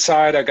the one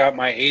side, I got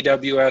my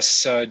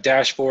AWS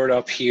dashboard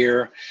up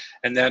here.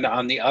 And then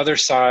on the other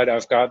side,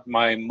 I've got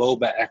my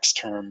MOBA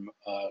Xterm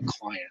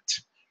client,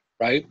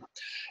 right?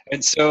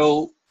 And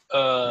so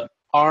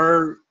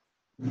our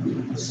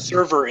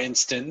server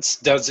instance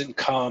doesn't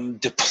come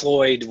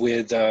deployed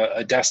with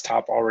a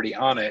desktop already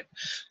on it.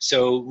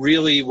 So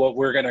really what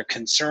we're going to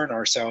concern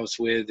ourselves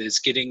with is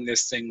getting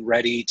this thing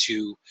ready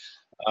to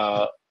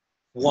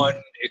one,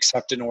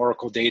 accept an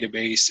Oracle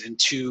database, and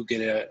two,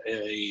 get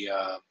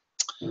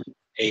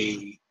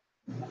a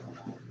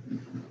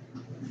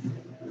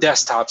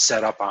desktop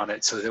set up on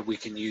it so that we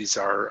can use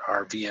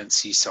our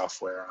VNC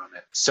software on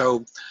it.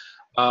 So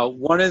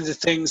one of the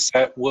things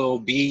that will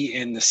be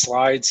in the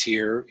slides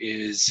here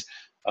is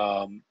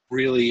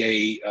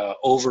really a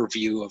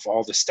overview of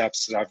all the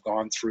steps that I've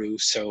gone through.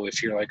 So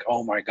if you're like,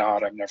 oh my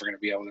God, I'm never going to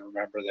be able to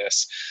remember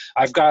this,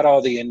 I've got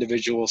all the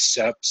individual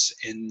steps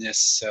in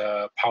this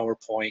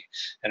PowerPoint,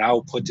 and I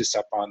will put this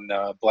up on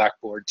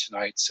Blackboard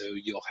tonight, so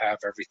you'll have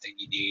everything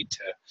you need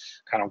to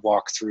kind of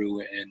walk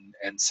through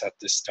and set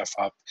this stuff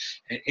up,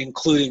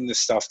 including the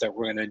stuff that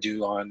we're going to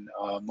do on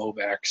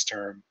MOBA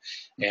Xterm,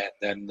 and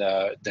then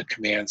the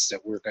commands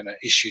that we're going to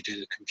issue to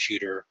the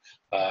computer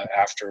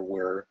after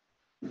we're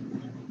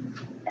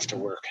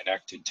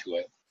connected to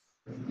it.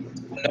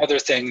 Another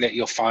thing that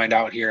you'll find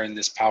out here in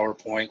this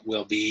PowerPoint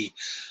will be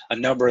a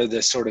number of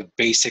the sort of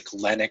basic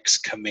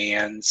Linux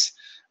commands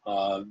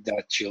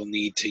that you'll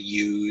need to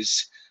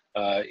use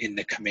in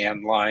the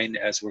command line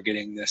as we're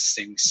getting this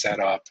thing set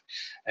up.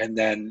 And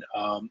then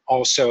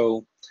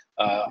also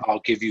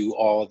I'll give you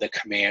all the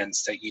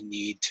commands that you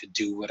need to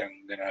do what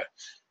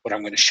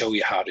I'm gonna show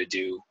you how to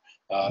do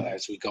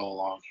as we go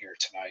along here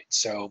tonight.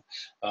 So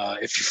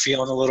if you're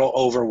feeling a little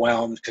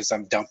overwhelmed because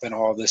I'm dumping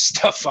all this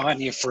stuff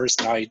on you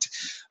first night,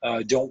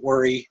 don't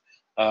worry.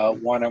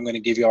 One, I'm going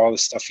to give you all the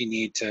stuff you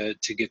need to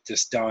get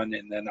this done,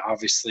 and then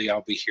obviously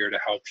I'll be here to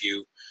help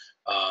you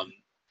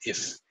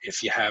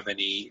if you have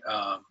any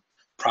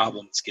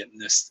problems getting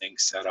this thing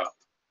set up.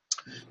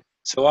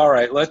 So all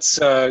right, let's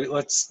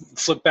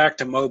flip back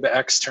to MOBA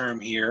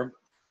Xterm here.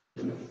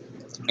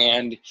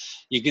 And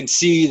you can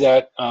see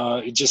that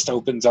it just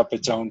opens up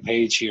its own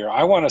page here.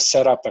 I want to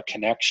set up a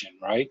connection,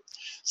 right?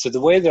 So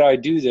the way that I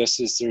do this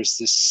is there's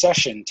this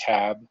session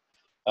tab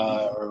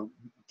or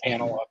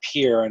panel up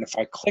here, and if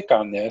I click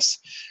on this,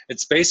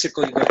 it's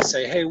basically going to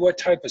say, hey, what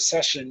type of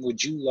session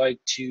would you like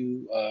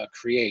to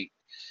create?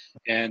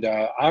 And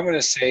I'm going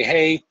to say,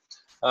 hey,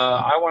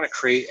 I want to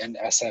create an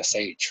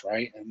SSH,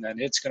 right? And then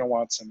it's going to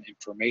want some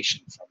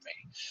information from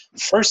me.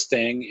 First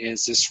thing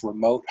is this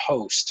remote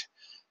host.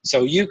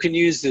 So you can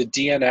use the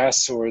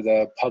DNS or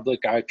the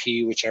public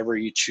IP, whichever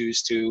you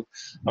choose to.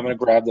 I'm going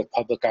to grab the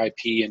public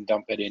IP and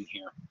dump it in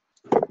here.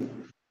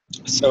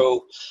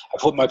 So I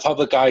put my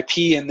public IP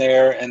in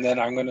there, and then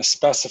I'm going to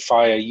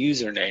specify a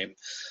username.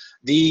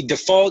 The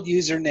default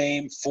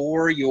username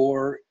for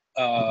your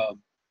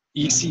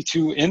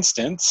EC2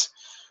 instance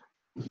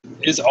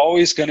is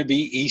always going to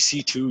be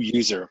EC2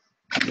 user.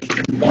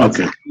 That's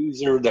the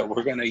user that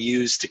we're going to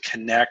use to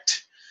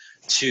connect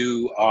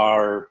to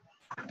our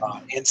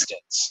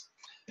instance.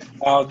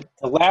 Now,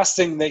 the last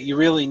thing that you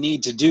really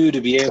need to do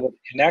to be able to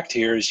connect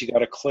here is you got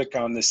to click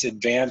on this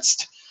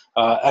advanced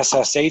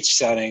SSH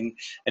setting,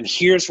 and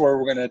here's where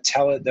we're going to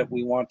tell it that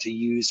we want to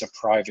use a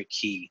private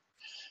key.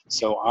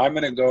 So I'm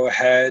going to go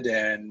ahead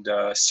and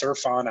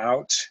surf on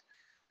out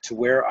to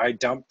where I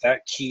dumped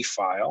that key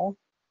file,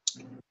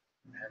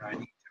 and I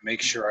need to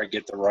make sure I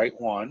get the right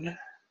one.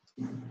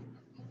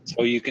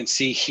 So you can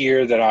see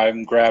here that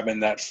I'm grabbing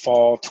that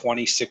fall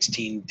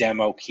 2016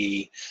 demo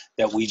key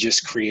that we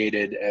just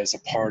created as a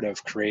part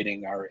of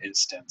creating our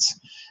instance.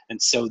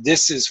 And so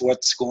this is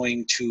what's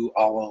going to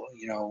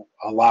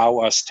allow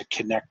us to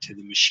connect to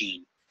the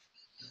machine.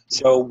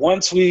 So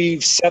once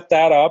we've set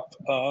that up,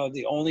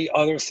 the only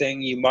other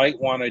thing you might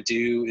want to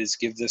do is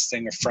give this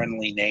thing a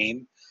friendly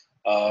name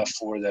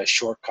for the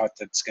shortcut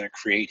that's going to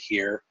create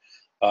here.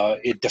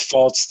 It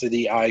defaults to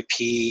the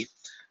IP.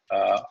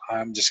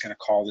 I'm just going to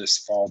call this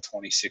fall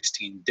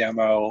 2016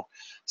 demo,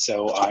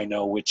 so I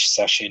know which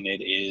session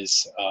it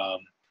is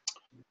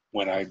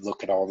when I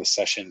look at all the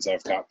sessions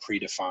I've got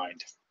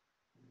predefined.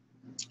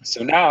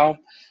 So now,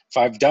 if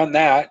I've done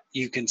that,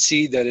 you can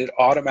see that it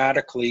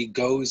automatically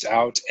goes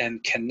out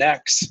and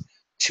connects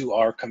to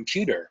our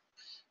computer.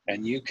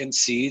 And you can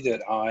see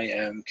that I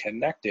am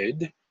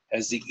connected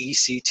as the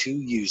EC2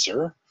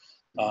 user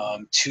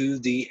to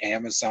the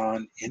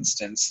Amazon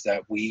instance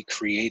that we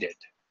created.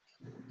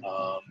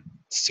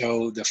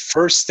 So the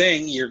first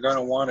thing you're going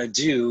to want to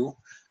do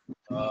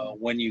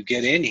when you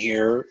get in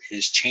here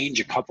is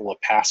change a couple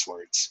of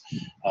passwords.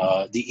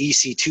 The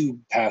EC2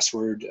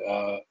 password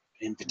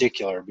in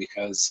particular,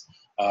 because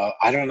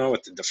I don't know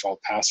what the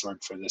default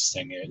password for this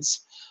thing is.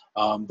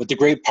 But the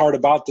great part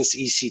about this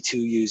EC2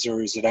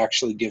 user is it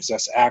actually gives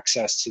us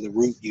access to the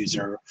root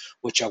user,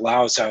 which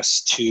allows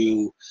us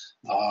to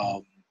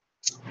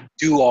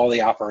do all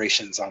the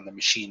operations on the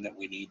machine that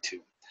we need to.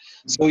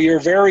 So your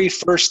very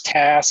first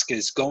task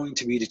is going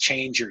to be to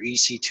change your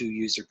EC2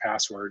 user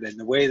password. And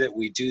the way that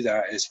we do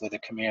that is with a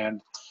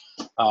command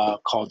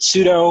called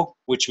sudo,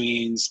 which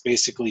means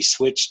basically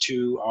switch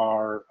to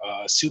our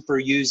super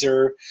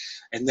user.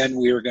 And then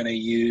we are going to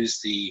use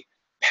the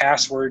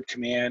password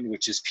command,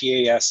 which is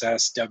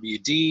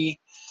passwd.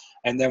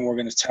 And then we're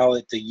going to tell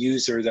it the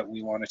user that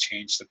we want to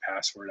change the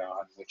password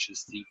on, which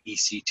is the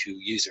EC2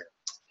 user.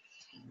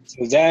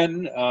 So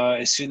then,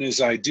 as soon as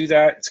I do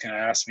that, it's going to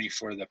ask me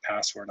for the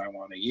password I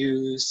want to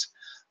use.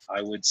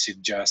 I would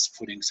suggest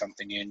putting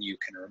something in you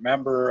can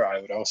remember.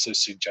 I would also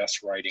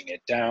suggest writing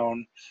it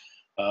down.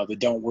 But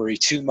don't worry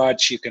too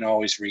much. You can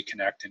always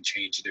reconnect and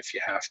change it if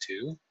you have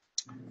to.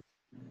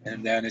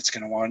 And then it's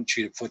going to want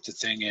you to put the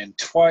thing in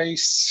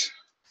twice.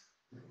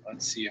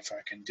 Let's see if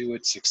I can do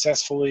it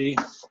successfully.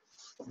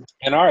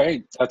 And all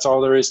right, that's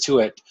all there is to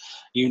it.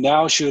 You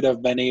now should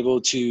have been able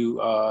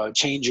to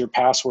change your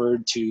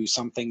password to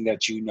something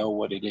that you know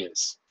what it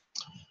is.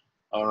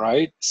 All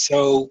right,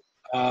 so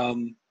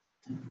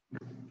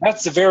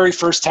that's the very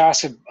first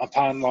task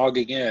upon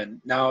logging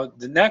in. Now,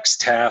 the next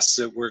task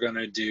that we're going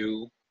to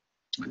do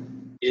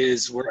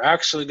is we're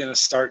actually going to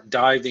start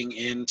diving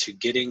into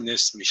getting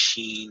this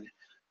machine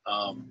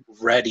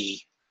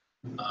ready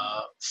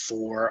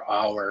for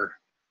our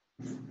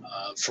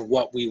for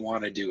what we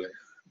want to do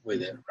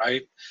with it,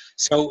 right?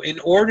 So in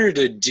order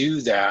to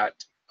do that,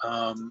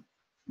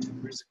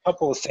 there's a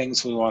couple of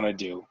things we want to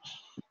do.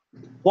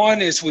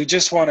 One is we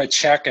just want to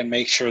check and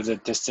make sure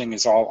that this thing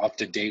is all up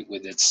to date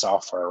with its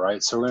software,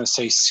 right? So we're going to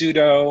say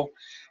sudo,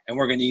 and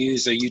we're going to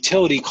use a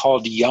utility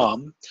called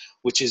yum,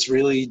 which is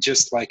really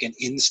just like an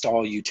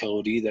install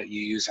utility that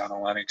you use on a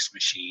Linux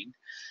machine.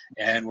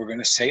 And we're going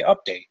to say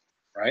update,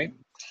 right?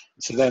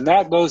 So then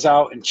that goes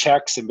out and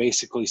checks and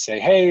basically say,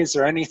 hey, is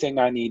there anything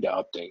I need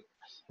to update?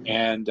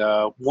 And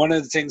one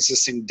of the things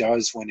this thing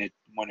does when it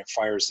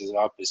fires it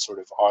up is sort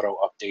of auto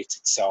updates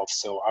itself.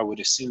 So I would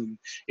assume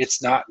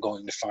it's not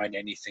going to find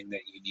anything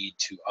that you need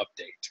to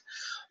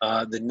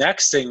update. The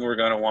next thing we're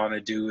going to want to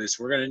do is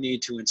we're going to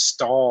need to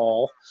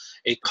install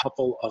a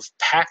couple of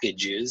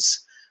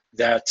packages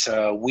that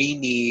we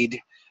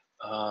need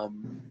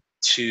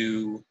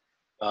to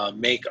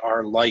make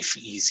our life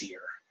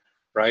easier,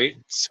 right?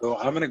 So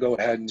I'm going to go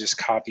ahead and just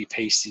copy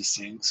paste these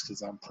things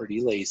because I'm pretty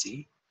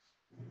lazy.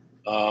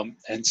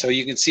 And so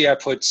you can see I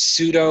put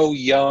sudo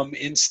yum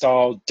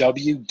install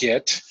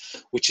wget,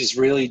 which is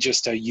really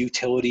just a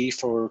utility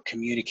for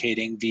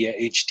communicating via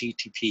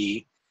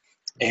HTTP.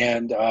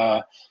 And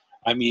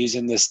I'm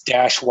using this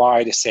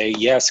 -y to say,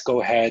 yes,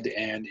 go ahead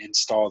and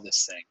install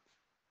this thing.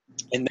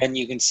 And then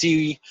you can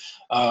see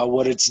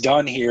what it's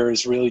done here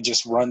is really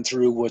just run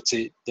through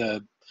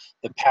the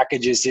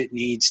packages it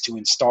needs to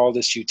install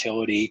this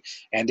utility,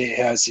 and it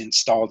has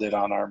installed it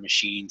on our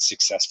machine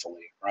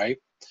successfully, right?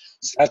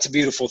 So that's a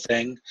beautiful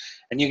thing.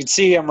 And you can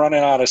see I'm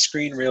running out of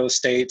screen real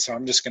estate, so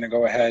I'm just going to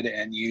go ahead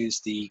and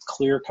use the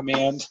clear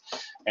command,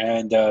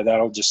 and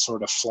that'll just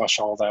sort of flush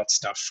all that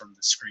stuff from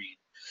the screen.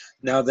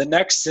 Now, the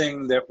next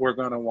thing that we're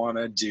going to want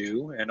to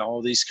do, and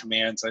all these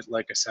commands,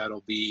 like I said,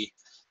 will be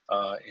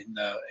in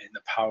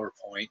the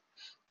PowerPoint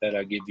that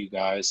I give you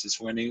guys, is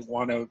when you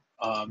want to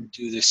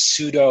do this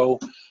sudo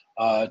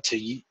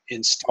to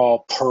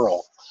install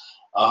Perl.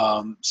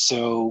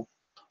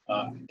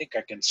 I think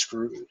I can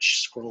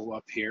scroll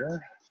up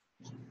here,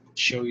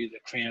 show you the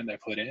command I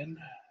put in.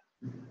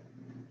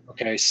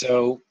 Okay,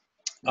 so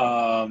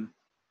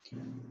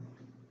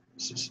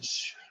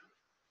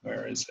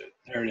where is it?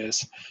 There it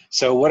is.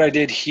 So what I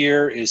did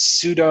here is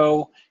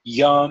sudo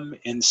yum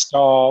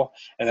install,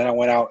 and then I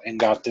went out and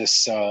got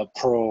this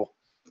Perl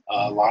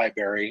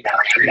library.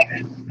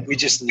 We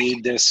just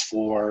need this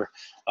for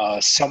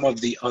some of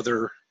the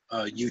other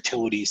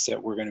utilities that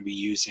we're going to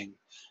be using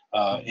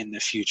in the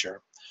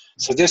future.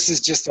 So this is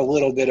just a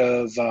little bit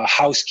of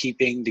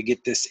housekeeping to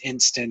get this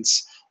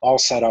instance all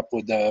set up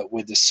with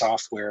the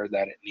software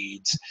that it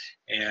needs,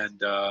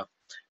 and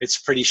it's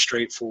pretty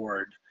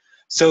straightforward.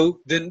 So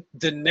then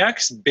the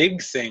next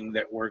big thing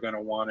that we're going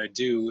to want to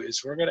do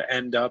is we're going to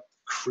end up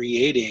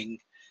creating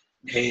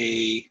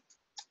a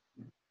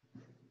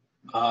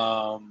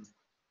oh,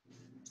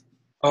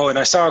 and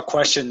I saw a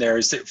question there.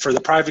 Is it for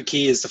the private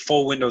key, is the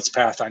full Windows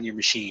path on your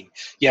machine?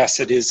 Yes,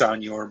 it is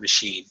on your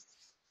machine.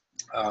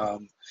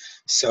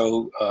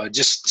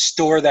 Just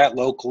store that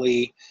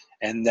locally,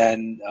 and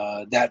then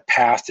that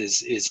path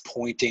is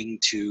pointing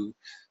to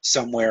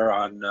somewhere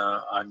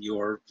on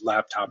your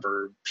laptop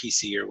or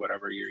PC or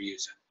whatever you're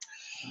using.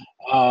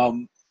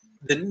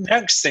 The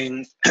next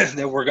thing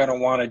that we're going to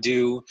want to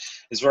do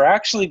is we're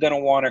actually going to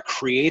want to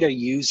create a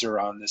user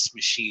on this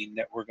machine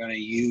that we're going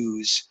to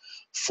use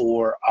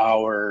for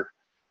our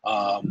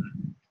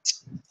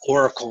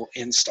Oracle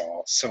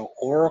install. So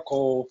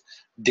Oracle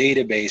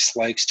database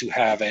likes to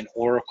have an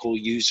Oracle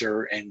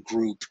user and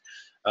group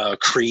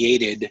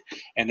created,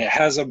 and it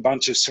has a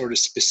bunch of sort of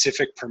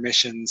specific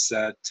permissions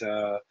that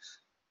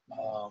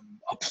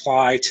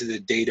apply to the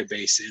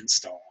database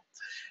install.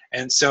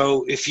 And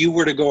so if you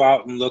were to go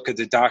out and look at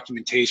the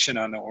documentation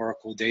on the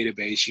Oracle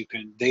database,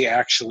 they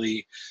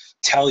actually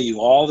tell you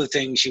all the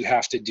things you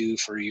have to do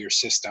for your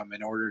system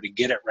in order to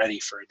get it ready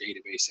for a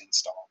database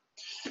install.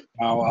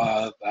 Now,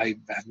 I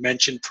have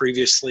mentioned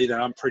previously that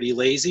I'm pretty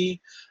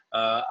lazy.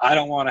 I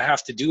don't want to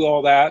have to do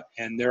all that,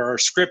 and there are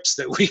scripts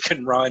that we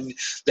can run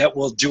that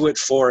will do it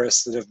for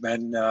us that have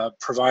been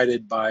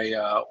provided by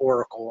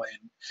Oracle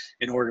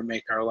in order to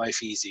make our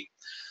life easy.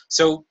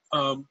 So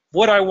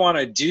what I want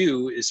to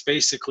do is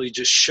basically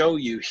just show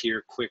you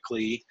here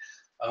quickly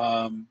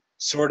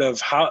sort of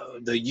how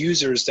the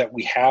users that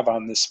we have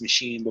on this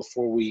machine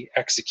before we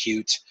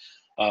execute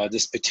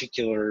this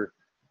particular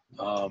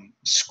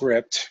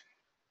script.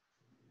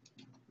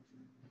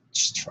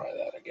 Let's try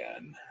that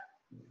again.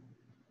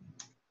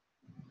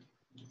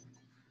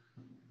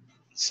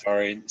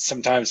 Sorry,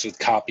 sometimes with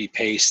copy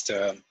paste,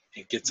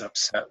 it gets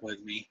upset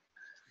with me.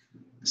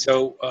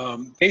 So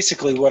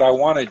basically what I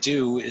want to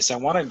do is I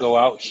want to go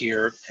out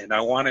here and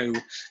I want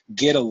to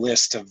get a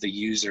list of the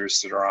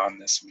users that are on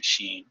this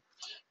machine.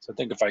 So I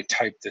think if I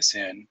type this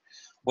in,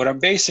 what I'm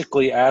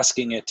basically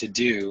asking it to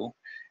do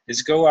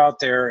is go out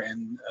there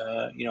and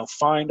you know,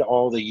 find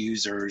all the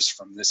users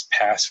from this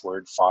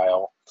password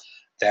file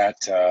that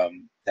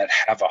that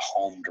have a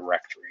home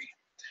directory,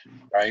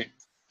 right?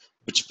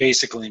 Which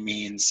basically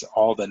means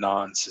all the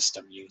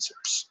non-system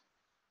users.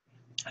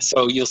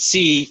 So you'll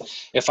see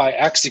if I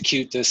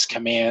execute this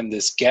command,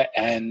 this get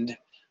end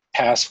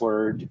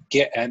password,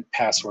 and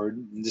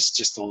this is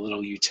just a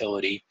little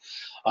utility,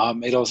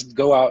 it'll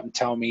go out and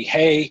tell me,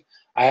 hey,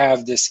 I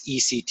have this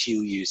EC2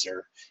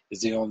 user,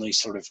 is the only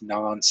sort of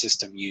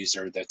non-system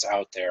user that's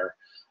out there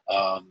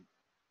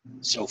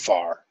so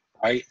far,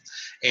 right?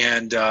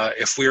 And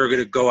if we were going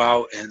to go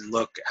out and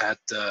look at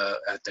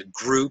the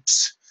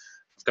groups,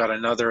 I've got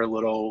another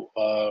little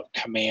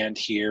command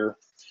here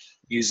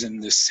using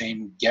the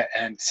same get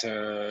ent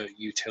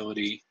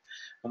utility,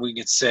 and we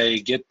could say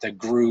get the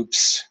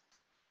groups,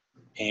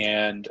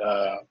 and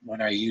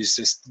when I use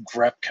this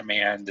grep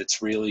command,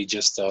 it's really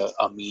just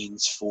a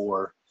means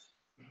for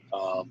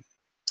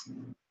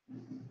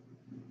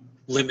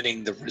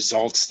limiting the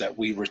results that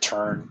we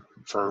return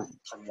from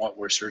what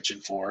we're searching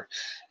for.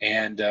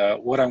 And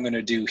what I'm going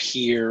to do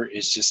here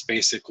is just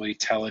basically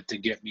tell it to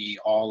get me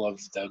all of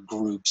the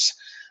groups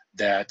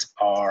that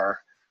are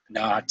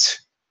not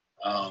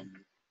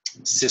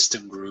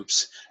system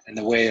groups, and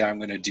the way I'm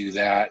going to do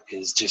that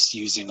is just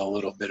using a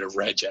little bit of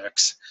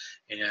regex,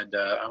 and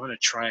I'm going to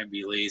try and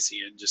be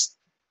lazy and just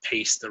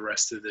paste the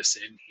rest of this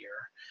in here,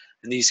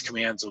 and these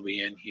commands will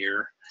be in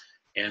here,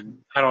 and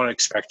I don't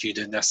expect you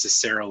to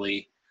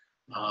necessarily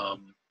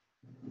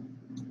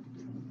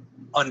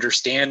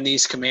understand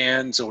these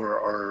commands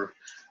or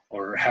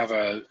have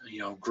a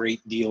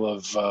great deal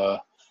of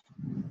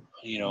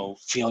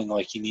feeling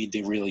like you need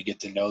to really get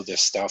to know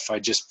this stuff. I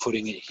just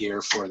putting it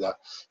here for the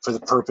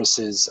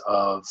purposes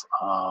of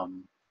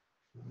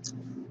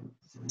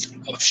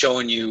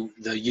showing you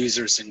the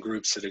users and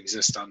groups that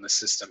exist on the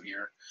system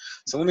here.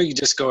 So let me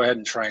just go ahead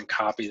and try and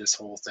copy this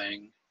whole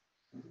thing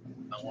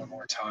one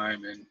more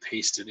time and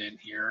paste it in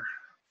here.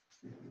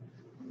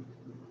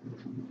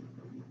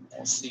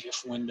 We'll see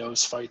if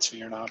Windows fights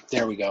me or not.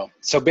 There we go.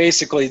 So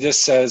basically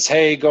this says,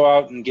 hey, go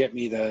out and get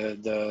me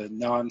the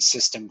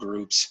non-system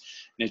groups.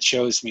 And it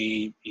shows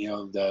me,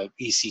 the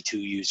EC2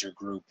 user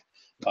group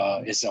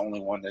is the only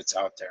one that's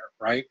out there,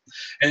 right?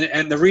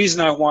 And the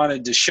reason I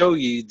wanted to show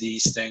you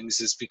these things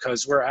is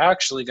because we're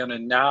actually going to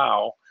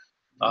now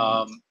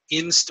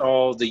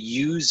install the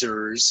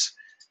users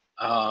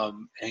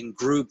and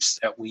groups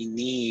that we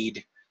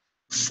need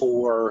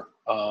for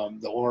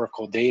the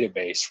Oracle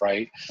database,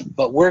 right?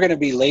 But we're going to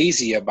be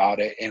lazy about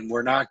it, and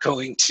we're not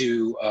going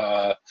to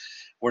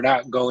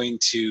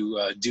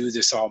do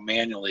this all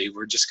manually.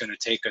 We're just going to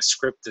take a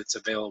script that's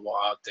available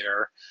out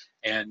there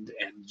and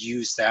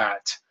use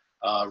that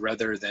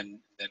rather than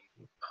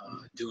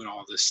doing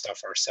all this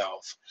stuff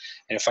ourselves.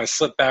 And if I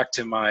flip back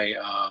to my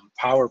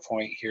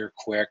PowerPoint here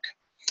quick,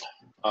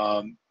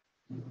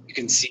 you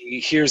can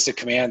see here's the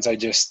commands I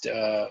just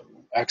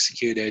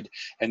executed,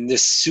 and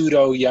this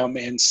sudo yum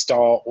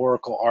install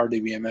Oracle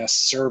RDBMS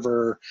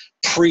server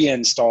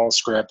pre-install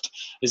script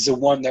is the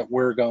one that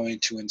we're going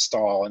to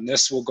install, and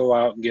this will go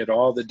out and get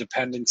all the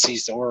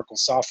dependencies the Oracle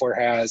software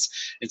has,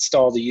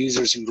 install the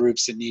users and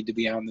groups that need to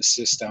be on the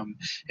system,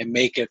 and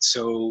make it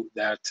so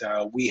that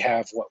we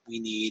have what we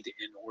need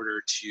in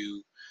order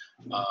to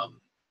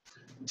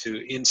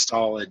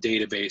install a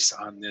database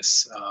on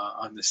this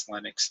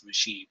Linux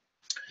machine.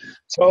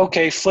 So,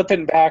 okay,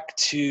 flipping back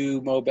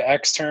to MOBA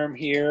Xterm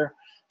here,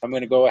 I'm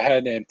going to go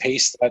ahead and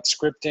paste that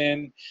script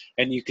in,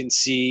 and you can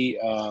see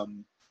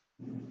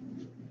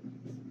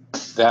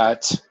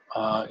that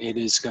it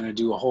is going to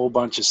do a whole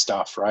bunch of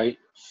stuff, right?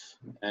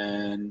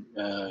 And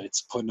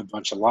it's putting a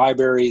bunch of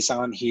libraries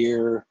on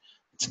here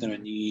it's going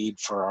to need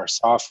for our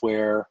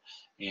software,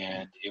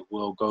 and it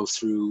will go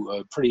through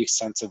a pretty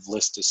extensive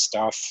list of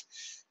stuff.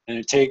 And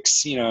it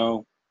takes,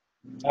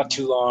 not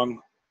too long,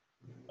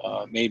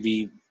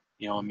 maybe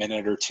a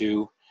minute or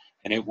two,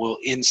 and it will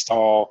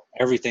install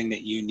everything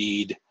that you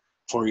need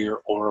for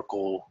your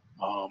Oracle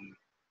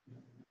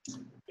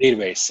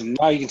database. And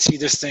now you can see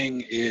this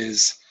thing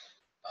is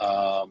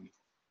done.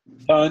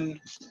 I'm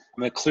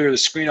going to clear the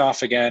screen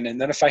off again, and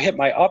then if I hit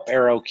my up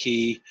arrow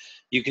key,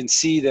 you can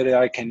see that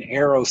I can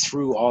arrow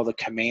through all the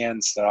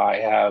commands that I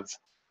have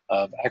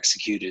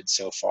executed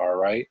so far,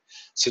 right?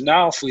 So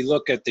now if we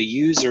look at the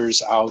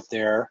users out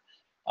there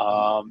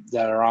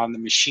that are on the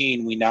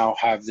machine, we now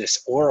have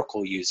this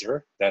Oracle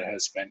user that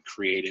has been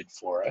created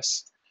for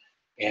us.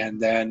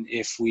 And then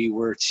if we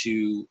were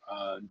to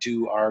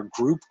do our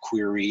group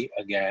query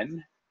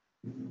again,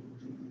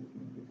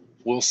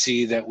 we'll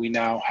see that we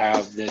now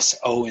have this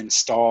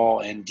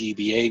oinstall and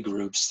DBA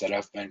groups that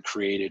have been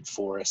created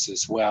for us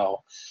as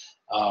well,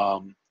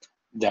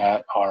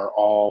 that are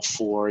all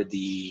for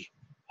the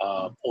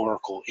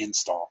Oracle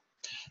install.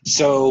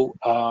 So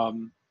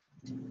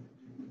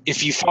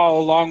if you follow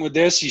along with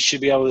this, you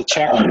should be able to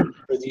check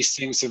where these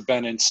things have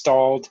been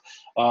installed.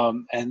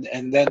 And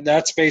then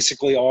that's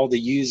basically all the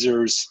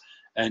users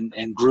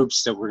and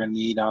groups that we're going to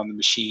need on the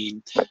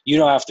machine. You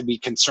don't have to be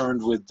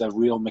concerned with the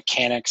real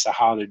mechanics of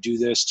how to do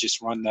this.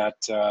 Just run that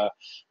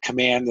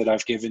command that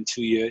I've given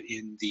to you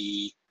in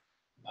the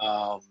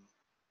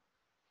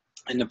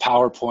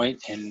PowerPoint,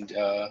 and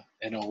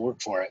it'll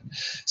work for it.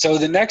 So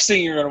the next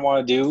thing you're going to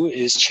want to do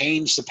is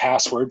change the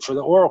password for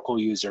the Oracle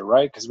user,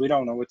 right? Because we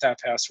don't know what that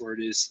password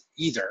is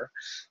either.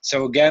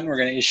 So again, we're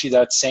going to issue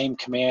that same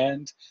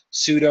command,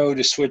 sudo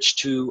to switch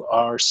to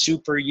our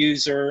super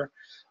user,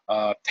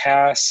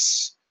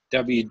 pass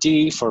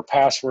wd for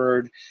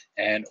password,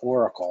 and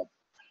Oracle.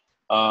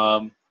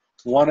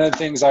 One of the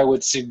things I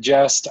would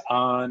suggest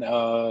on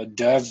a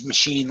dev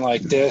machine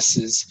like this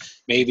is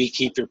maybe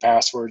keep your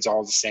passwords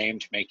all the same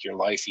to make your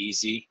life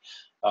easy.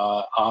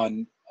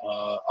 On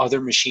other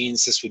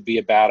machines, this would be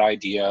a bad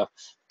idea.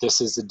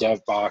 This is the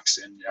dev box,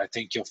 and I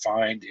think you'll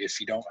find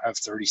if you don't have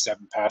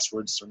 37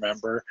 passwords to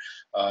remember,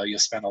 you'll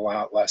spend a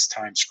lot less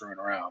time screwing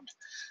around.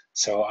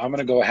 So I'm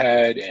going to go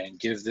ahead and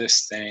give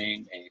this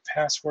thing a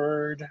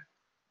password.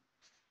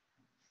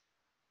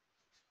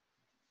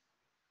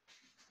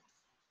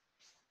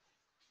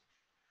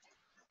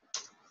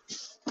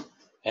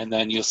 And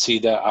then you'll see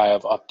that I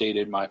have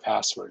updated my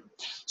password.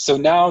 So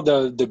now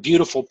the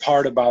beautiful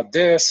part about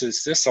this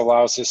is this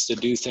allows us to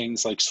do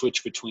things like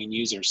switch between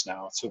users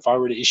now. So if I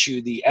were to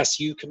issue the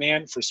su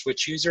command for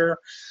switch user,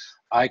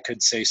 I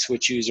could say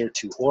switch user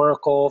to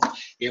Oracle.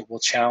 It will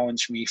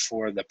challenge me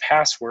for the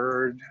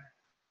password.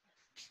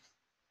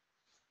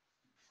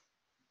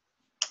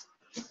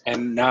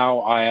 And now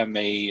I am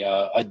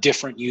a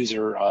different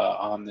user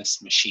on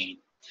this machine.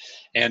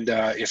 And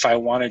if I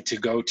wanted to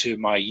go to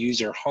my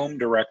user home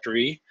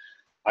directory,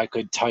 I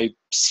could type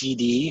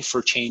cd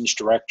for change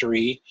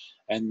directory,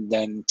 and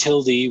then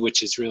tilde,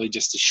 which is really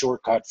just a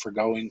shortcut for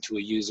going to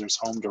a user's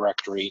home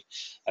directory.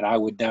 And I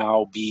would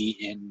now be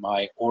in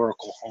my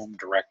Oracle home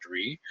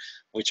directory,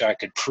 which I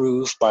could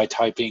prove by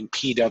typing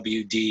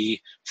pwd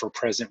for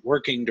present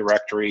working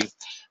directory.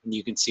 And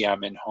you can see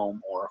I'm in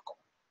home Oracle.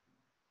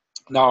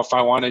 Now, if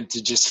I wanted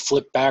to just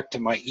flip back to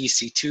my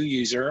EC2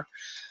 user,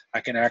 I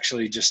can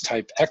actually just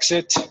type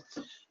exit,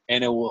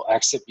 and it will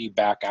exit me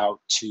back out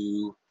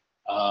to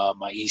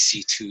my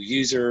EC2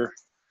 user.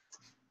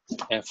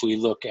 And if we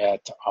look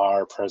at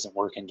our present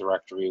working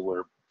directory,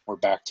 we're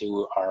back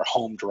to our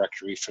home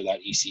directory for that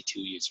EC2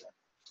 user.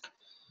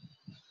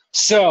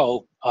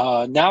 So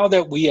now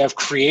that we have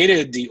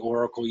created the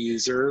Oracle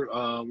user,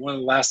 one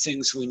of the last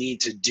things we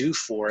need to do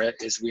for it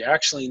is we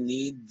actually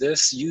need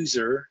this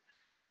user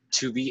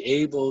to be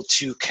able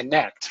to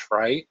connect,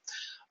 right?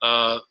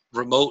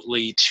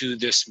 Remotely to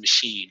this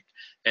machine,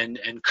 and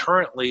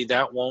currently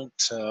that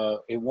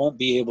won't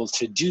be able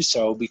to do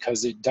so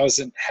because it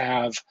doesn't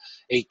have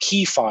a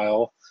key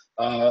file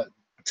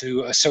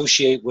to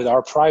associate with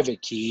our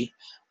private key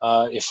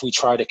if we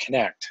try to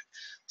connect.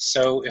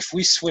 So if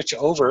we switch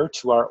over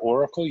to our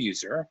Oracle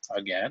user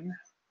again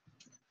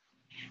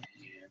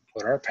and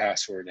put our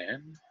password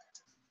in,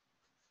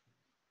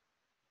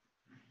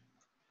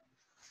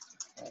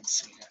 let's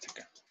see, I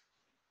think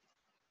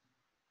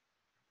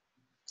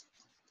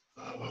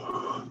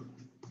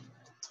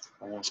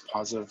almost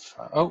positive.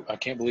 Oh, I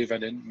can't believe I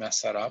didn't mess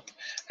that up.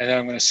 And then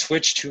I'm going to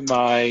switch to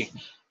my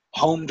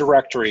home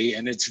directory,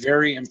 and it's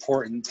very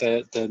important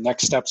that the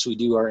next steps we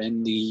do are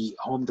in the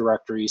home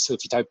directory. So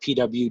if you type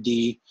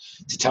pwd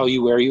to tell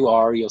you where you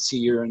are, you'll see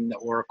you're in the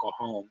Oracle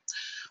home.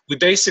 We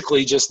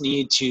basically just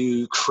need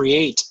to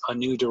create a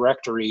new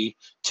directory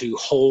to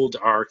hold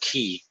our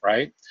key,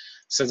 right?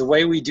 So the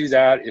way we do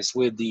that is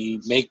with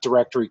the make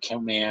directory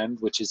command,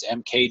 which is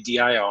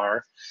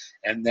mkdir.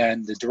 And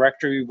then the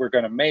directory we're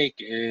going to make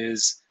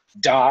is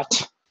dot,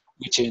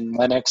 which in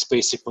Linux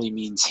basically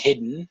means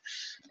hidden,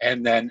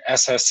 and then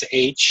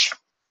SSH,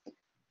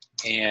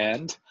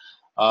 and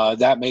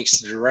that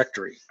makes the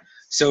directory.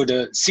 So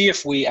to see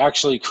if we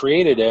actually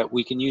created it,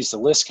 we can use the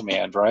list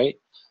command, right?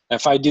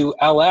 If I do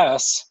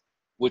ls,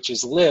 which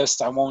is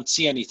list, I won't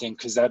see anything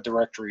because that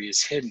directory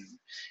is hidden.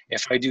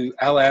 If I do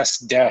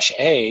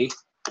ls-a,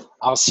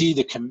 I'll see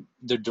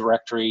the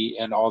directory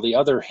and all the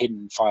other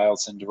hidden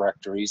files and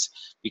directories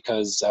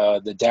because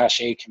the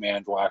 -a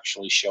command will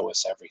actually show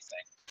us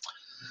everything.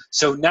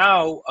 So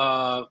now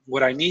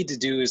what I need to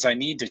do is I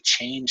need to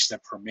change the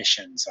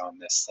permissions on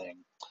this thing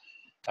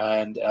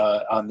and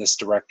on this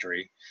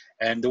directory.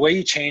 And the way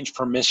you change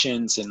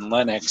permissions in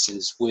Linux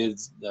is with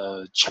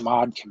the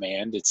chmod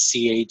command. It's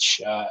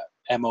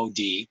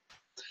chmod.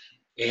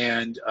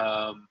 And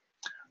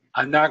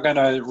I'm not going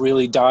to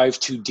really dive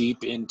too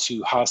deep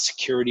into how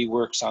security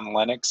works on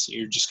Linux.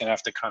 You're just going to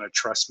have to kind of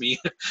trust me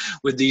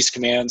with these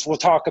commands. We'll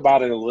talk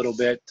about it a little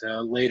bit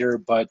later,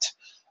 but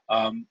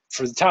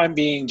for the time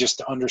being, just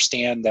to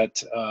understand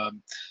that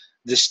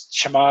this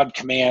chmod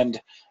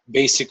command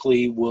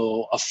basically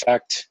will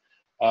affect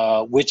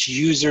which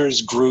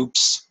users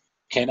groups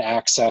can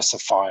access a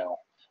file.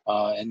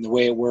 And the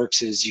way it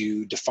works is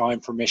you define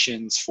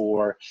permissions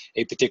for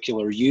a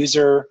particular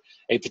user,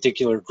 a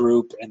particular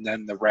group, and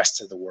then the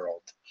rest of the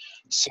world.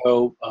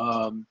 So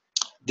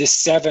this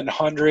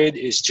 700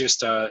 is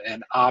just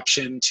an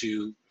option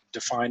to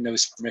define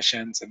those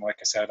permissions. And like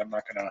I said, I'm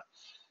not going to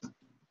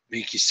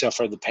make you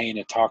suffer the pain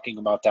of talking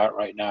about that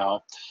right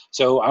now.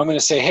 So I'm going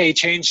to say, hey,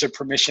 change the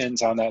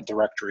permissions on that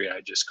directory I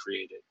just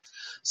created.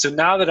 So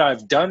now that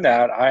I've done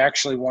that, I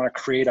actually want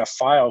to create a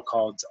file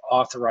called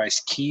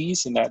authorized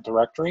keys in that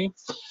directory.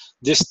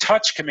 This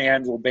touch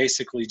command will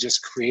basically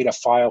just create a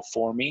file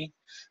for me.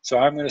 So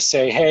I'm going to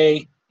say,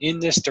 hey, in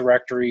this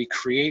directory,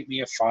 create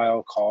me a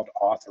file called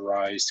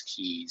authorized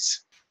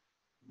keys.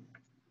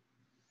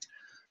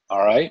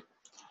 All right.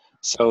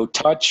 So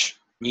touch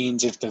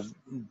means if the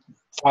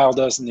file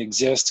doesn't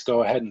exist,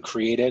 go ahead and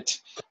create it.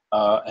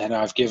 And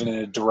I've given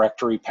it a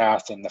directory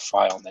path and the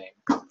file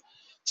name.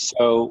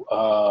 So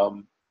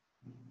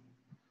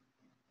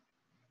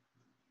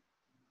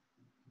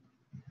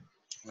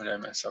what did I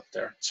mess up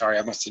there? Sorry,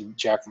 I must have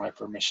jacked my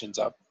permissions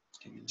up.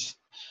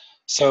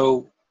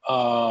 So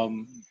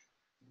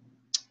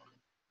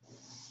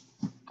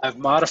I've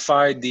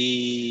modified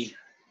the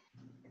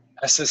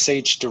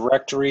SSH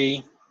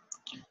directory.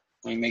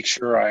 Let me make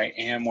sure I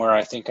am where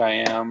I think I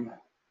am.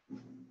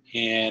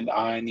 And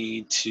I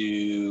need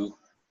to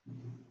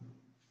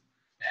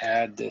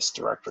add this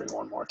directory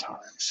one more time.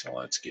 So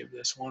let's give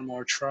this one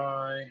more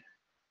try.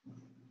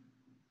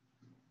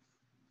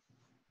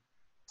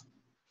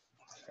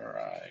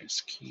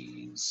 Authorize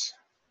keys.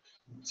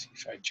 Let's see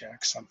if I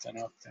jack something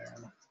up there.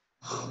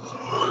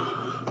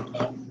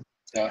 Oh,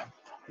 yeah.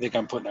 I think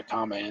I'm putting a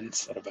comma in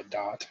instead of a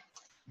dot.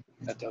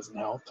 That doesn't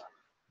help.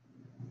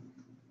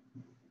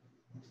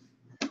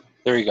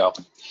 There you go.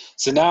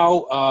 So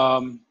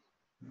now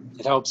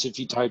it helps if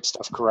you type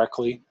stuff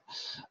correctly.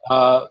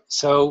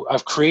 So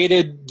I've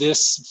created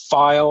this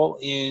file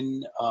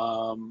in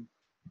our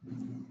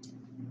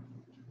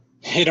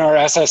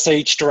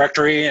SSH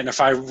directory, and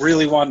if I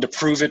really wanted to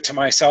prove it to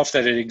myself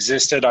that it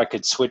existed, I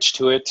could switch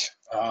to it.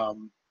 The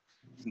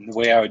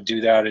way I would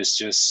do that is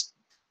just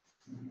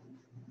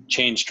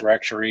change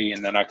directory,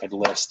 and then I could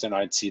list, and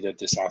I'd see that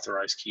this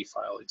authorized key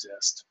file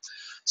exists.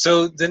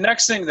 So the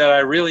next thing that I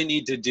really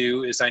need to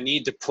do is I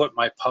need to put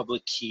my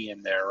public key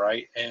in there,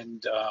 right?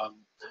 And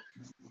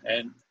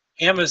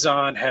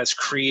Amazon has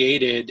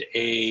created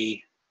a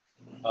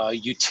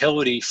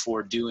utility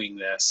for doing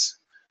this.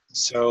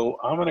 So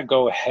I'm going to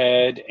go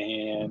ahead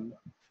and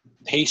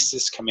paste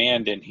this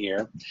command in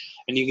here.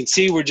 And you can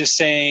see we're just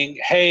saying,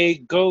 hey,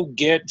 go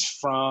get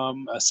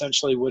from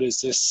essentially what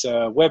is this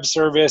web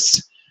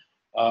service,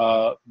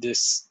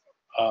 this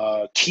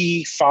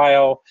key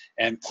file,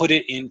 and put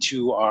it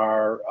into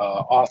our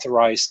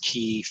authorized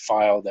key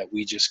file that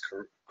we just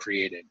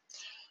created.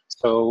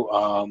 So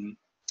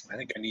I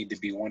think I need to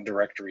be one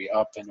directory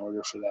up in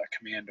order for that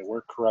command to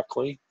work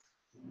correctly.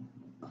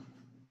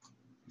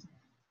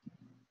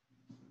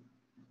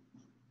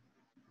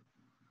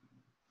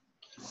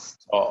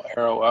 So I'll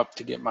arrow up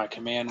to get my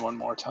command one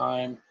more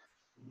time.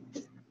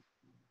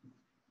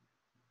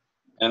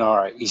 And all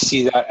right, you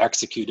see that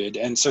executed.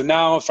 And so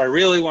now if I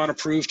really want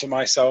to prove to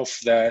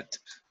myself that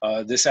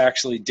this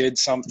actually did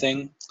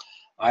something,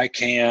 I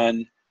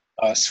can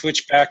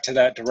switch back to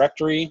that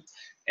directory,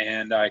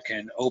 and I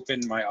can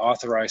open my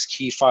authorized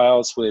key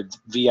files with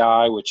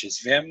VI, which is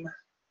Vim.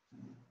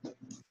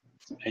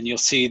 And you'll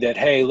see that,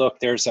 hey, look,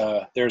 there's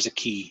a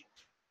key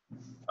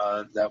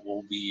that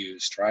will be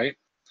used, right?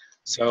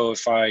 So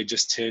if I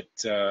just hit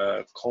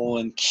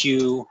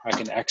 :Q, I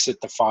can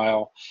exit the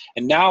file.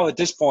 And now at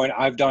this point,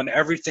 I've done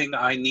everything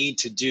I need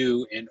to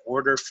do in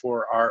order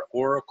for our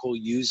Oracle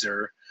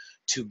user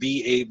to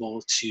be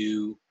able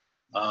to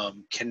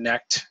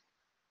connect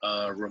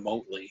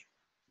remotely.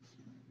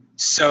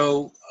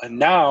 So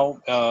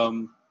now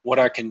what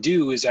I can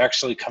do is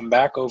actually come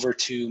back over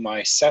to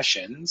my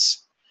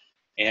sessions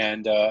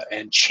and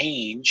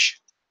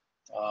change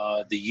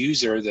the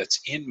user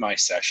that's in my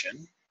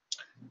session.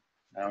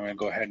 Now I'm going to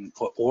go ahead and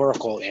put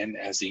Oracle in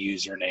as the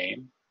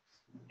username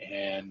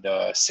and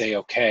say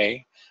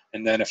OK.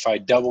 And then if I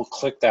double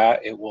click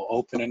that, it will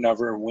open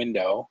another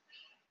window.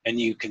 And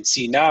you can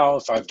see now,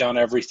 if I've done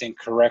everything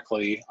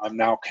correctly, I'm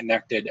now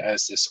connected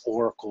as this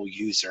Oracle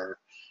user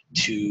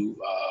to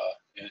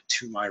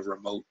my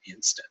remote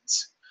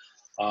instance.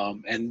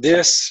 And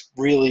this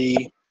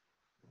really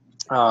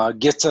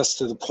gets us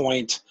to the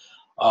point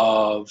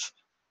of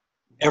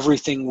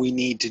everything we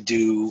need to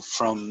do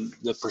from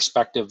the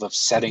perspective of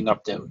setting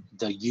up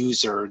the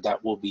user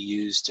that will be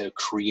used to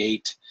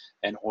create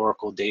an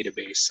Oracle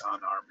database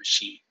on our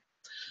machine.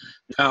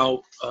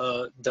 Now,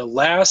 the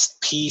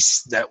last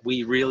piece that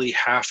we really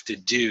have to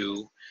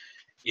do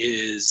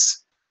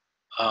is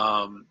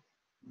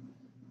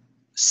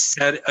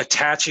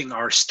attaching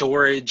our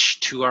storage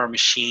to our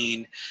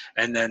machine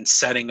and then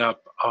setting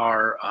up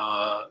our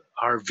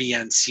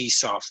VNC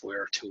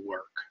software to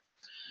work.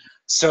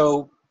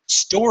 So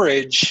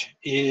storage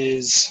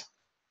is,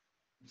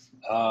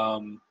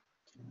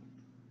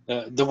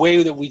 the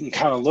way that we can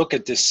kind of look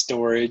at this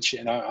storage,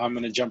 and I'm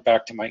going to jump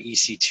back to my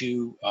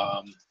EC2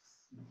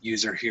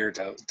 user here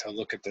to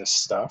look at this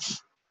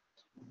stuff.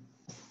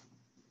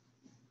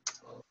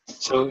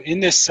 So in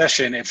this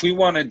session, if we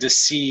wanted to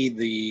see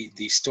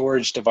the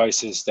storage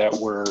devices that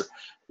were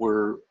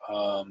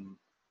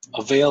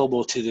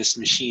available to this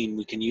machine,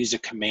 we can use a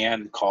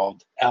command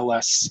called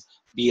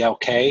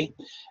lsblk,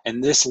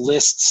 and this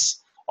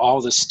lists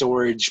all the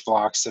storage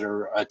blocks that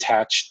are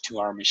attached to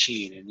our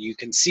machine. And you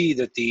can see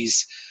that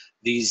these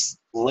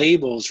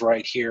labels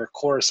right here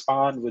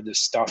correspond with the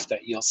stuff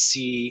that you'll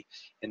see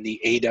in the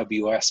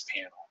AWS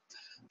panel.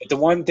 But the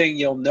one thing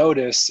you'll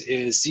notice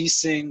is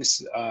these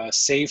things,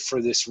 save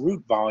for this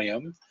root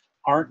volume,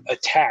 aren't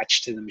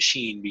attached to the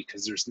machine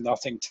because there's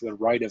nothing to the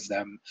right of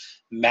them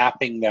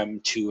mapping them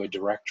to a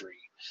directory.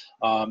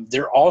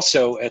 They're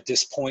also, at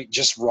this point,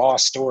 just raw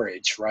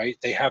storage, right?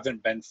 They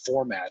haven't been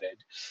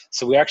formatted.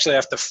 So we actually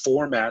have to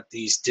format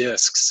these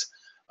disks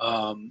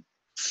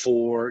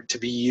to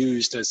be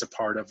used as a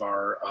part of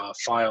our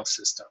file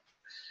system.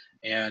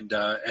 And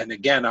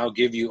again, I'll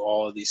give you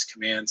all of these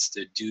commands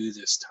to do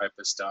this type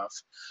of stuff.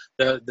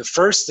 The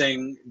first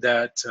thing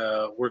that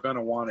we're going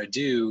to want to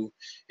do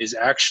is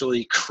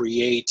actually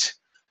create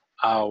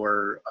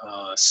our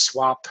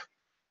swap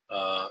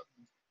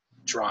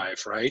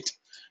drive, right?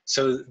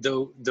 So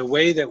the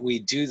way that we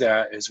do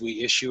that is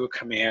we issue a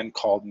command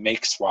called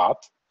make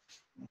swap.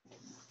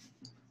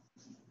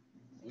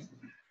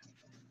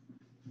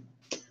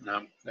 Now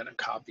I'm going to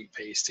copy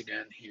paste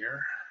again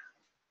here.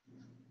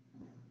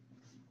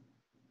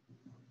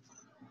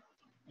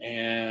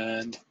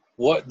 And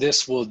what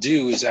this will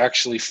do is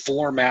actually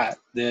format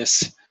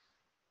this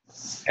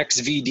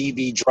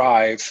XVDB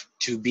drive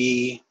to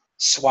be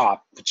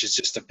swap, which is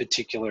just a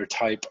particular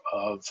type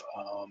of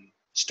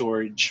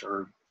storage.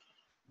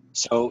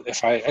 So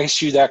if I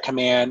issue that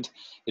command,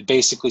 it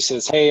basically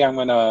says, hey, I'm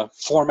going to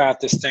format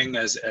this thing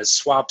as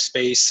swap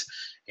space,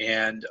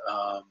 and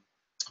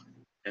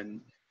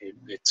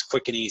it's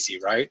quick and easy,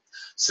 right?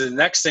 So the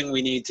next thing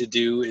we need to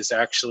do is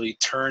actually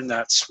turn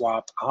that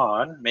swap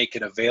on, make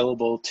it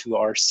available to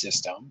our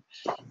system.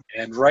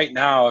 And right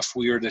now, if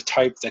we were to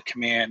type the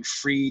command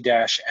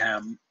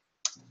free-m,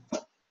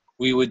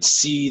 we would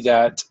see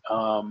that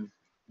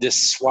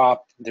this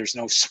swap, there's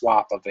no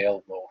swap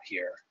available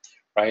here,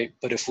 right?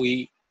 But if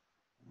we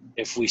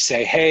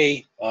say,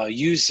 hey,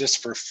 use this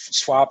for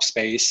swap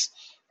space,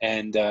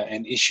 and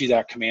issue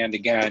that command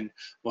again,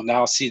 we'll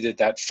now see that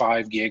that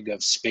 5 gig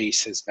of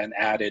space has been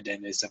added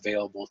and is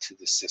available to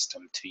the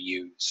system to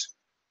use.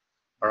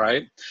 All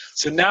right,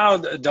 so now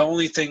the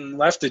only thing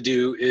left to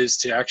do is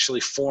to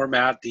actually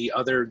format the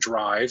other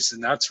drives,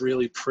 and that's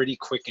really pretty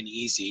quick and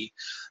easy.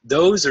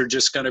 Those are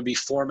just going to be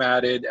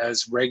formatted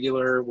as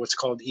regular, what's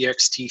called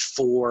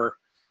ext4,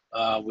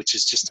 which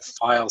is just a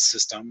file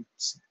system.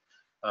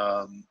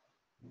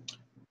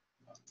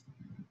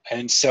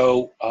 And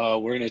so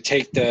we're going to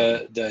take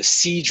the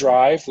C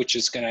drive, which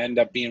is going to end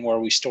up being where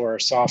we store our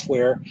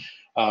software.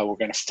 We're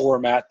going to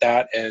format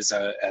that as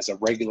a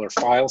regular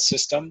file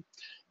system.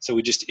 So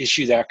we just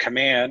issue that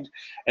command,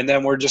 and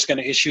then we're just going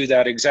to issue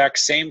that exact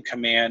same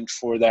command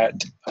for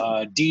that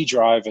D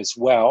drive as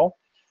well.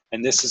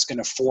 And this is going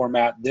to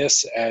format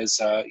this as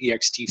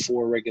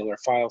ext4 regular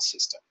file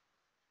system.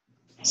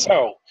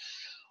 So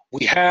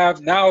we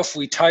have now, if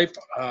we type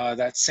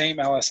that same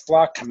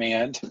lsblock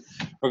command,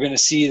 we're going to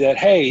see that,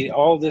 hey,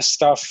 all this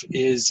stuff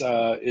is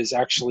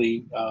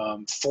actually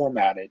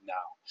formatted now.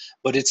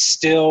 But it's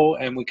still,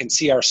 and we can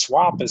see our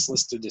swap is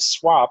listed as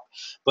swap,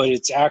 but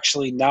it's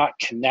actually not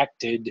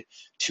connected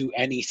to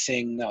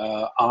anything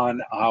on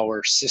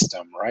our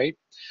system, right?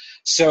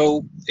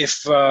 So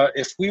if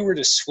we were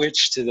to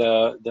switch to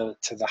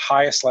the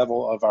highest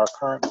level of our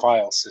current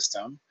file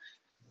system,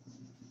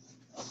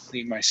 I'll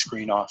leave my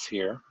screen off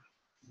here.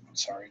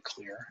 Sorry,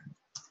 clear.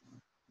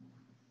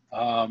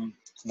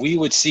 We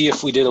would see,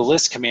 if we did a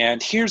list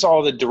command, here's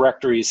all the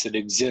directories that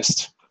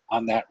exist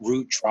on that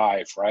root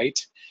drive, right?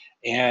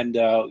 And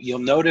you'll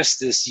notice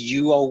this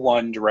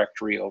U01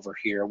 directory over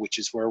here, which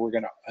is where we're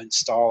going to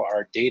install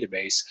our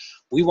database.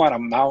 We want to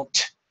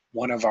mount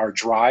one of our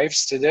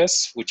drives to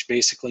this, which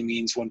basically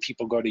means when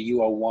people go to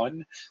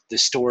U01, the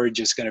storage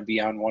is going to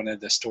be on one of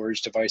the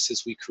storage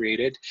devices we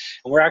created.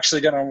 And we're actually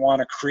going to want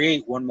to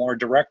create one more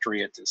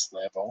directory at this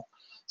level.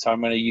 So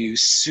I'm going to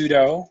use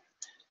sudo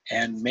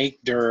and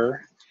make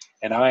dir,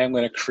 and I am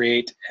going to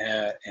create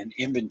an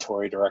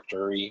inventory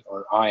directory,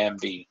 or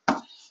IMV.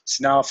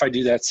 So now if I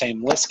do that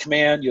same list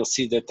command, you'll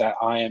see that that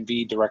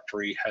IMV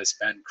directory has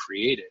been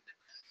created.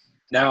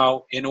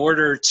 Now, in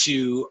order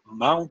to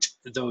mount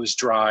those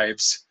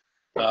drives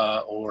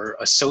or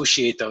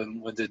associate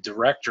them with the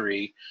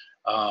directory,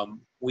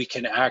 we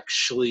can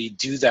actually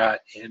do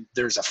that. And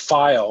there's a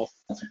file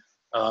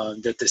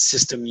that the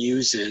system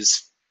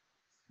uses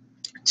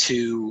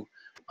to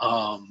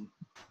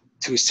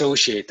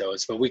associate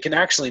those, but we can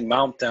actually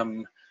mount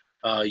them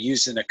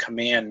using a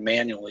command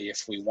manually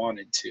if we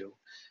wanted to.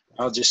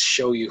 I'll just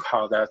show you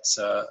how that's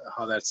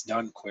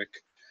done quick.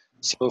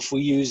 So if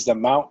we use the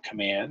mount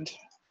command,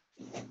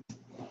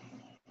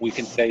 we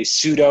can say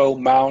sudo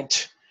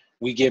mount.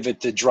 We give it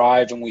the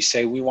drive and we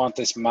say we want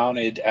this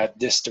mounted at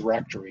this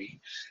directory.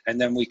 And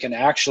then we can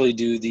actually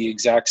do the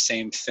exact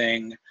same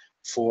thing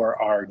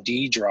for our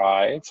D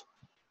drive,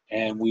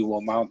 and we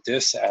will mount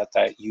this at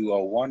that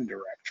UO1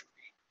 directory.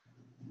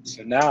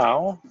 So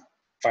now,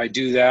 if I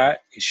do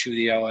that, issue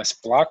the ls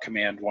block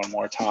command one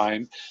more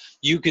time,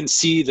 you can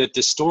see that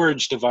the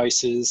storage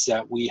devices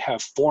that we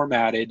have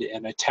formatted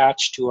and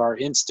attached to our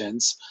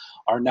instance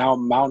are now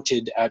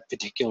mounted at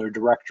particular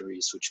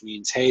directories, which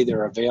means, hey,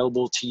 they're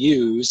available to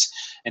use,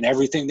 and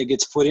everything that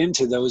gets put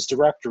into those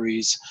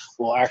directories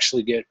will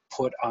actually get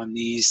put on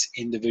these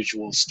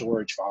individual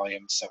storage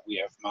volumes that we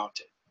have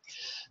mounted.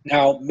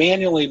 Now,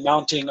 manually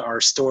mounting our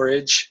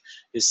storage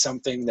is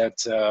something that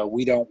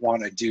we don't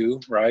want to do,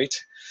 right?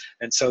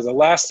 And so the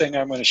last thing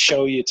I'm going to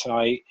show you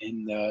tonight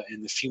in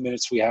the few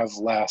minutes we have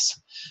left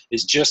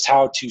is just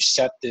how to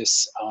set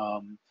this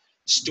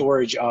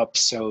storage up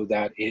so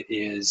that it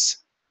is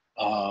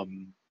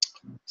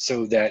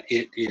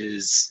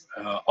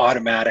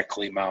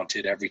automatically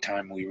mounted every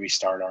time we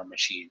restart our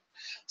machine.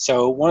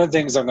 So one of the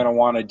things I'm going to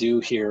want to do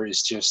here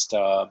is just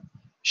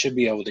should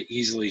be able to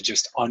easily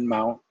just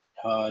unmount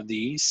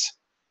these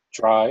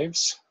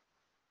drives.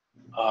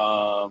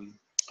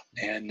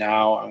 And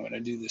now I'm going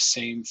to do the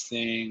same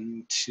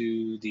thing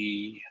to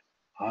the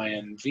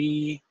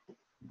INV.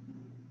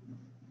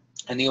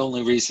 And the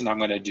only reason I'm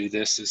going to do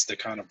this is to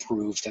kind of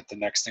prove that the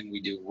next thing we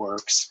do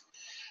works.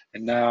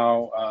 And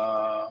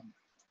now,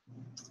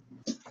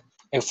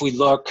 if we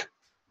look,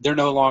 they're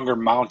no longer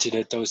mounted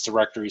at those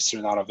directories, so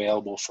they're not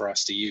available for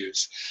us to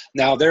use.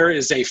 Now, there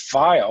is a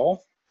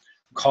file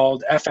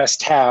called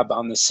fstab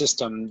on the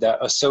system that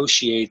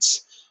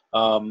associates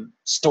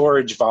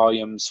storage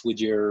volumes with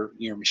your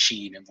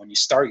machine. And when you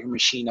start your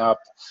machine up,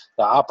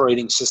 the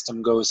operating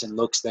system goes and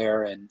looks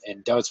there and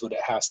does what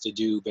it has to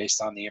do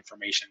based on the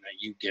information that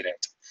you get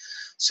it.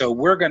 So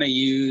we're going to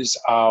use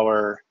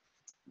our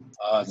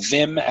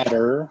Vim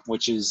editor,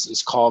 which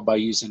is called by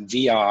using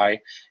VI, and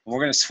we're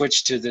going to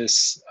switch to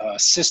this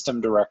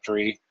system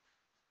directory,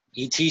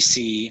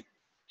 etc,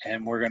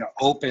 and we're going to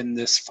open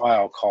this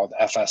file called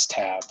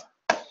fstab.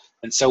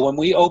 And so when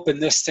we open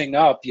this thing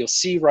up, you'll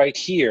see right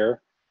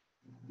here,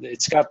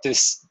 it's got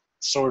this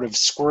sort of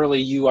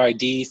squirrely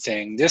UID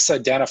thing. This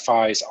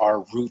identifies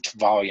our root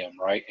volume,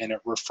 right? And it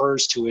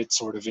refers to it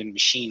sort of in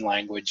machine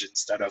language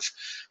instead of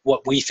what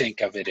we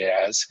think of it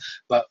as.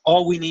 But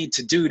all we need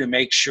to do to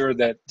make sure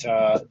that,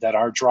 that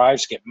our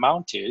drives get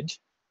mounted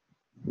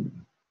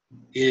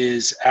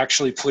is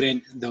actually put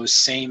in those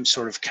same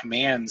sort of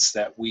commands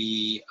that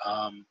we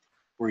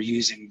were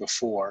using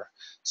before.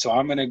 So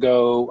I'm going to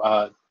go,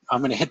 I'm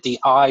going to hit the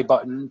I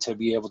button to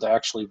be able to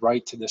actually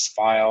write to this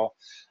file.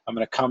 I'm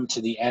going to come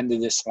to the end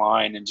of this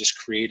line and just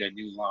create a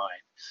new line.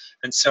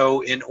 And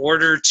so in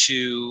order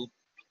to,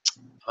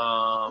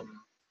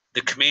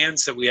 the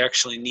commands that we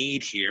actually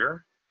need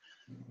here,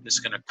 I'm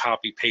just going to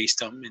copy paste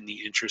them in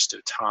the interest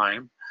of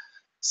time.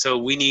 So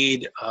we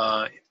need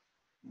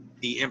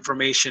the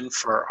information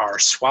for our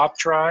swap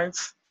drive.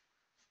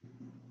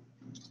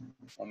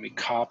 Let me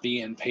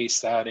copy and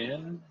paste that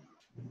in.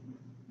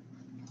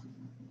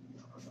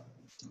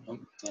 Oh,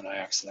 and I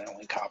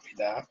accidentally copied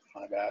that,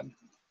 my bad.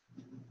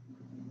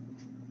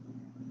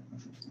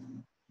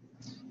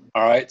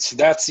 All right, so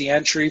that's the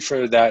entry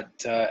for that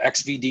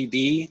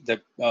XVDB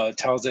that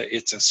tells it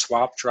it's a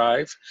swap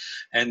drive.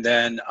 And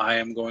then I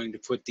am going to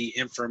put the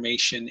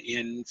information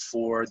in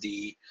for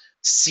the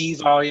C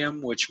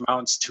volume, which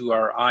mounts to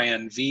our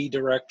INV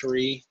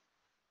directory.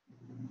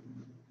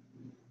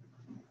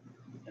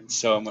 And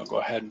so I'm going to go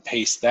ahead and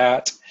paste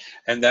that.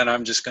 And then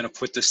I'm just going to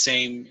put the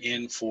same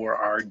in for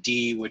our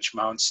D, which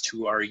mounts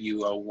to our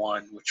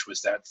UO1, which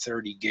was that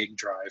 30 gig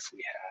drive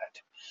we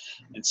had.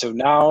 And so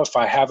now if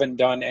I haven't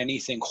done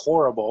anything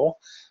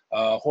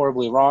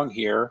horribly wrong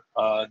here,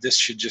 this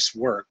should just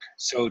work.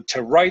 So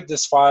to write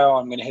this file,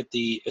 I'm going to hit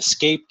the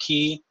escape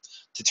key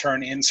to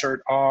turn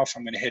insert off.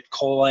 I'm going to hit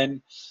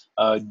colon,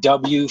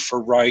 W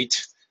for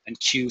write, and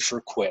Q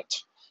for quit.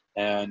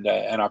 And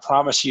I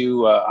promise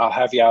you, I'll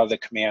have you out of the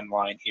command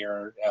line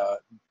here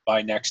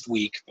by next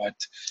week, but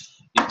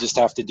you just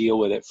have to deal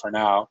with it for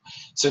now.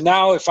 So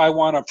now if I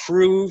want to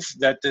prove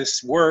that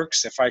this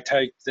works, if I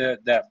type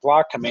that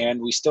block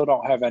command, we still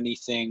don't have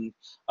anything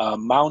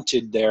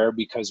mounted there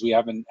because we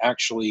haven't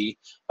actually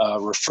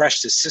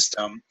refreshed the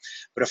system.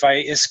 But if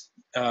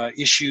I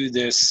issue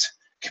this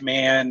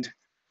command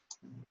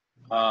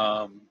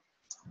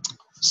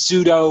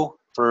sudo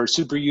for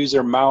super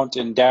user mount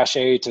and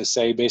 -a to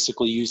say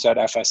basically use that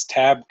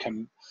fstab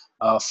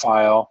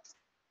file,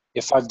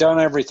 if I've done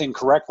everything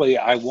correctly,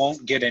 I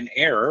won't get an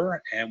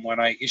error. And when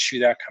I issue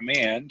that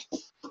command,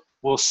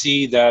 we'll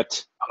see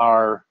that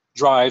our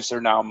drives are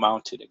now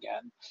mounted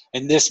again.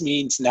 And this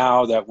means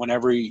now that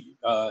whenever,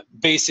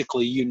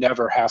 basically you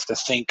never have to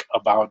think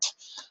about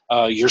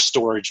your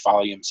storage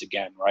volumes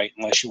again, right?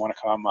 Unless you want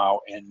to come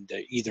out and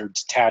either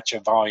detach a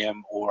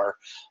volume or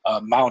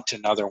mount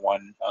another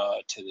one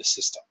to the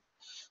system.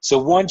 So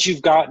once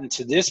you've gotten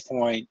to this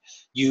point,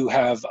 you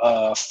have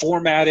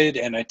formatted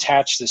and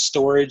attached the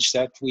storage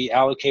that we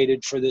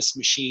allocated for this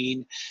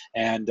machine,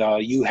 and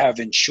you have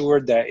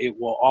ensured that it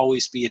will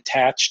always be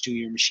attached to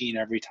your machine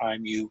every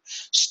time you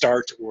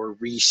start or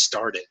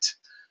restart it.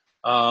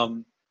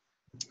 And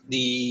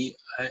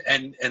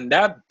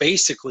that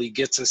basically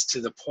gets us to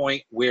the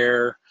point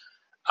where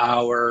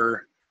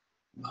our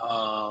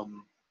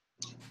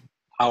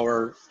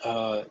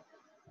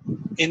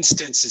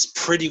instance is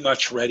pretty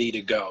much ready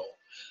to go.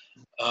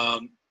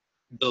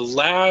 The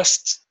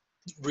last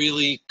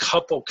really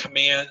couple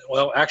command,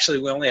 well, actually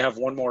we only have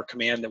one more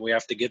command that we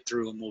have to get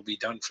through and we'll be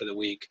done for the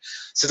week.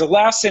 So the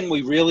last thing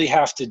we really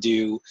have to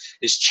do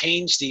is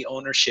change the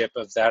ownership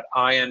of that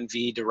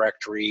INV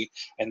directory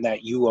and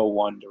that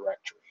UO1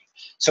 directory.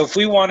 So if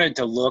we wanted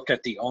to look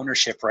at the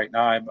ownership right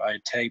now, I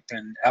type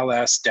in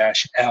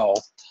ls-l,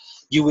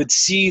 you would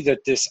see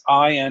that this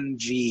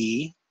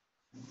INV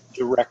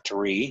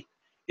directory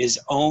is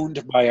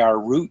owned by our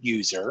root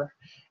user,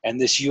 and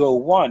this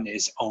UO1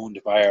 is owned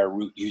by our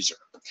root user.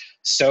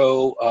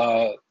 So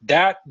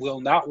that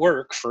will not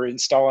work for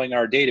installing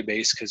our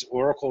database because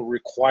Oracle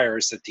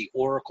requires that the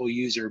Oracle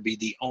user be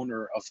the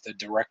owner of the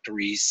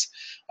directories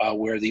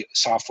where the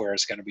software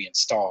is going to be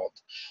installed.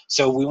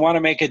 So we want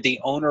to make it the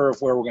owner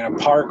of where we're going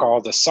to park all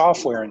the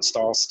software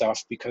install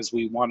stuff because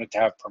we want it to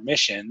have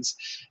permissions,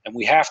 and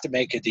we have to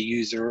make it the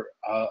user,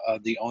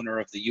 the owner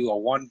of the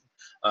UO1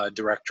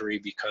 directory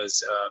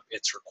because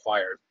it's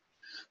required.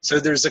 So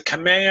there's a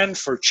command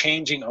for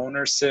changing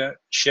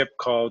ownership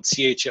called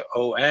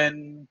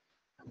CHON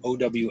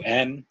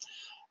OWN.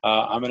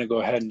 I'm going to go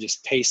ahead and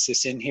just paste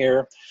this in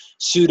here.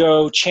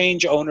 Sudo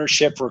change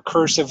ownership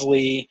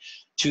recursively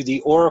to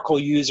the Oracle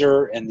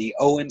user and the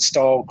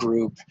OInstall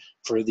group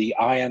for the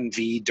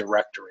INV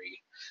directory.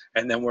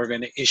 And then we're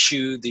going to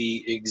issue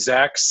the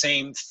exact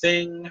same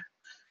thing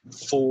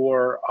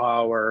for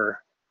our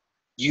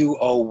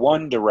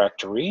UO1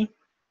 directory.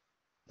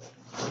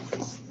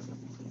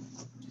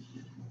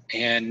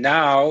 And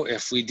now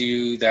if we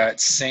do that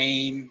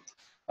same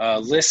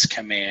list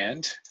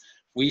command,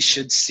 we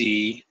should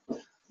see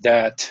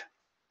that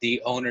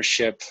the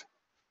ownership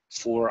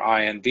for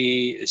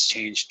INV is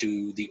changed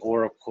to the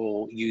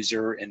Oracle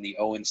user and the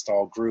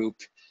OInstall group,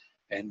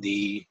 and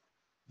the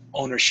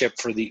ownership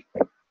for the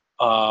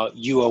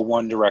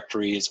UO1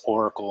 directory is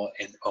Oracle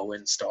and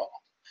OInstall.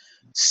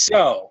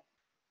 So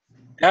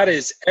that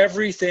is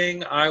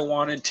everything I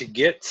wanted to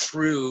get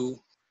through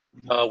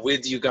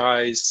with you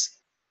guys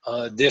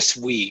this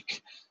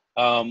week.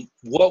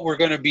 What we're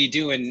going to be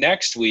doing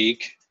next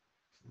week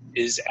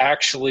is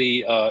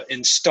actually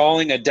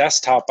installing a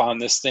desktop on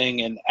this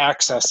thing and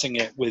accessing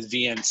it with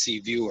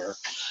VNC Viewer.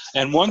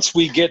 And once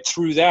we get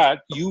through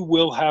that, you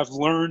will have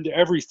learned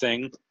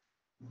everything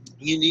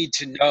you need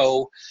to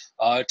know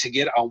to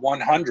get a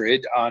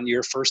 100 on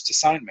your first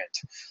assignment.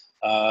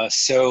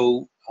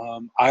 So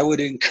I would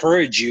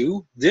encourage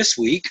you this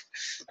week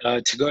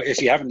to go,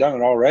 if you haven't done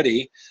it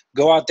already,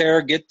 go out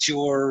there, get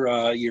your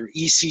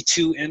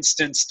EC2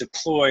 instance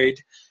deployed,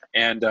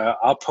 and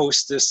I'll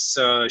post this.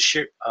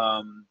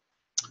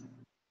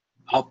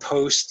 I'll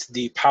post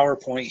the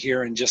PowerPoint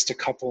here in just a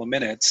couple of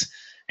minutes,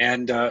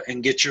 and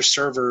get your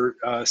server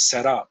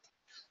set up.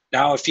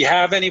 Now, if you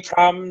have any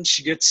problems,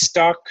 you get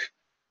stuck,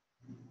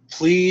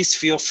 please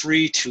feel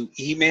free to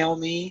email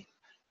me.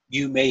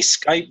 You may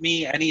Skype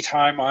me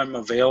anytime I'm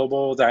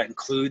available. That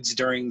includes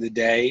during the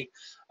day.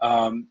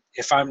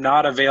 If I'm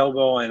not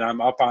available and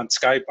I'm up on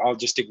Skype, I'll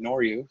just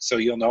ignore you, so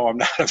you'll know I'm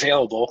not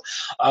available.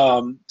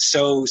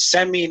 So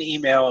send me an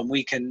email, and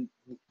we can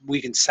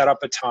set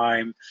up a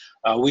time.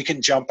 We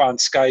can jump on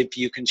Skype.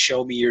 You can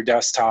show me your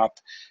desktop,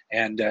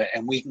 and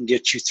we can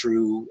get you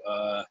through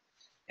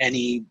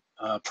any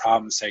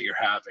problems that you're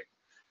having.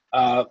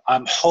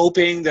 I'm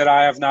hoping that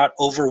I have not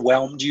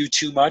overwhelmed you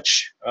too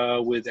much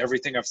with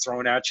everything I've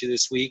thrown at you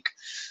this week.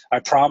 I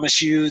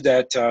promise you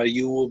that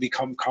you will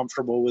become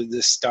comfortable with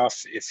this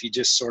stuff if you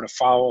just sort of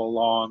follow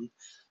along.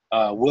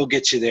 We'll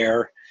get you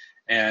there,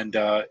 and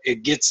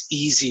it gets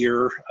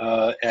easier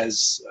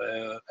as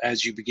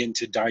you begin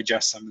to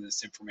digest some of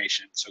this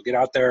information. So get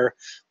out there,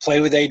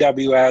 play with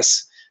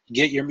AWS,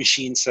 get your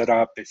machine set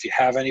up. If you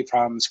have any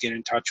problems, get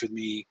in touch with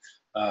me.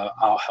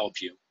 I'll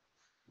help you.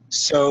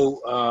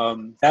 So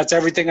that's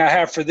everything I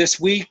have for this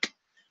week.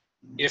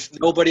 If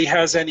nobody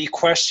has any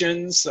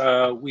questions,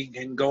 we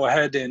can go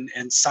ahead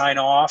and sign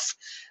off.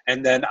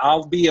 And then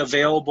I'll be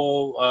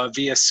available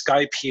via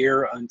Skype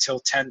here until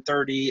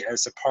 10:30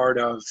 as a part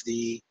of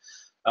the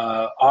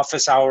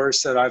office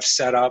hours that I've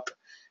set up.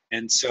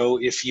 And so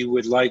if you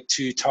would like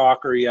to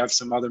talk, or you have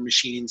some other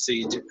machines that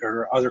you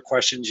or other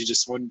questions you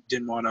just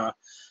didn't want to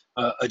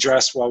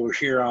address while we're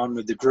here on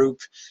with the group,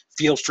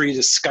 feel free to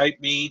Skype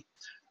me.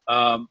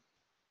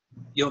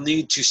 You'll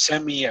need to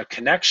send me a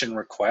connection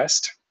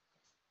request.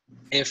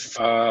 If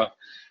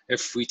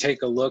we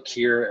take a look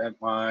here at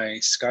my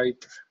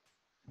Skype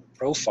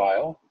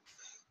profile,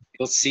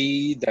 you'll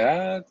see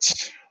that,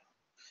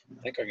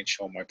 I think I can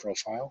show my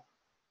profile.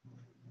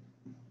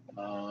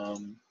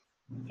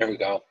 There we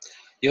go.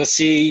 you'll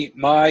see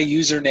my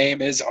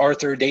username is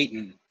Arthur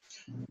Dayton.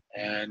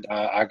 And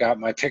I got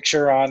my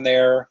picture on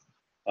there.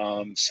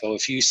 So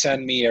if you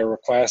send me a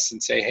request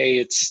and say, hey,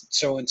 it's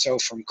so-and-so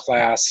from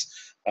class,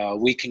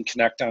 we can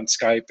connect on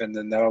Skype, and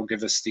then that'll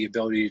give us the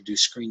ability to do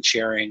screen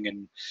sharing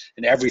and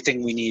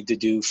everything we need to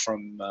do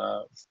from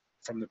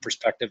the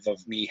perspective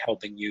of me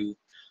helping you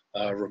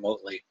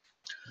remotely.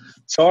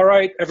 So, all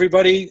right,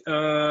 everybody,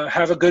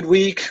 have a good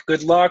week.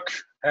 Good luck.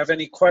 Have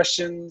any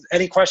questions?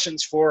 Any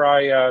questions before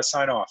I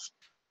sign off?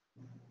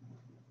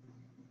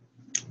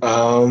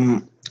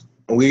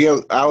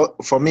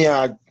 For me,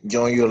 I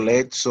joined you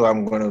late, so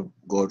I'm gonna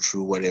go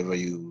through whatever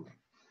you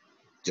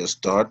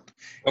just taught.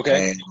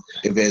 Okay. And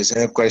if there's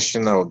any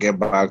question, I'll get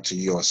back to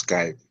you on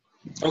Skype.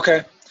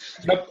 Okay.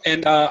 Yep.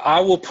 And I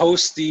will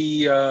post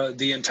the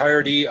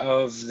entirety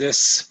of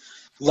this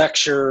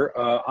lecture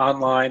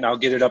online. I'll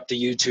get it up to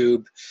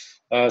YouTube.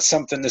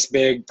 Something this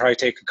big probably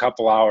take a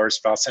couple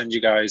hours, but I'll send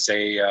you guys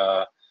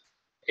a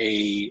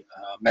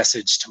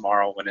message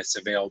tomorrow when it's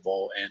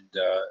available and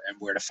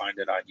where to find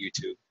it on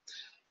YouTube.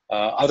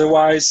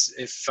 Otherwise,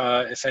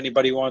 if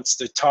anybody wants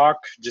to talk,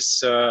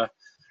 just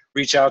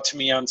reach out to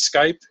me on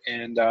Skype,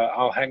 and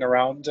I'll hang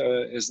around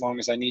as long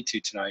as I need to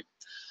tonight.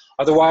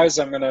 Otherwise,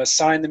 I'm going to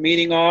sign the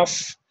meeting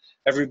off.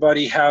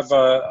 Everybody have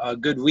a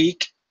good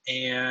week,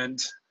 and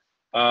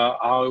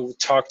I'll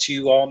talk to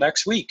you all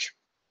next week.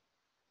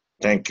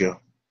 Thank you.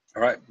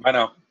 All right. Bye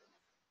now.